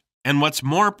this, and what's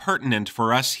more pertinent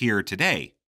for us here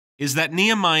today, is that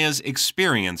Nehemiah's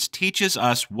experience teaches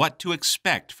us what to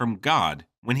expect from God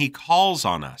when He calls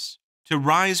on us to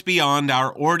rise beyond our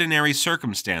ordinary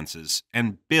circumstances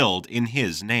and build in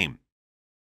His name.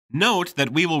 Note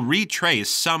that we will retrace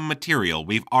some material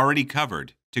we've already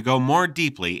covered to go more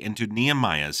deeply into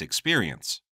Nehemiah's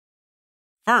experience.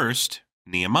 First,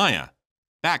 Nehemiah.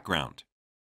 Background.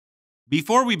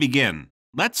 Before we begin,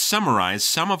 let's summarize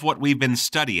some of what we've been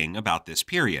studying about this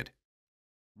period.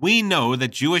 We know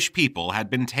that Jewish people had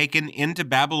been taken into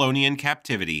Babylonian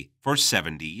captivity for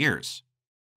 70 years.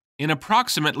 In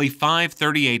approximately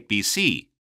 538 BC,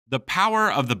 the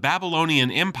power of the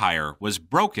Babylonian Empire was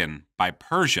broken by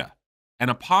Persia, and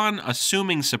upon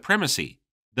assuming supremacy,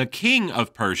 the king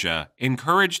of Persia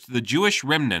encouraged the Jewish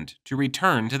remnant to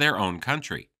return to their own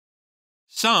country.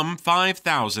 Some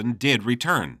 5,000 did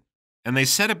return, and they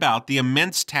set about the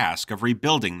immense task of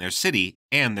rebuilding their city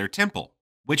and their temple,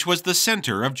 which was the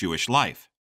center of Jewish life.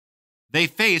 They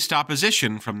faced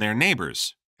opposition from their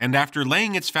neighbors, and after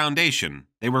laying its foundation,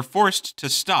 they were forced to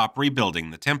stop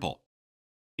rebuilding the temple.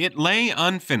 It lay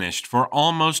unfinished for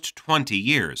almost 20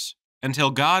 years,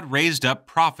 until God raised up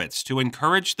prophets to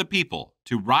encourage the people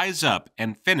to rise up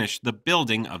and finish the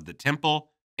building of the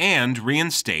temple and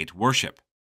reinstate worship.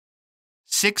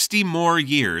 60 more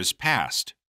years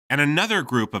passed, and another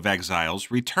group of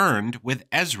exiles returned with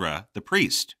Ezra the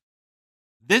priest.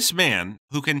 This man,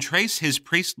 who can trace his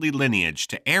priestly lineage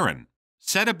to Aaron,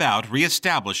 set about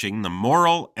reestablishing the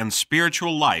moral and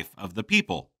spiritual life of the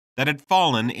people that had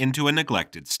fallen into a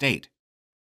neglected state.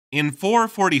 In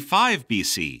 445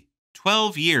 BC,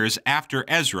 12 years after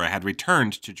Ezra had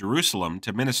returned to Jerusalem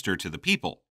to minister to the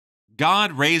people,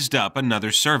 God raised up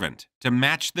another servant to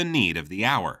match the need of the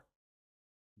hour.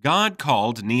 God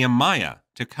called Nehemiah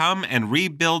to come and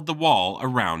rebuild the wall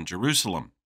around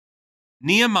Jerusalem.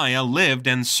 Nehemiah lived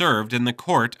and served in the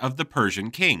court of the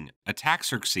Persian king,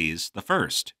 Artaxerxes I.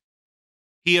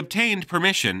 He obtained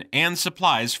permission and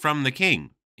supplies from the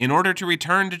king in order to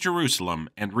return to Jerusalem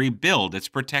and rebuild its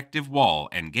protective wall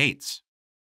and gates.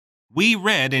 We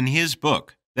read in his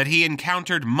book that he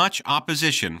encountered much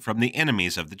opposition from the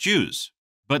enemies of the Jews,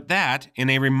 but that, in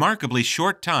a remarkably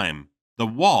short time, the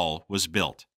wall was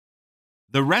built.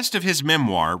 The rest of his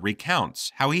memoir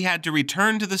recounts how he had to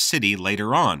return to the city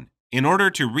later on in order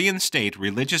to reinstate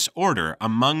religious order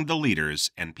among the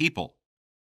leaders and people.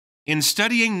 In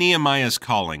studying Nehemiah's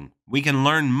calling, we can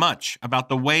learn much about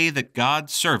the way that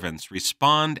God's servants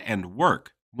respond and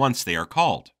work once they are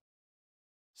called.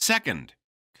 Second,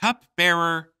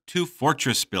 cupbearer to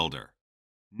fortress builder.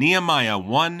 Nehemiah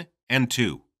 1 and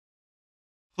 2.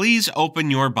 Please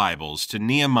open your Bibles to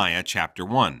Nehemiah chapter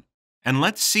 1, and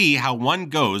let's see how one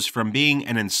goes from being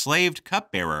an enslaved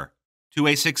cupbearer to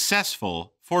a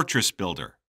successful fortress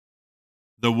builder.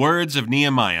 The words of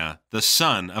Nehemiah, the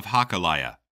son of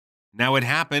Hakaliah. Now it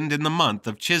happened in the month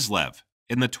of Chislev,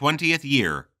 in the 20th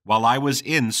year, while I was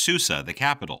in Susa, the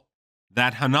capital,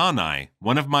 that Hanani,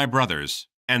 one of my brothers,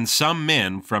 and some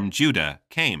men from Judah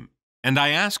came, and I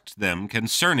asked them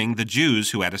concerning the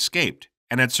Jews who had escaped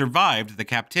and had survived the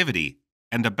captivity,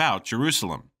 and about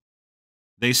Jerusalem.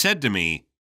 They said to me,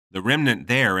 "The remnant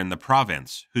there in the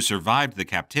province who survived the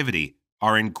captivity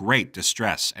are in great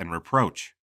distress and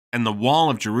reproach, and the wall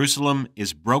of Jerusalem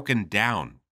is broken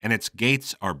down, and its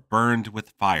gates are burned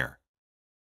with fire."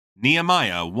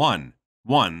 Nehemiah 1,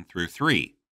 1 through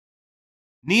 3.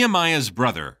 Nehemiah's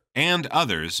brother and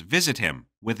others visit him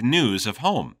with news of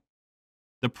home.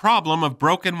 The problem of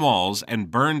broken walls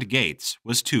and burned gates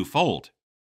was twofold.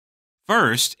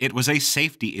 First, it was a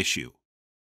safety issue.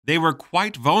 They were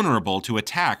quite vulnerable to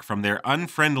attack from their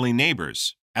unfriendly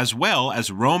neighbors, as well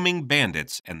as roaming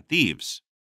bandits and thieves.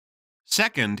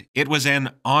 Second, it was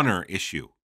an honor issue.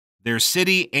 Their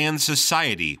city and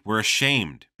society were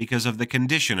ashamed because of the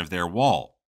condition of their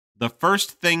wall, the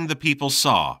first thing the people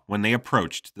saw when they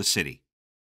approached the city.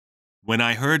 When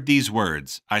I heard these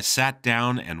words, I sat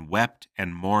down and wept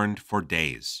and mourned for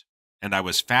days, and I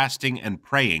was fasting and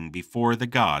praying before the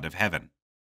God of heaven.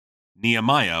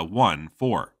 Nehemiah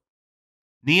 1:4.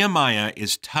 Nehemiah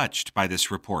is touched by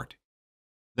this report.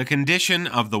 The condition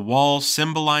of the wall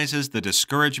symbolizes the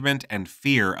discouragement and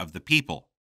fear of the people.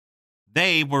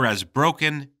 They were as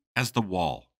broken as the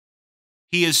wall.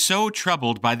 He is so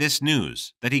troubled by this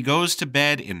news that he goes to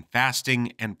bed in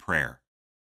fasting and prayer.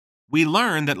 We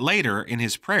learn that later in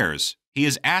his prayers, he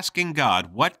is asking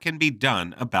God what can be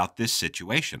done about this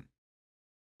situation.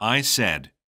 I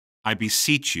said, "I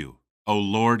beseech you, O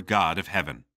Lord God of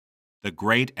heaven, the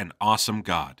great and awesome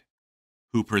God,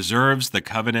 who preserves the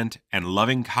covenant and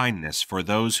loving kindness for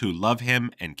those who love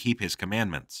him and keep his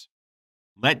commandments.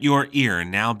 Let your ear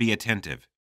now be attentive,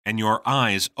 and your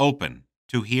eyes open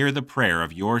to hear the prayer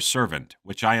of your servant,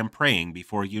 which I am praying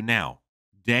before you now,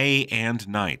 day and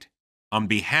night, on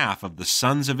behalf of the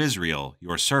sons of Israel,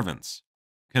 your servants,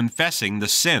 confessing the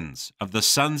sins of the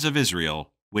sons of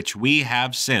Israel, which we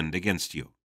have sinned against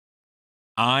you.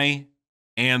 I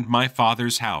and my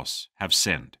father's house have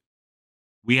sinned.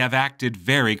 We have acted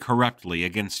very corruptly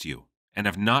against you, and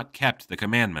have not kept the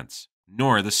commandments,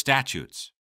 nor the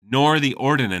statutes, nor the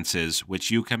ordinances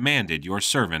which you commanded your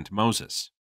servant Moses.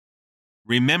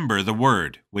 Remember the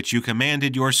word which you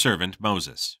commanded your servant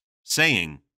Moses,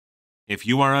 saying, 'If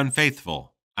you are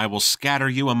unfaithful, I will scatter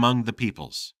you among the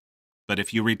peoples. But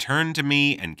if you return to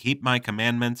me and keep my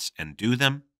commandments and do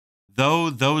them, though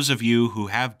those of you who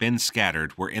have been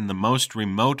scattered were in the most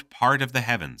remote part of the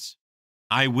heavens,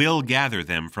 I will gather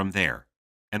them from there,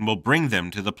 and will bring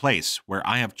them to the place where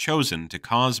I have chosen to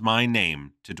cause my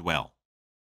name to dwell.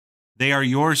 They are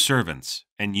your servants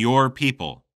and your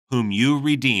people, whom you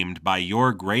redeemed by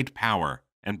your great power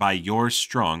and by your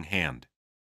strong hand.'"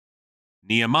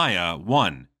 Nehemiah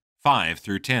 1, 5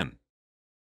 through 10.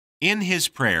 In his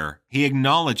prayer, he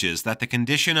acknowledges that the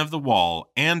condition of the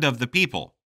wall and of the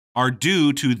people are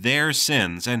due to their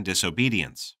sins and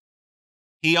disobedience.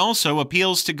 He also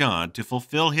appeals to God to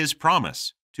fulfill his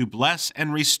promise to bless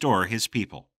and restore his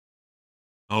people.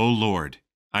 "O Lord,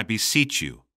 I beseech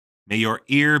you, may your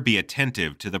ear be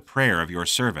attentive to the prayer of your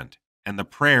servant and the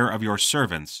prayer of your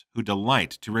servants who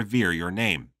delight to revere your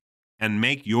name, and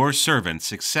make your servant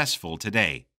successful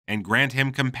today, and grant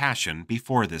him compassion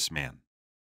before this man."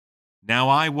 Now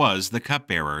I was the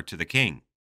cupbearer to the king.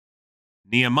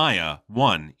 Nehemiah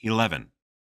 1:11.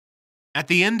 At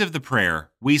the end of the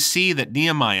prayer, we see that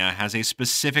Nehemiah has a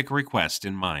specific request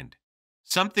in mind,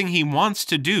 something he wants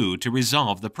to do to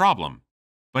resolve the problem,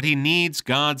 but he needs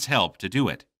God's help to do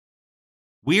it.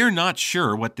 We're not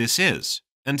sure what this is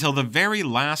until the very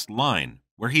last line,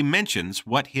 where he mentions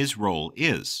what his role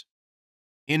is.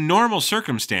 In normal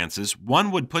circumstances,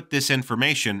 one would put this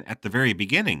information at the very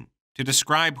beginning to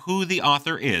describe who the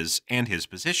author is and his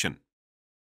position.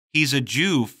 He's a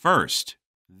Jew first,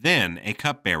 then a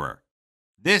cupbearer.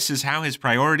 This is how his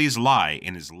priorities lie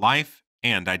in his life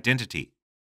and identity.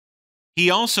 He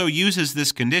also uses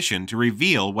this condition to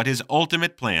reveal what his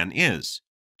ultimate plan is,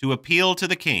 to appeal to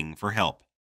the king for help.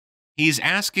 He's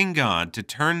asking God to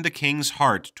turn the king's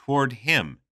heart toward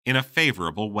him in a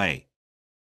favorable way.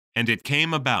 And it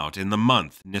came about in the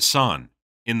month Nisan,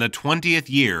 in the 20th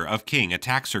year of King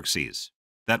Artaxerxes,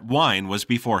 that wine was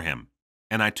before him,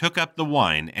 and I took up the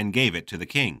wine and gave it to the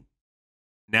king.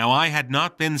 Now I had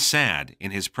not been sad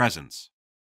in his presence.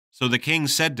 So the king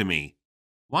said to me,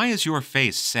 "Why is your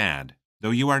face sad,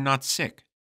 though you are not sick?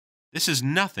 This is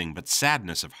nothing but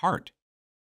sadness of heart."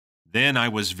 Then I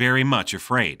was very much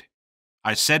afraid.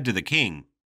 I said to the king,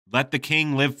 "Let the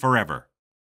king live forever.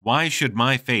 Why should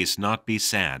my face not be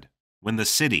sad, when the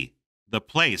city, the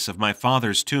place of my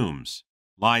father's tombs,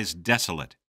 lies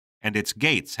desolate, and its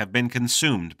gates have been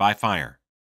consumed by fire?"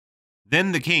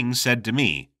 Then the king said to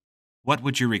me, "What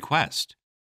would you request?"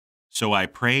 So I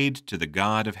prayed to the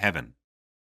God of heaven.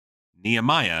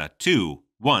 Nehemiah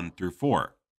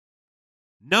 2:1-4.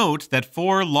 Note that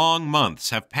 4 long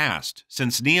months have passed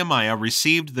since Nehemiah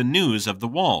received the news of the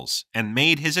walls and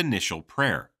made his initial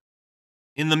prayer.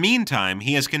 In the meantime,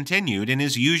 he has continued in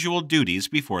his usual duties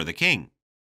before the king.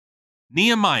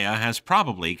 Nehemiah has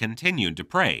probably continued to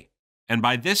pray, and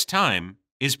by this time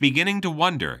is beginning to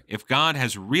wonder if God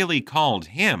has really called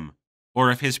him or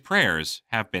if his prayers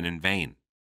have been in vain.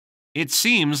 It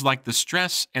seems like the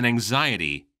stress and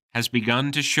anxiety has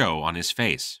begun to show on his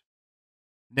face.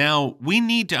 Now, we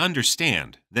need to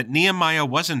understand that Nehemiah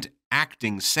wasn't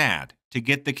acting sad to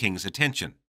get the king's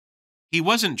attention. He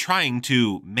wasn't trying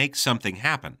to make something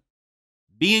happen.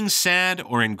 Being sad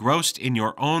or engrossed in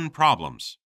your own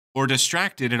problems, or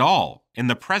distracted at all in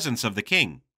the presence of the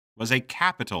king, was a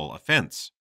capital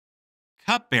offense.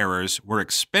 Cupbearers were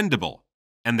expendable,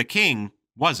 and the king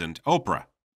wasn't Oprah.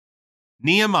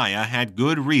 Nehemiah had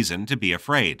good reason to be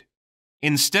afraid.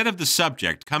 Instead of the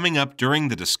subject coming up during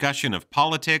the discussion of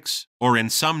politics or in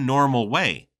some normal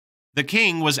way, the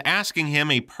king was asking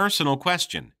him a personal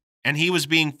question, and he was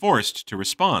being forced to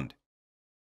respond.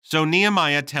 So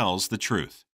Nehemiah tells the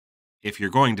truth. If you're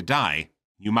going to die,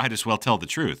 you might as well tell the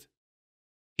truth.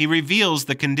 He reveals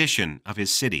the condition of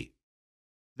his city.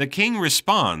 The king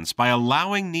responds by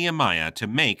allowing Nehemiah to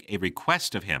make a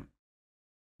request of him.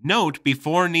 Note,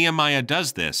 before Nehemiah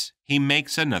does this, he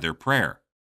makes another prayer.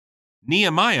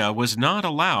 Nehemiah was not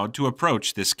allowed to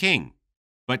approach this king,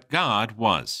 but God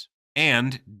was,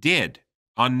 and did,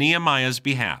 on Nehemiah's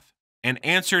behalf, and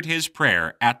answered his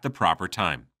prayer at the proper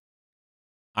time.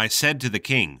 I said to the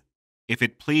king, "If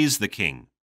it please the king,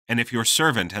 and if your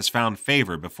servant has found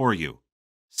favor before you,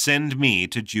 send me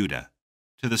to Judah,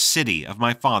 to the city of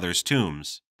my father's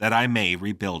tombs, that I may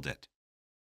rebuild it."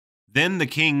 Then the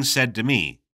king said to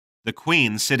me, the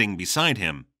queen sitting beside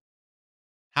him,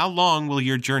 "How long will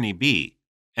your journey be,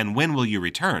 and when will you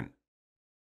return?"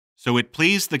 So it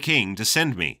pleased the king to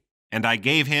send me, and I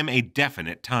gave him a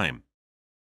definite time.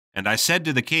 And I said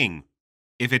to the king,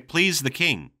 "If it please the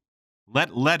king,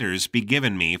 let letters be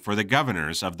given me for the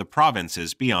governors of the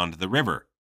provinces beyond the river,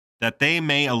 that they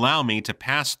may allow me to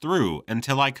pass through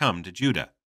until I come to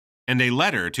Judah, and a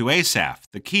letter to Asaph,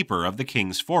 the keeper of the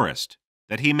king's forest,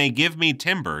 that he may give me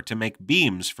timber to make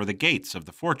beams for the gates of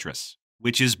the fortress,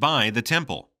 which is by the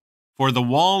temple, for the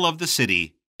wall of the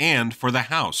city, and for the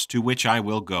house to which I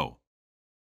will go."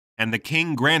 And the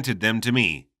king granted them to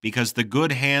me, because the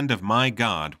good hand of my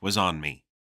God was on me.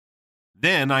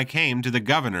 Then I came to the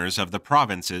governors of the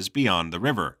provinces beyond the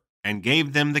river, and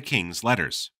gave them the king's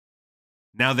letters.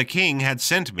 Now the king had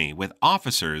sent me with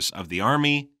officers of the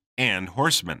army and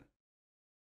horsemen.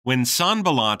 When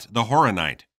Sanballat the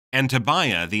Horonite and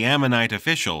Tobiah the Ammonite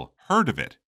official heard of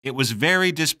it, it was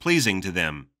very displeasing to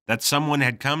them that someone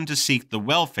had come to seek the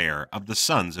welfare of the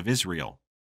sons of Israel.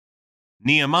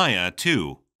 Nehemiah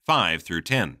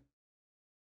 2:5-10.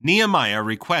 Nehemiah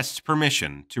requests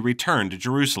permission to return to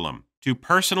Jerusalem to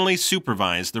personally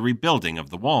supervise the rebuilding of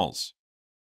the walls.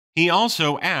 He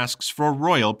also asks for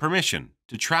royal permission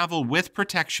to travel with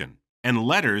protection and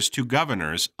letters to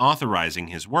governors authorizing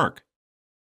his work.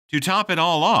 To top it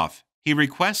all off, he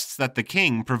requests that the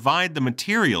king provide the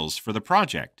materials for the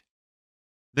project.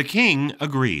 The king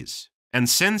agrees and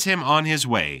sends him on his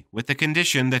way with the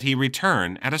condition that he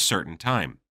return at a certain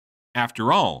time.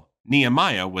 After all,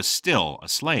 Nehemiah was still a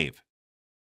slave.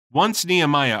 Once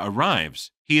Nehemiah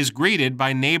arrives, he is greeted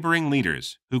by neighboring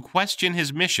leaders who question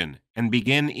his mission and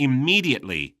begin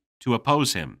immediately to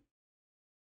oppose him.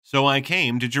 So I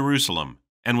came to Jerusalem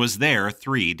and was there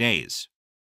 3 days.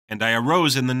 And I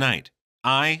arose in the night,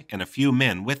 I and a few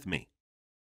men with me.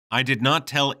 I did not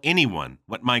tell anyone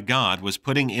what my God was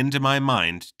putting into my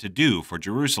mind to do for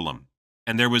Jerusalem,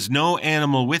 and there was no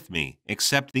animal with me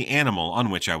except the animal on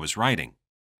which I was riding.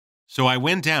 So I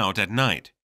went out at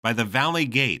night by the valley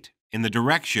gate in the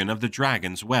direction of the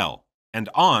dragon's well, and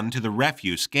on to the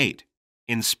refuse gate,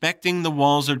 inspecting the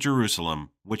walls of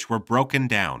Jerusalem which were broken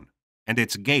down, and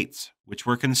its gates which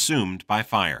were consumed by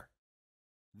fire.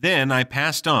 Then I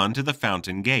passed on to the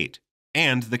fountain gate,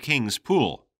 and the king's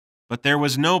pool, but there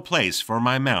was no place for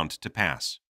my mount to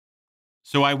pass.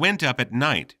 So I went up at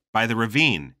night by the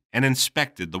ravine and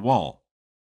inspected the wall.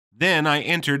 Then I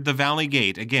entered the valley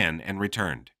gate again and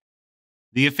returned.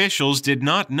 The officials did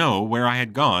not know where I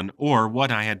had gone or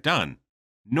what I had done,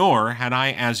 nor had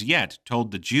I as yet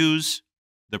told the Jews,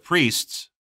 the priests,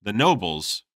 the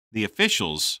nobles, the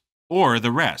officials, or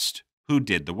the rest who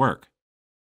did the work.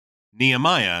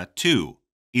 Nehemiah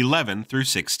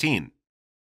 2:11-16.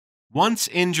 Once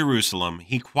in Jerusalem,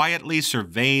 he quietly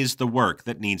surveys the work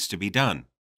that needs to be done,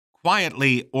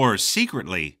 quietly or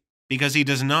secretly, because he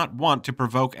does not want to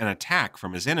provoke an attack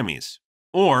from his enemies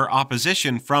or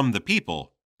opposition from the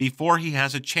people before he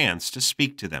has a chance to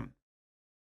speak to them.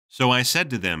 So I said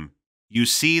to them, "You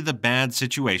see the bad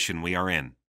situation we are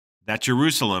in, that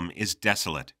Jerusalem is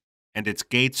desolate, and its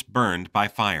gates burned by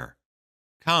fire.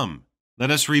 Come,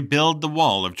 let us rebuild the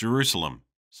wall of Jerusalem,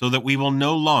 so that we will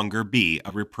no longer be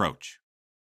a reproach."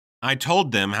 I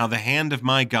told them how the hand of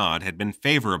my God had been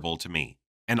favorable to me,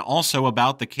 and also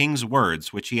about the king's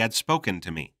words which he had spoken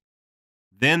to me.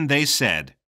 Then they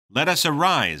said, "Let us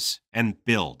arise and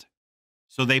build."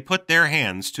 So they put their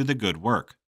hands to the good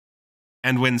work.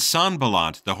 And when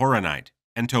Sanballat the Horonite,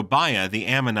 and Tobiah the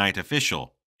Ammonite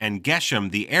official, and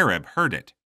Geshem the Arab heard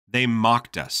it, they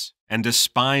mocked us and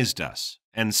despised us,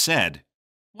 and said,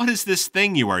 "What is this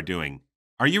thing you are doing?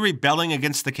 Are you rebelling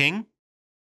against the king?"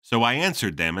 So I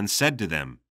answered them and said to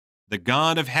them, "The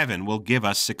God of heaven will give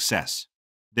us success.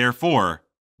 Therefore,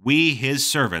 we, his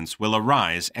servants, will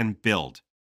arise and build,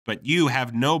 but you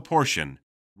have no portion,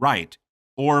 right,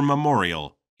 or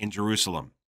memorial in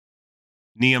Jerusalem."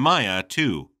 Nehemiah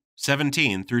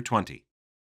 2:17-20.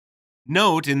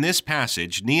 Note in this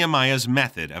passage Nehemiah's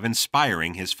method of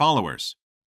inspiring his followers.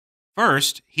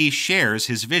 First, he shares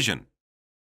his vision.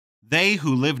 They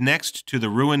who live next to the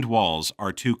ruined walls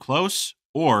are too close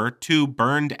or too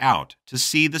burned out to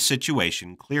see the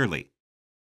situation clearly.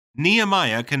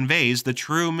 Nehemiah conveys the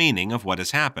true meaning of what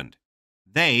has happened.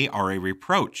 They are a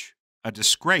reproach, a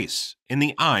disgrace in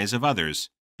the eyes of others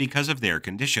because of their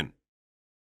condition.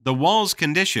 The wall's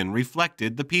condition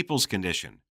reflected the people's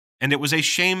condition, and it was a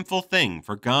shameful thing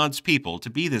for God's people to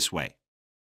be this way.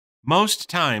 Most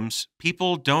times,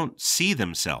 people don't see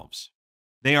themselves.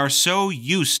 They are so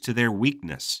used to their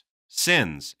weakness,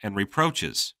 sins, and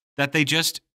reproaches that they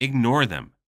just ignore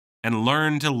them and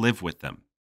learn to live with them.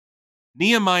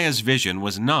 Nehemiah's vision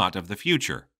was not of the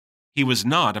future. He was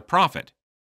not a prophet.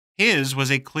 His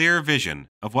was a clear vision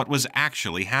of what was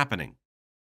actually happening.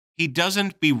 He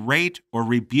doesn't berate or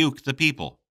rebuke the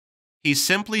people. He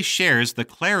simply shares the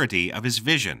clarity of his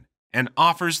vision and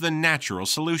offers the natural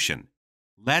solution.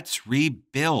 Let's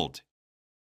rebuild.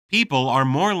 People are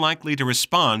more likely to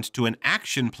respond to an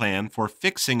action plan for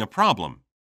fixing a problem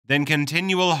than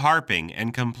continual harping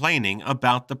and complaining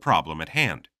about the problem at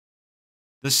hand.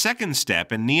 The second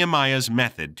step in Nehemiah's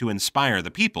method to inspire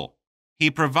the people,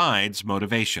 he provides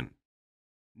motivation.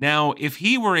 Now, if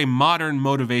he were a modern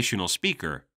motivational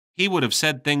speaker, he would have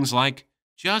said things like,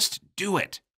 "Just do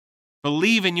it.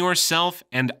 Believe in yourself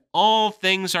and all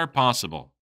things are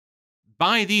possible.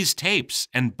 Buy these tapes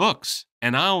and books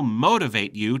and I'll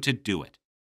motivate you to do it."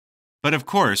 But of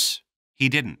course, he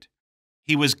didn't.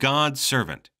 He was God's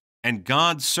servant, and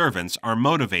God's servants are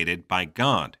motivated by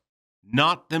God,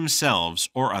 not themselves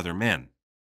or other men.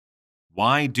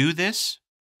 Why do this?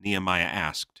 Nehemiah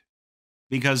asked.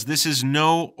 Because this is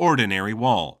no ordinary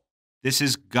wall. This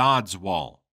is God's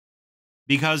wall.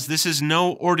 Because this is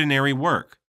no ordinary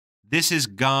work. This is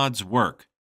God's work.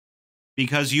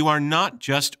 Because you are not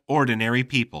just ordinary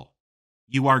people.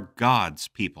 You are God's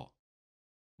people.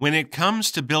 When it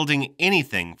comes to building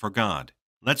anything for God,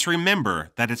 let's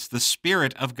remember that it's the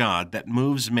Spirit of God that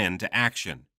moves men to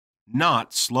action,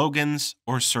 not slogans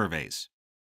or surveys.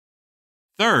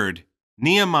 Third,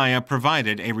 Nehemiah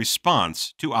provided a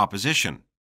response to opposition.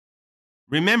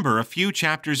 Remember, a few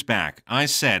chapters back, I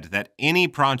said that any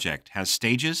project has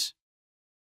stages.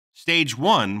 Stage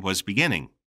 1 was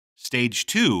beginning. Stage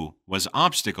 2 was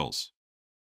obstacles.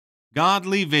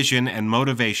 Godly vision and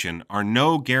motivation are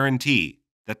no guarantee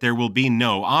that there will be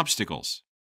no obstacles.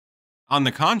 On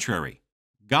the contrary,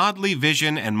 godly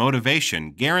vision and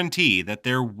motivation guarantee that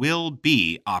there will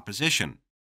be opposition.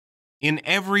 In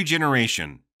every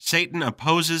generation, Satan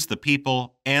opposes the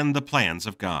people and the plans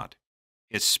of God.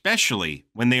 especially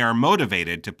when they are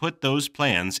motivated to put those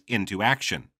plans into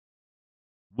action.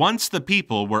 Once the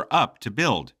people were up to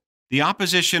build, the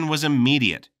opposition was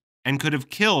immediate and could have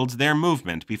killed their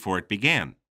movement before it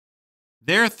began.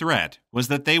 Their threat was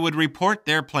that they would report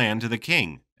their plan to the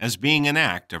king as being an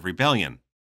act of rebellion.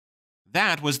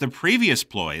 That was the previous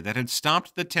ploy that had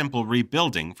stopped the temple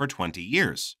rebuilding for 20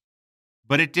 years.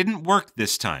 But it didn't work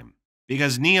this time,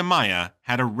 because Nehemiah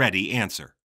had a ready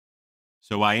answer.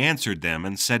 So I answered them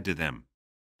and said to them,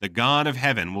 "The God of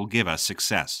heaven will give us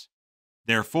success.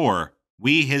 Therefore,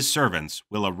 we his servants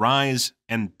will arise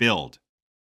and build.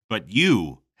 But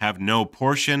you have no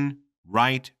portion,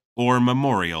 right, or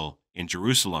memorial in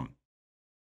Jerusalem."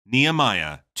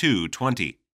 Nehemiah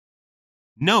 2:20.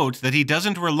 Note that he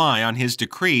doesn't rely on his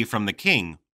decree from the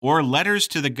king or letters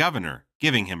to the governor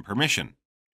giving him permission.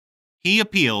 He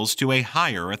appeals to a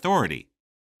higher authority,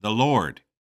 the Lord.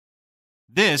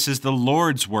 This is the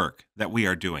Lord's work that we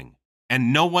are doing,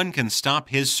 and no one can stop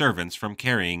his servants from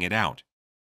carrying it out.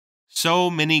 So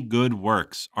many good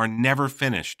works are never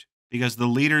finished because the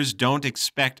leaders don't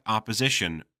expect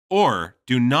opposition or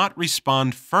do not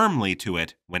respond firmly to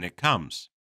it when it comes.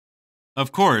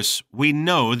 Of course, we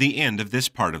know the end of this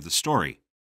part of the story.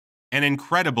 An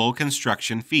incredible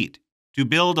construction feat to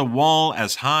build a wall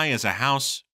as high as a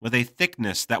house with a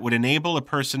thickness that would enable a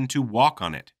person to walk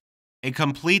on it. A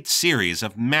complete series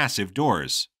of massive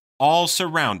doors, all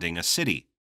surrounding a city,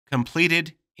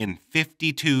 completed in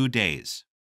 52 days.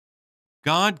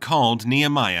 God called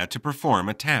Nehemiah to perform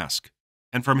a task,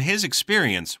 and from his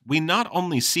experience, we not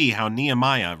only see how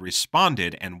Nehemiah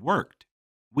responded and worked,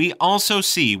 we also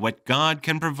see what God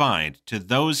can provide to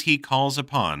those he calls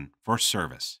upon for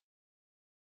service.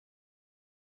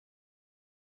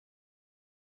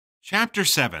 Chapter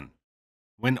 7.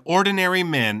 When Ordinary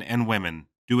Men and Women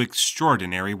Do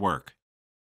Extraordinary Work.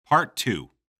 Part 2.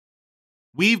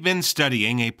 We've been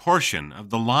studying a portion of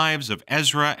the lives of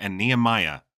Ezra and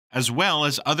Nehemiah, as well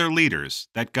as other leaders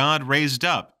that God raised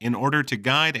up in order to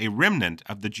guide a remnant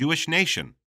of the Jewish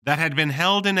nation that had been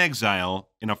held in exile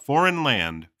in a foreign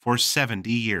land for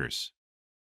 70 years.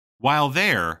 While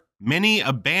there, many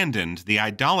abandoned the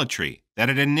idolatry that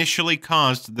had initially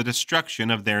caused the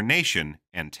destruction of their nation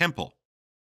and temple.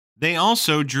 They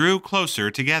also drew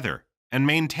closer together and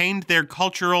maintained their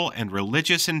cultural and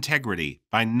religious integrity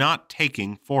by not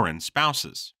taking foreign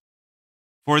spouses.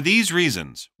 For these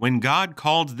reasons, when God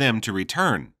called them to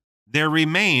return, there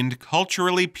remained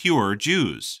culturally pure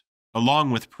Jews,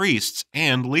 along with priests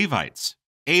and Levites,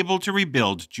 able to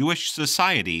rebuild Jewish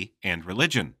society and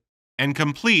religion, and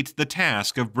complete the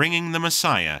task of bringing the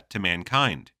Messiah to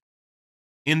mankind.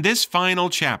 In this final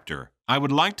chapter, I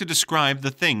would like to describe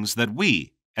the things that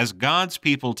we, as God's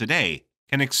people today,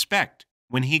 can expect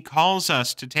when He calls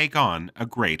us to take on a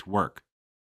great work.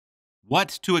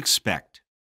 What to expect?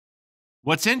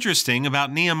 What's interesting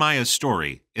about Nehemiah's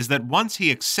story is that once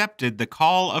he accepted the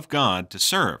call of God to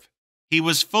serve, he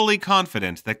was fully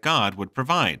confident that God would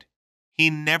provide.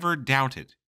 He never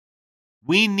doubted.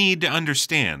 We need to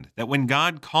understand that when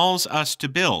God calls us to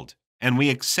build and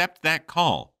we accept that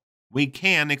call, we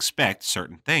can expect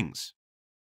certain things.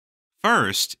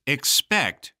 First,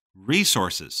 expect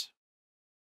resources.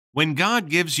 When God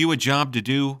gives you a job to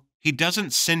do, He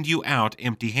doesn't send you out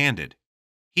empty-handed.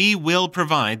 He will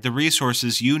provide the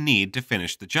resources you need to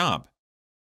finish the job.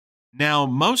 Now,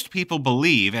 most people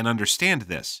believe and understand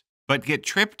this, but get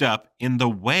tripped up in the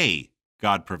way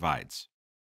God provides.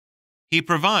 He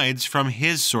provides from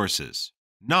His sources,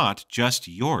 not just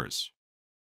yours.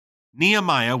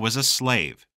 Nehemiah was a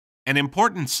slave, an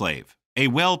important slave, a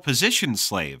well-positioned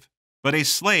slave, but a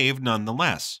slave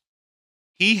nonetheless.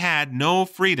 He had no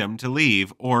freedom to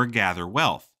leave or gather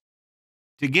wealth.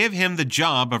 To give him the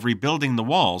job of rebuilding the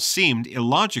walls seemed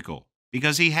illogical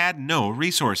because he had no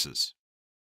resources.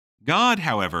 God,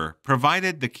 however,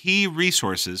 provided the key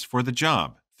resources for the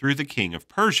job through the king of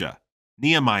Persia,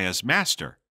 Nehemiah's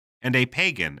master, and a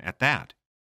pagan at that.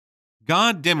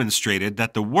 God demonstrated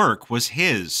that the work was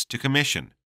his to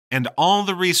commission, and all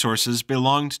the resources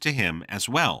belonged to him as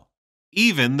well,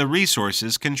 even the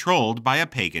resources controlled by a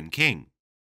pagan king.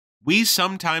 We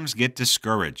sometimes get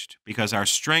discouraged because our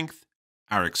strength,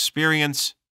 our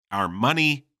experience, our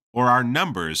money, or our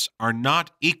numbers are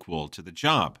not equal to the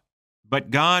job.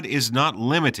 But God is not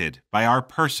limited by our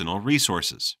personal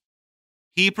resources.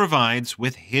 He provides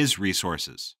with His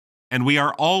resources, and we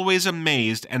are always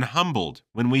amazed and humbled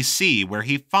when we see where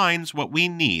He finds what we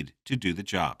need to do the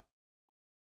job.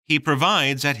 He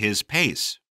provides at His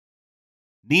pace.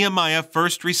 Nehemiah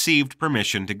first received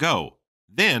permission to go,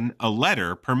 then a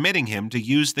letter permitting him to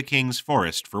use the king's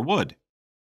forest for wood.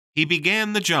 He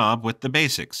began the job with the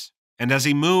basics, and as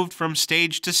he moved from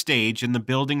stage to stage in the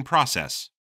building process,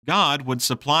 God would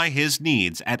supply his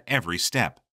needs at every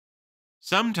step.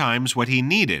 Sometimes what he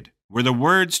needed were the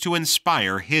words to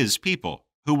inspire his people,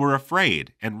 who were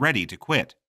afraid and ready to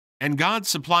quit. And God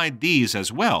supplied these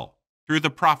as well through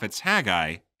the prophets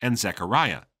Haggai and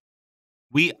Zechariah.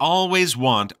 We always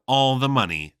want all the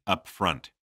money up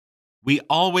front. We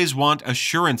always want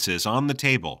assurances on the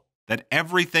table that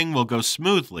everything will go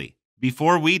smoothly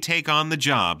before we take on the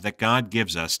job that God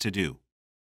gives us to do.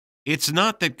 It's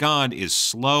not that God is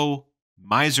slow,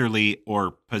 miserly,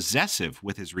 or possessive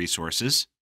with his resources.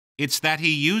 It's that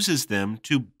he uses them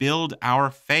to build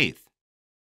our faith.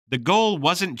 The goal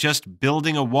wasn't just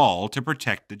building a wall to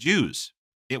protect the Jews.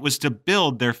 It was to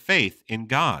build their faith in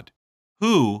God,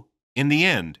 who, in the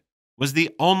end, was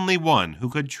the only one who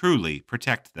could truly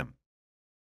protect them.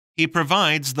 He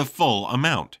provides the full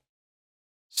amount.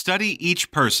 Study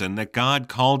each person that God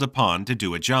called upon to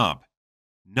do a job: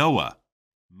 Noah,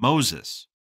 Moses,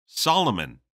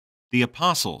 Solomon, the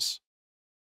apostles.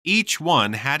 Each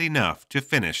one had enough to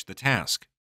finish the task.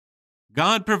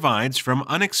 God provides from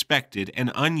unexpected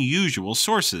and unusual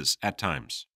sources at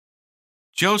times.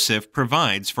 Joseph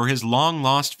provides for his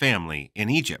long-lost family in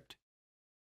Egypt.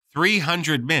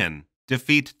 300 men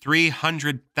defeat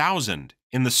 300,000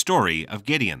 in the story of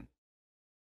Gideon.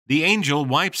 The angel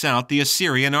wipes out the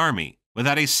Assyrian army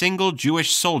without a single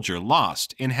Jewish soldier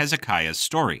lost in Hezekiah's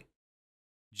story.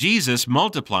 Jesus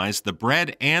multiplies the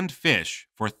bread and fish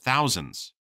for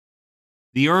thousands.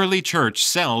 The early church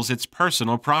sells its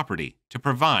personal property to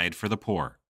provide for the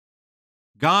poor.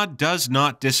 God does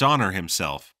not dishonor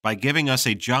himself by giving us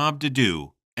a job to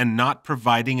do and not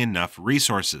providing enough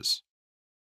resources.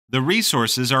 The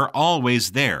resources are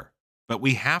always there, but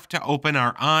we have to open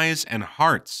our eyes and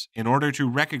hearts in order to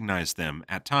recognize them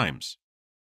at times.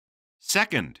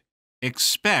 Second,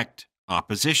 expect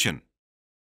opposition.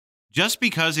 Just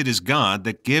because it is God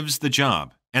that gives the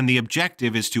job and the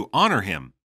objective is to honor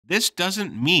him, this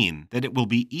doesn't mean that it will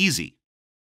be easy.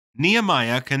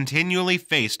 Nehemiah continually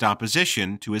faced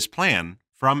opposition to his plan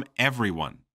from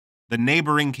everyone, the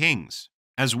neighboring kings,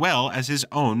 as well as his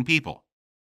own people.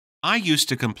 I used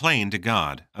to complain to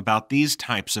God about these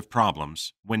types of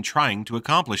problems when trying to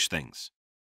accomplish things.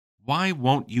 Why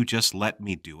won't you just let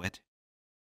me do it?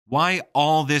 Why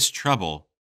all this trouble?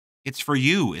 It's for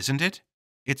you, isn't it?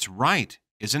 It's right,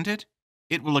 isn't it?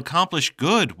 It will accomplish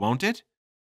good, won't it?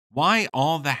 Why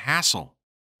all the hassle?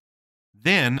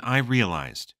 Then I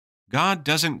realized God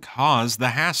doesn't cause the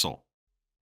hassle.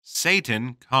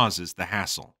 Satan causes the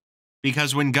hassle.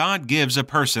 Because when God gives a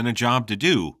person a job to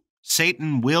do,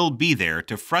 Satan will be there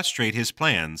to frustrate his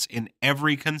plans in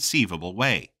every conceivable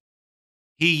way.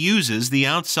 He uses the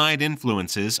outside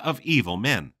influences of evil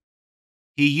men.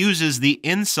 He uses the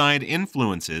inside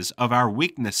influences of our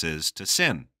weaknesses to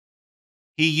sin.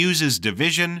 He uses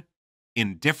division,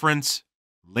 indifference,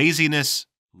 laziness,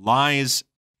 lies,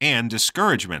 and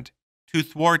discouragement to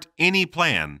thwart any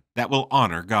plan that will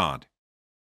honor God.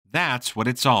 That's what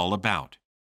it's all about.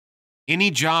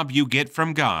 Any job you get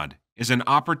from God is an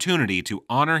opportunity to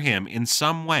honor him in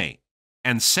some way,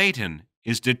 and Satan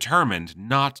is determined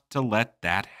not to let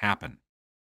that happen.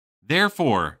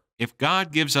 Therefore, if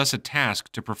God gives us a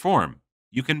task to perform,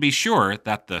 you can be sure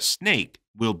that the snake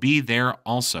will be there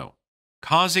also,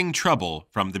 causing trouble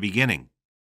from the beginning.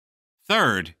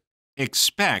 Third,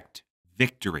 expect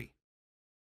victory.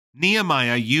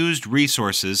 Nehemiah used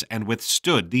resources and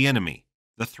withstood the enemy,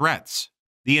 the threats,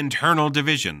 the internal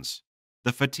divisions,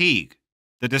 the fatigue,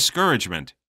 the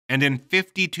discouragement, and in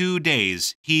 52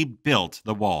 days he built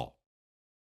the wall.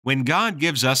 When God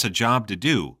gives us a job to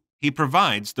do, he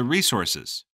provides the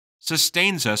resources,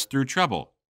 sustains us through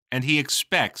trouble, and he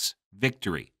expects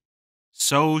victory.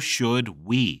 So should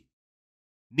we.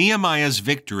 Nehemiah's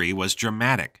victory was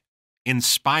dramatic,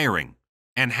 inspiring,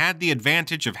 and had the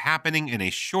advantage of happening in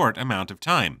a short amount of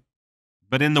time.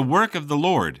 But in the work of the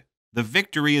Lord, the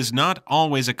victory is not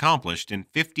always accomplished in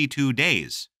 52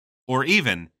 days, or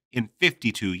even in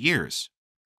 52 years.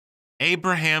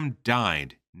 Abraham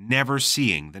died, never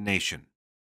seeing the nation.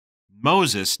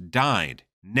 Moses died,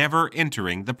 never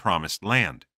entering the promised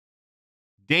land.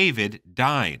 David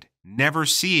died, never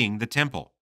seeing the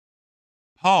temple.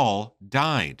 Paul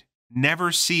died,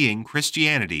 never seeing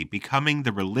Christianity becoming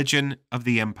the religion of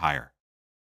the empire.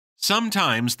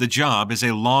 Sometimes the job is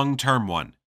a long-term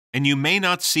one, and you may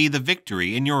not see the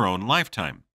victory in your own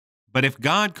lifetime. But if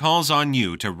God calls on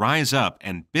you to rise up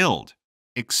and build,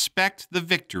 expect the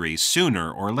victory sooner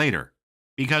or later,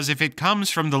 because if it comes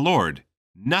from the Lord,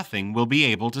 nothing will be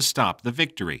able to stop the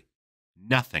victory.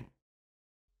 Nothing.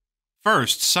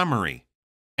 First summary.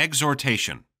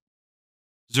 Exhortation.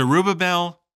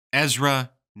 Zerubbabel,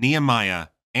 Ezra, Nehemiah,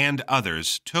 and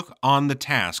others took on the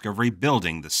task of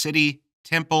rebuilding the city,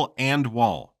 temple, and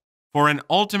wall for an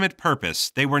ultimate purpose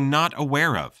they were not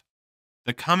aware of: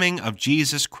 the coming of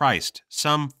Jesus Christ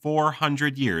some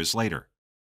 400 years later.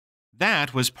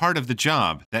 That was part of the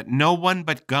job that no one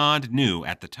but God knew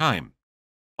at the time.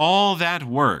 All that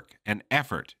work and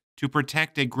effort to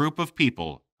protect a group of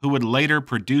people who would later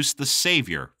produce the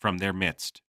Savior from their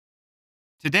midst.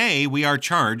 Today, we are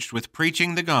charged with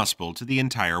preaching the gospel to the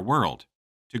entire world,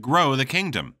 to grow the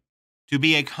kingdom, to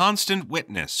be a constant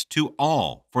witness to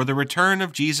all for the return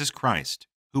of Jesus Christ,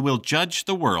 who will judge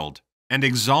the world and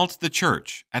exalt the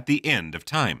church at the end of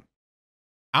time.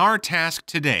 Our task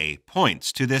today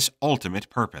points to this ultimate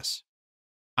purpose.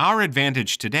 Our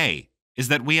advantage today is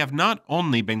that we have not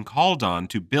only been called on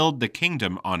to build the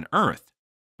kingdom on earth,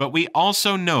 but we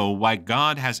also know why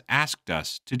God has asked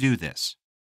us to do this.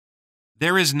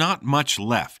 There is not much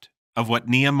left of what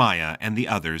Nehemiah and the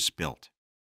others built.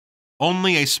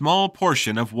 Only a small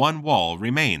portion of one wall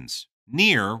remains,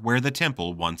 near where the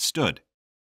temple once stood.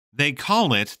 They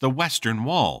call it the Western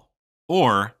Wall,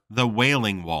 or the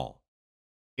Wailing Wall.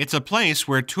 It's a place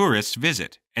where tourists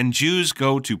visit and Jews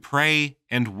go to pray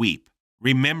and weep,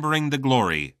 remembering the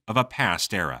glory of a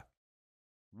past era.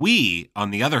 We, on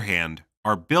the other hand,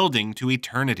 are building to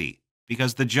eternity,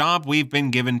 because the job we've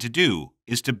been given to do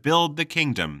is to build the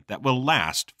kingdom that will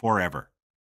last forever.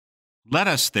 Let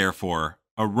us, therefore,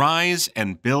 arise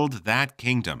and build that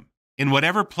kingdom, in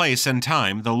whatever place and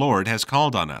time the Lord has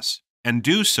called on us, and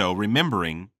do so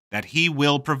remembering that He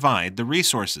will provide the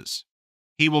resources.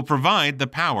 He will provide the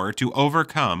power to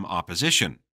overcome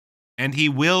opposition, and He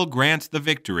will grant the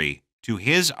victory to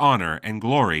His honor and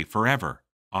glory forever.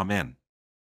 Amen.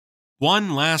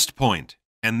 One last point,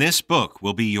 and this book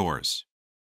will be yours.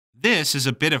 This is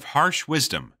a bit of harsh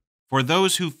wisdom for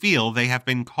those who feel they have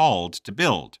been called to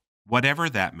build, whatever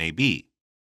that may be.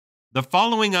 The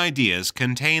following ideas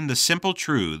contain the simple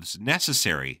truths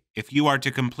necessary if you are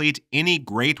to complete any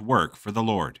great work for the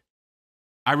Lord.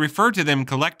 I refer to them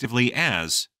collectively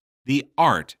as the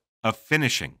art of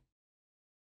finishing.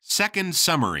 Second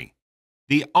summary: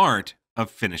 the art of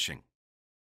finishing.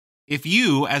 If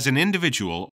you, as an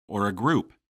individual or a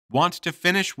group, want to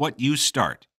finish what you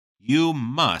start, you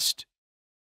must: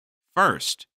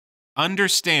 first,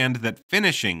 understand that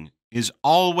finishing is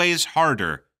always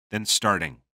harder than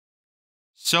starting.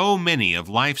 So many of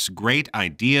life's great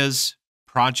ideas,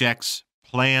 projects,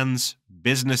 plans,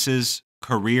 businesses,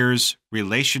 careers,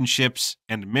 relationships,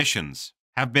 and missions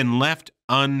have been left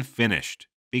unfinished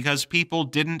because people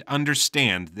didn't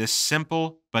understand this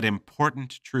simple but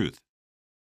important truth.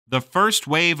 The first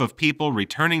wave of people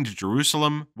returning to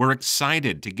Jerusalem were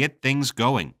excited to get things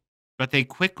going, but they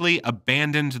quickly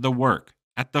abandoned the work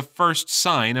at the first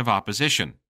sign of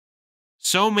opposition.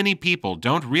 So many people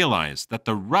don't realize that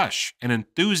the rush and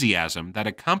enthusiasm that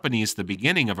accompanies the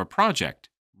beginning of a project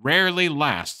rarely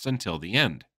lasts until the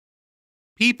end.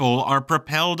 People are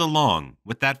propelled along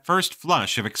with that first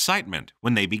flush of excitement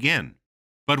when they begin,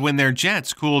 but when their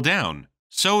jets cool down,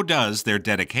 so does their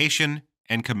dedication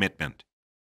and commitment.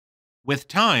 With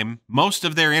time, most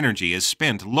of their energy is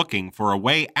spent looking for a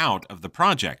way out of the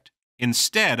project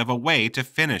instead of a way to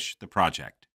finish the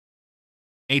project.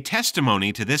 A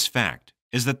testimony to this fact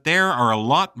is that there are a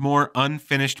lot more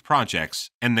unfinished projects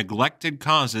and neglected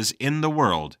causes in the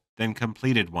world than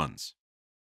completed ones.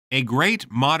 A great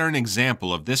modern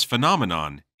example of this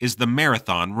phenomenon is the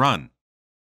marathon run.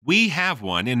 We have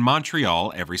one in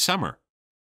Montreal every summer.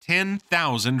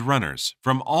 10,000 runners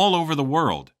from all over the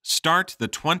world start the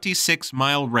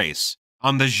 26-mile race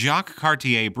on the Jacques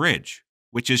Cartier Bridge,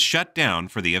 which is shut down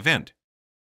for the event.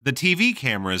 The TV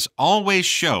cameras always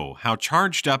show how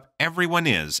charged up everyone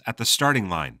is at the starting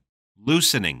line,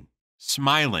 loosening,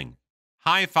 smiling,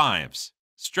 high fives,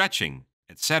 stretching,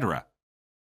 etc.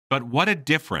 But what a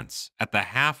difference at the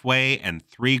halfway and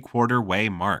three-quarter way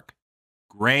mark.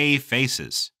 Gray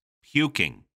faces,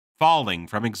 puking, falling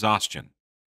from exhaustion.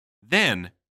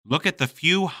 Then, look at the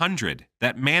few hundred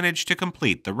that manage to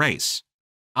complete the race.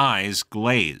 Eyes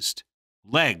glazed,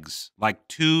 legs like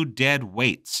two dead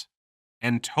weights,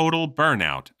 and total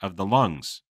burnout of the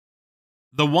lungs.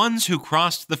 The ones who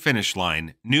crossed the finish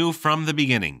line knew from the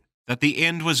beginning that the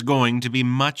end was going to be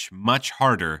much, much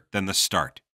harder than the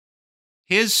start.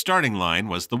 His starting line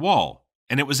was the wall,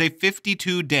 and it was a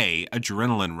 52-day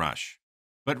adrenaline rush.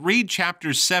 But read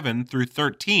chapters 7 through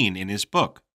 13 in his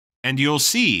book, and you'll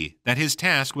see that his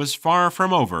task was far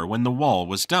from over when the wall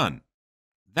was done.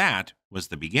 That was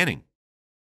the beginning.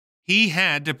 He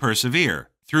had to persevere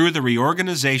through the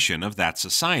reorganization of that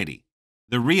society.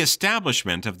 the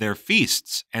reestablishment of their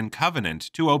feasts and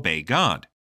covenant to obey God,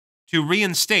 to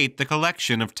reinstate the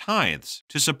collection of tithes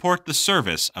to support the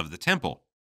service of the temple,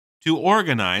 to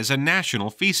organize a national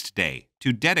feast day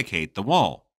to dedicate the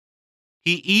wall.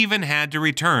 He even had to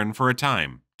return for a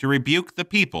time to rebuke the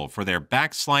people for their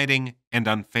backsliding and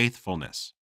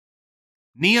unfaithfulness.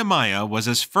 Nehemiah was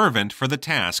as fervent for the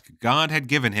task God had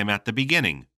given him at the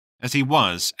beginning as he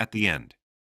was at the end.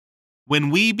 When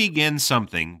we begin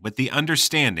something with the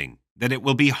understanding that it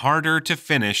will be harder to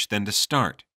finish than to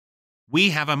start,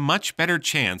 we have a much better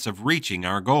chance of reaching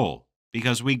our goal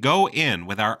because we go in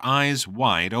with our eyes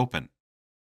wide open.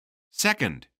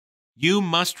 Second, you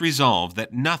must resolve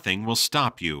that nothing will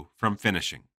stop you from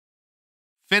finishing.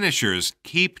 Finishers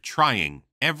keep trying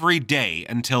every day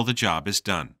until the job is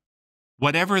done.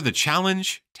 Whatever the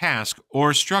challenge, task,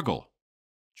 or struggle,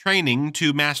 training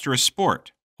to master a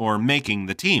sport or making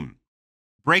the team,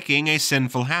 breaking a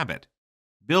sinful habit,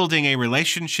 building a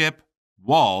relationship,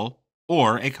 wall,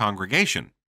 or a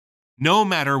congregation. No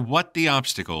matter what the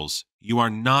obstacles, you are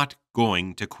not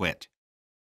going to quit.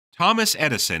 Thomas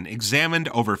Edison examined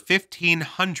over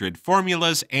 1,500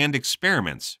 formulas and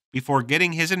experiments before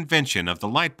getting his invention of the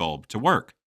light bulb to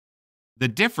work. The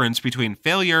difference between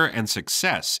failure and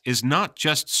success is not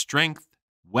just strength,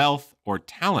 wealth, or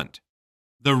talent.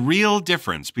 The real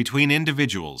difference between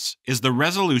individuals is the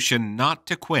resolution not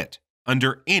to quit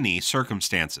under any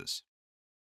circumstances.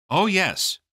 Oh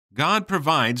yes, God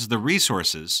provides the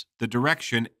resources, the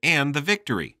direction, and the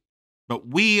victory. But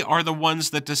we are the ones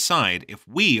that decide if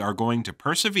we are going to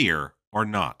persevere or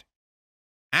not.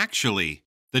 Actually,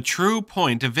 the true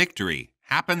point of victory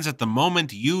happens at the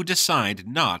moment you decide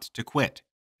not to quit,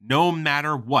 no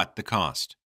matter what the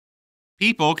cost.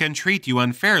 People can treat you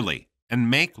unfairly and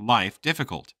make life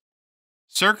difficult.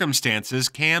 Circumstances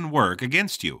can work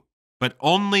against you, but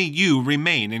only you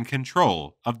remain in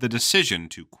control of the decision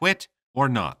to quit or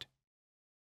not.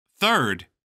 Third,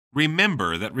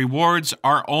 remember that rewards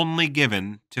are only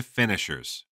given to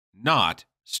finishers, not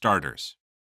starters.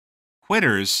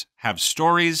 Quitters have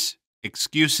stories,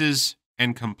 excuses,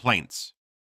 and complaints,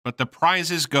 but the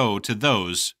prizes go to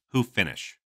those who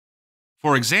finish.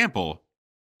 For example,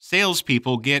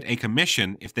 salespeople get a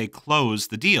commission if they close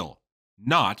the deal,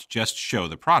 not just show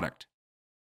the product.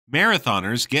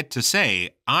 Marathoners get to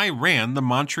say, "I ran the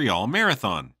Montreal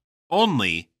Marathon,"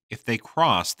 only if they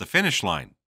cross the finish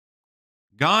line.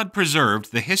 God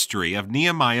preserved the history of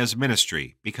Nehemiah's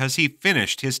ministry because he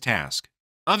finished his task.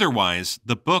 Otherwise,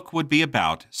 the book would be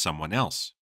about someone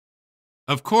else.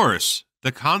 Of course,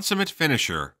 the consummate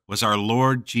finisher was our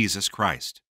Lord Jesus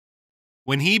Christ.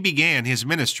 When he began his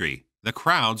ministry, the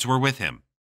crowds were with him.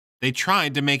 They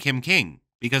tried to make him king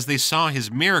because they saw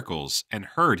his miracles and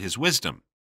heard his wisdom.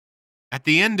 At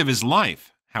the end of his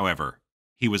life, however,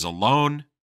 he was alone,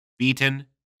 beaten,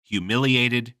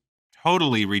 humiliated,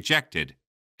 totally rejected,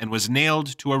 and was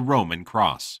nailed to a Roman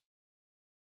cross.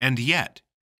 And yet,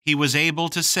 he was able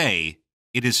to say,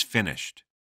 "It is finished."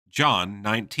 John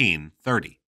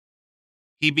 19:30.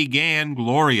 He began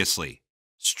gloriously,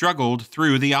 struggled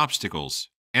through the obstacles,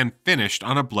 and finished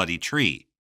on a bloody tree,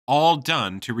 all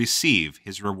done to receive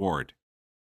his reward.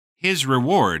 His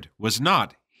reward was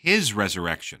not his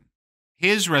resurrection.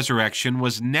 His resurrection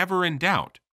was never in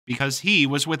doubt because he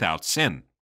was without sin.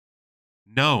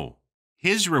 No.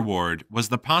 His reward was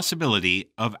the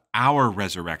possibility of our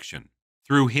resurrection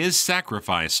through his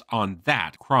sacrifice on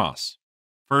that cross.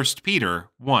 1 Peter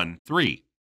 1:3.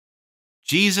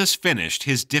 Jesus finished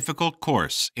his difficult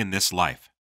course in this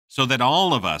life so that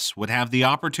all of us would have the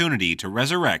opportunity to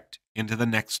resurrect into the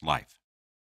next life.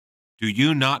 Do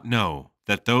you not know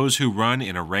that those who run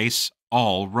in a race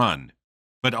all run,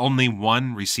 but only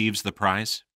one receives the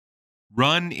prize?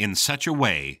 Run in such a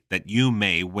way that you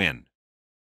may win.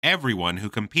 Everyone who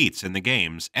competes in the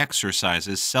games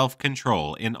exercises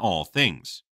self-control in all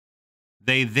things.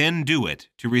 They then do it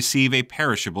to receive a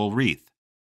perishable wreath,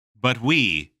 but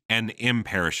we an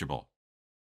imperishable.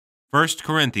 1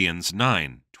 Corinthians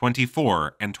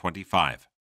 9:24 and 25.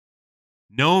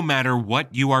 No matter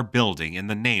what you are building in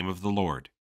the name of the Lord,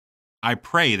 I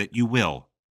pray that you will,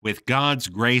 with God's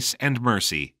grace and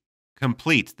mercy,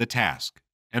 complete the task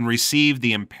and receive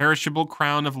the imperishable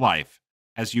crown of life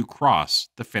as you cross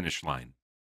the finish line.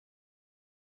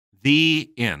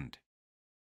 The end.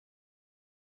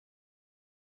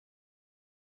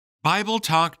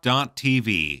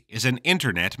 BibleTalk.tv is an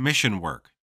internet mission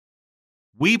work.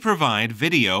 We provide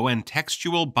video and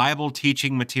textual Bible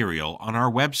teaching material on our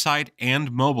website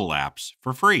and mobile apps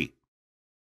for free.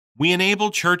 We enable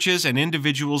churches and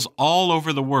individuals all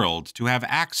over the world to have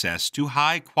access to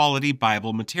high-quality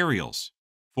Bible materials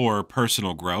for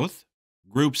personal growth,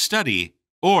 group study,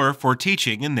 or for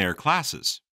teaching in their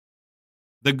classes.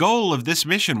 The goal of this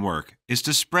mission work is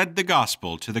to spread the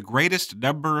gospel to the greatest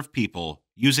number of people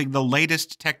using the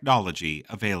latest technology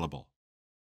available.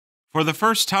 For the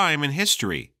first time in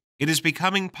history, it is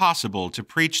becoming possible to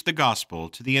preach the gospel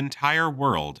to the entire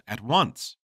world at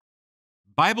once.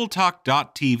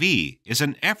 BibleTalk.tv is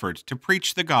an effort to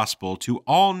preach the gospel to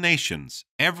all nations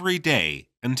every day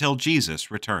until Jesus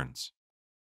returns.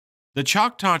 The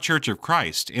Choctaw Church of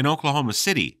Christ in Oklahoma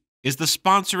City is the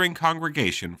sponsoring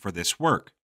congregation for this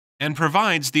work and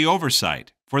provides the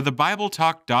oversight for the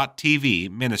BibleTalk.tv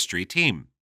ministry team.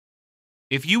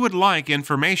 If you would like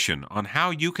information on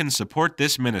how you can support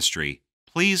this ministry,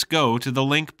 please go to the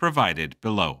link provided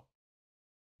below.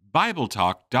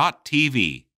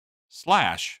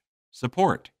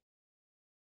 BibleTalk.tv/support.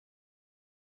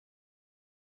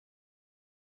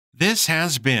 This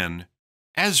has been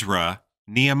Ezra,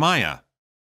 Nehemiah.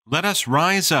 Let us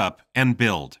rise up and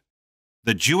build.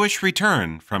 The Jewish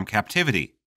Return from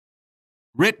Captivity.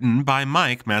 Written by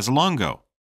Mike Mazzalongo.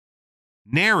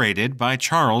 Narrated by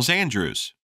Charles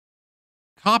Andrews.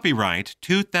 Copyright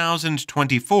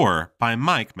 2024 by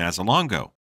Mike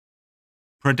Mazzalongo.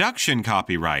 Production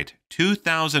copyright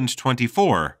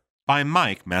 2024 by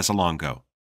Mike Mazzalongo.